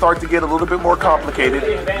reads start to get a little bit more complicated,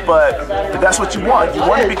 but that's what you want. You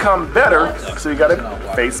want to become better, so you gotta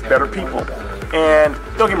face better people. And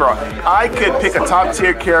don't get me wrong, I could pick a top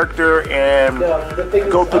tier character and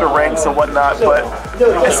go through the ranks and whatnot, but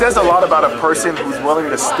it says a lot about a person who's willing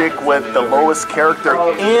to stick with the lowest character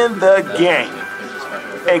in the game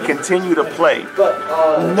and continue to play,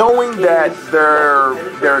 knowing that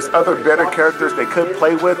there's other better characters they could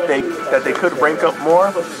play with, that they could rank up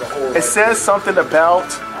more. It says something about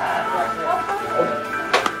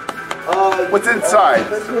what's inside.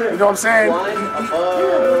 You know what I'm saying?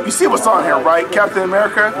 You see what's on here, right? Captain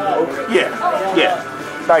America? Yeah.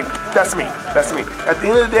 Like, that's me. That's me. At the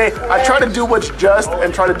end of the day, I try to do what's just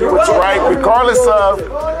and try to do what's right, regardless of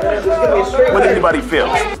what anybody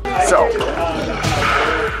feels. So,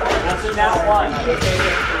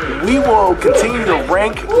 we will continue to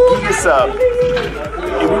rank Gigas up,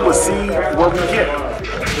 and we will see where we get.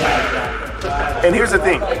 And here's the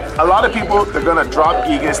thing, a lot of people, they're gonna drop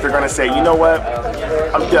Gigas, they're gonna say, you know what,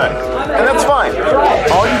 I'm done. And that's fine.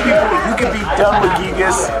 All you people, you can be done with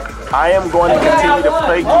Gigas. I am going to continue to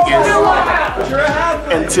play Gigas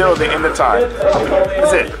until the end of time.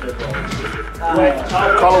 That's it.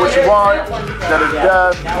 Call it what you want,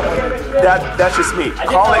 that's just me.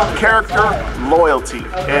 Call it character loyalty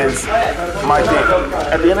is my thing.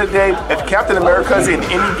 At the end of the day, if Captain America's in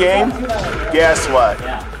any game, guess what?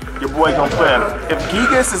 Your boy gonna play him. If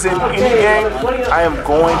Gigas is in any game, I am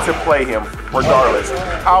going to play him regardless.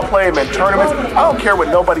 I'll play him in tournaments. I don't care what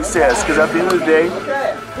nobody says, because at the end of the day,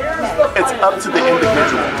 it's up to the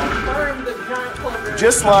individual.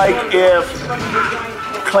 Just like if,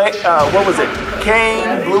 what was it,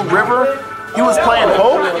 Kane Blue River, he was playing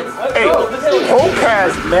Hulk. Hey, Hulk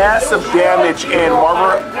has massive damage in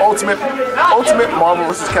Marvel Ultimate Marvel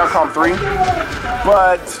vs. Capcom 3,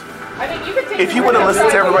 but if he would have listened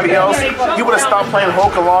to everybody else, he would have stopped playing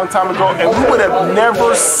Hulk a long time ago, and we would have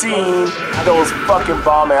never seen those fucking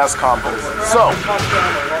bomb-ass combos. So,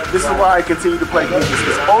 this is why I continue to play Gigas,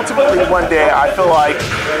 because ultimately one day I feel like,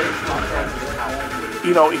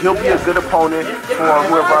 you know, he'll be a good opponent for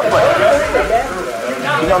whoever I play.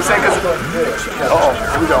 You know what I'm saying?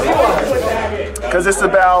 Here we go. Because it's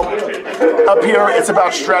about, up here, it's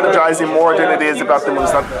about strategizing more than it is about the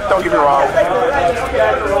moves. Now, don't get me wrong.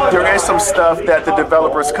 There is some stuff that the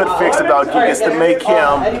developers could fix about Gigas to make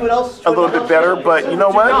him a little bit better, but you know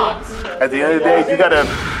what? At the end of the day,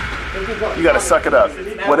 you gotta suck it up.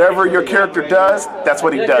 Whatever your character does, that's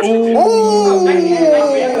what he does. Ooh!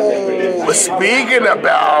 Speaking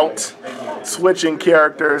about switching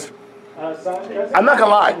characters, I'm not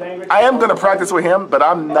gonna lie, I am gonna practice with him, but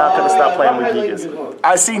I'm not gonna stop playing with Gigas.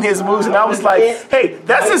 I seen his moves and I was like, hey,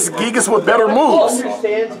 that's just Gigas with better moves.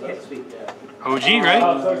 OG, right?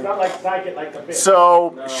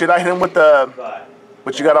 So, should I hit him with the,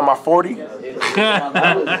 what you got on my 40?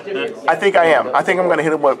 I think I am. I think I'm gonna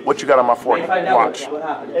hit him with what you got on my 40. Watch.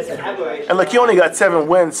 And look, he only got 7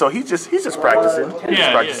 wins, so he's just practicing. He's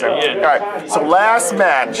just practicing. All right. So last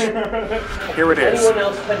match. Here it is.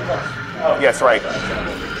 Yes, right.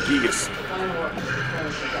 Gigas.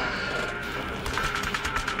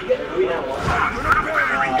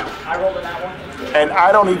 And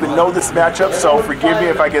I don't even know this matchup, so forgive me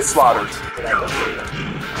if I get slaughtered.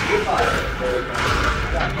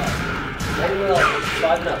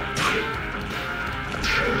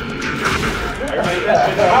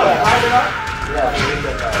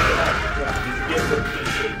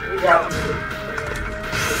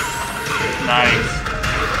 Nice.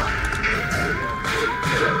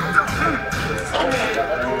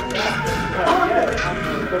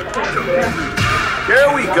 There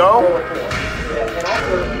we go.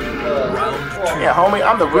 Yeah, homie,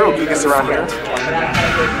 I'm the real Gigas around here.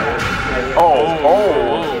 Oh.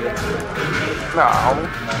 Nah, homie.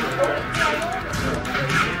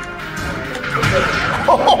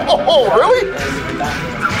 Oh, really?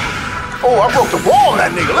 Oh, I broke the wall on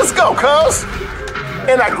that nigga. Let's go, cuz.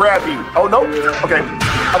 And I grab you. Oh, no? Okay.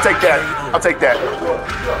 I'll take that.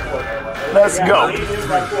 Let's go.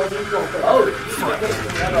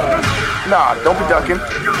 Nah, don't be ducking.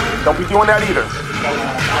 Don't be doing that either.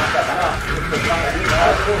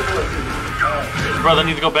 Brother, I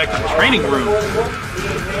need to go back to the training room.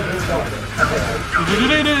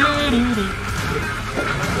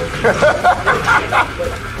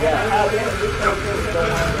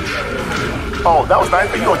 Oh, that was nice.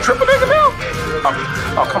 Are you gonna trip a nigga now?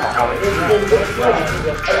 Oh, come on, homie.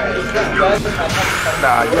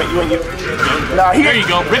 Nah, you. Nah, There you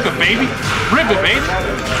go. Rip it, baby. Rip it, baby.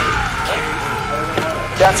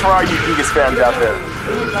 That's for all you Gigas fans out there.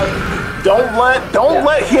 Don't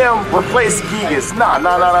let him replace Gigas. Nah. I'm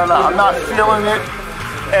not feeling it.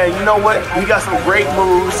 And you know what? He got some great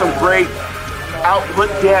moves, some great output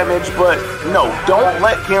damage, but no, don't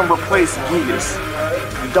let him replace Gigas.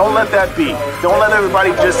 Don't let that be. Don't let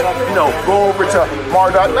everybody just, you know, go over to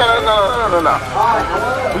Marduk. No.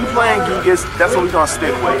 We playing Gigas. That's what we're going to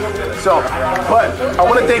stick with. So, but I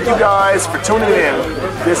want to thank you guys for tuning in.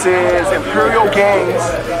 This is Imperial Games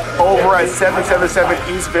over at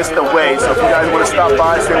 777 East Vista Way. So if you guys want to stop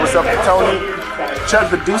by, say what's up to Tony, chug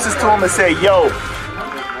the deuces to him and say, yo,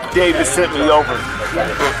 David sent me over.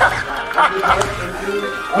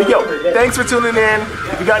 But yo, thanks for tuning in.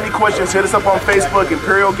 If you got any questions, hit us up on Facebook,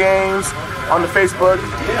 Imperial Games, on the Facebook,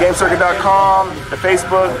 GameCircuit.com, the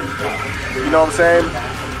Facebook. You know what I'm saying?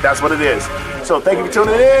 That's what it is. So thank you for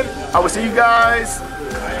tuning in. I will see you guys.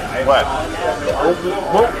 What?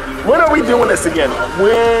 When are we doing this again?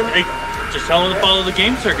 When? Hey, just tell them to follow the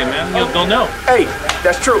Game Circuit, man. They'll know. Hey,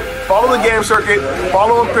 that's true. Follow the Game Circuit.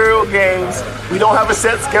 Follow Imperial Games. We don't have a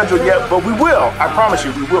set schedule yet, but we will. I promise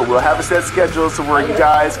you, we will. We'll have a set schedule so where you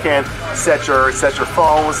guys can set your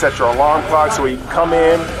phone, set your alarm clock, so where you can come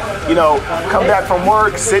in, you know, come back from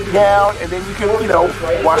work, sit down, and then you can, you know,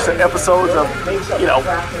 watch the episodes of, you know,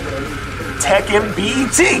 Tekken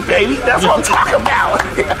BET, baby. That's what I'm talking about.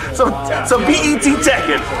 some BET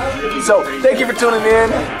Tekken. So thank you for tuning in.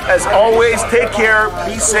 As always, take care,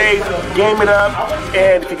 be safe, game it up,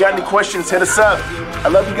 and if you got any questions, hit us up. I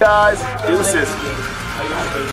love you guys. Deuces.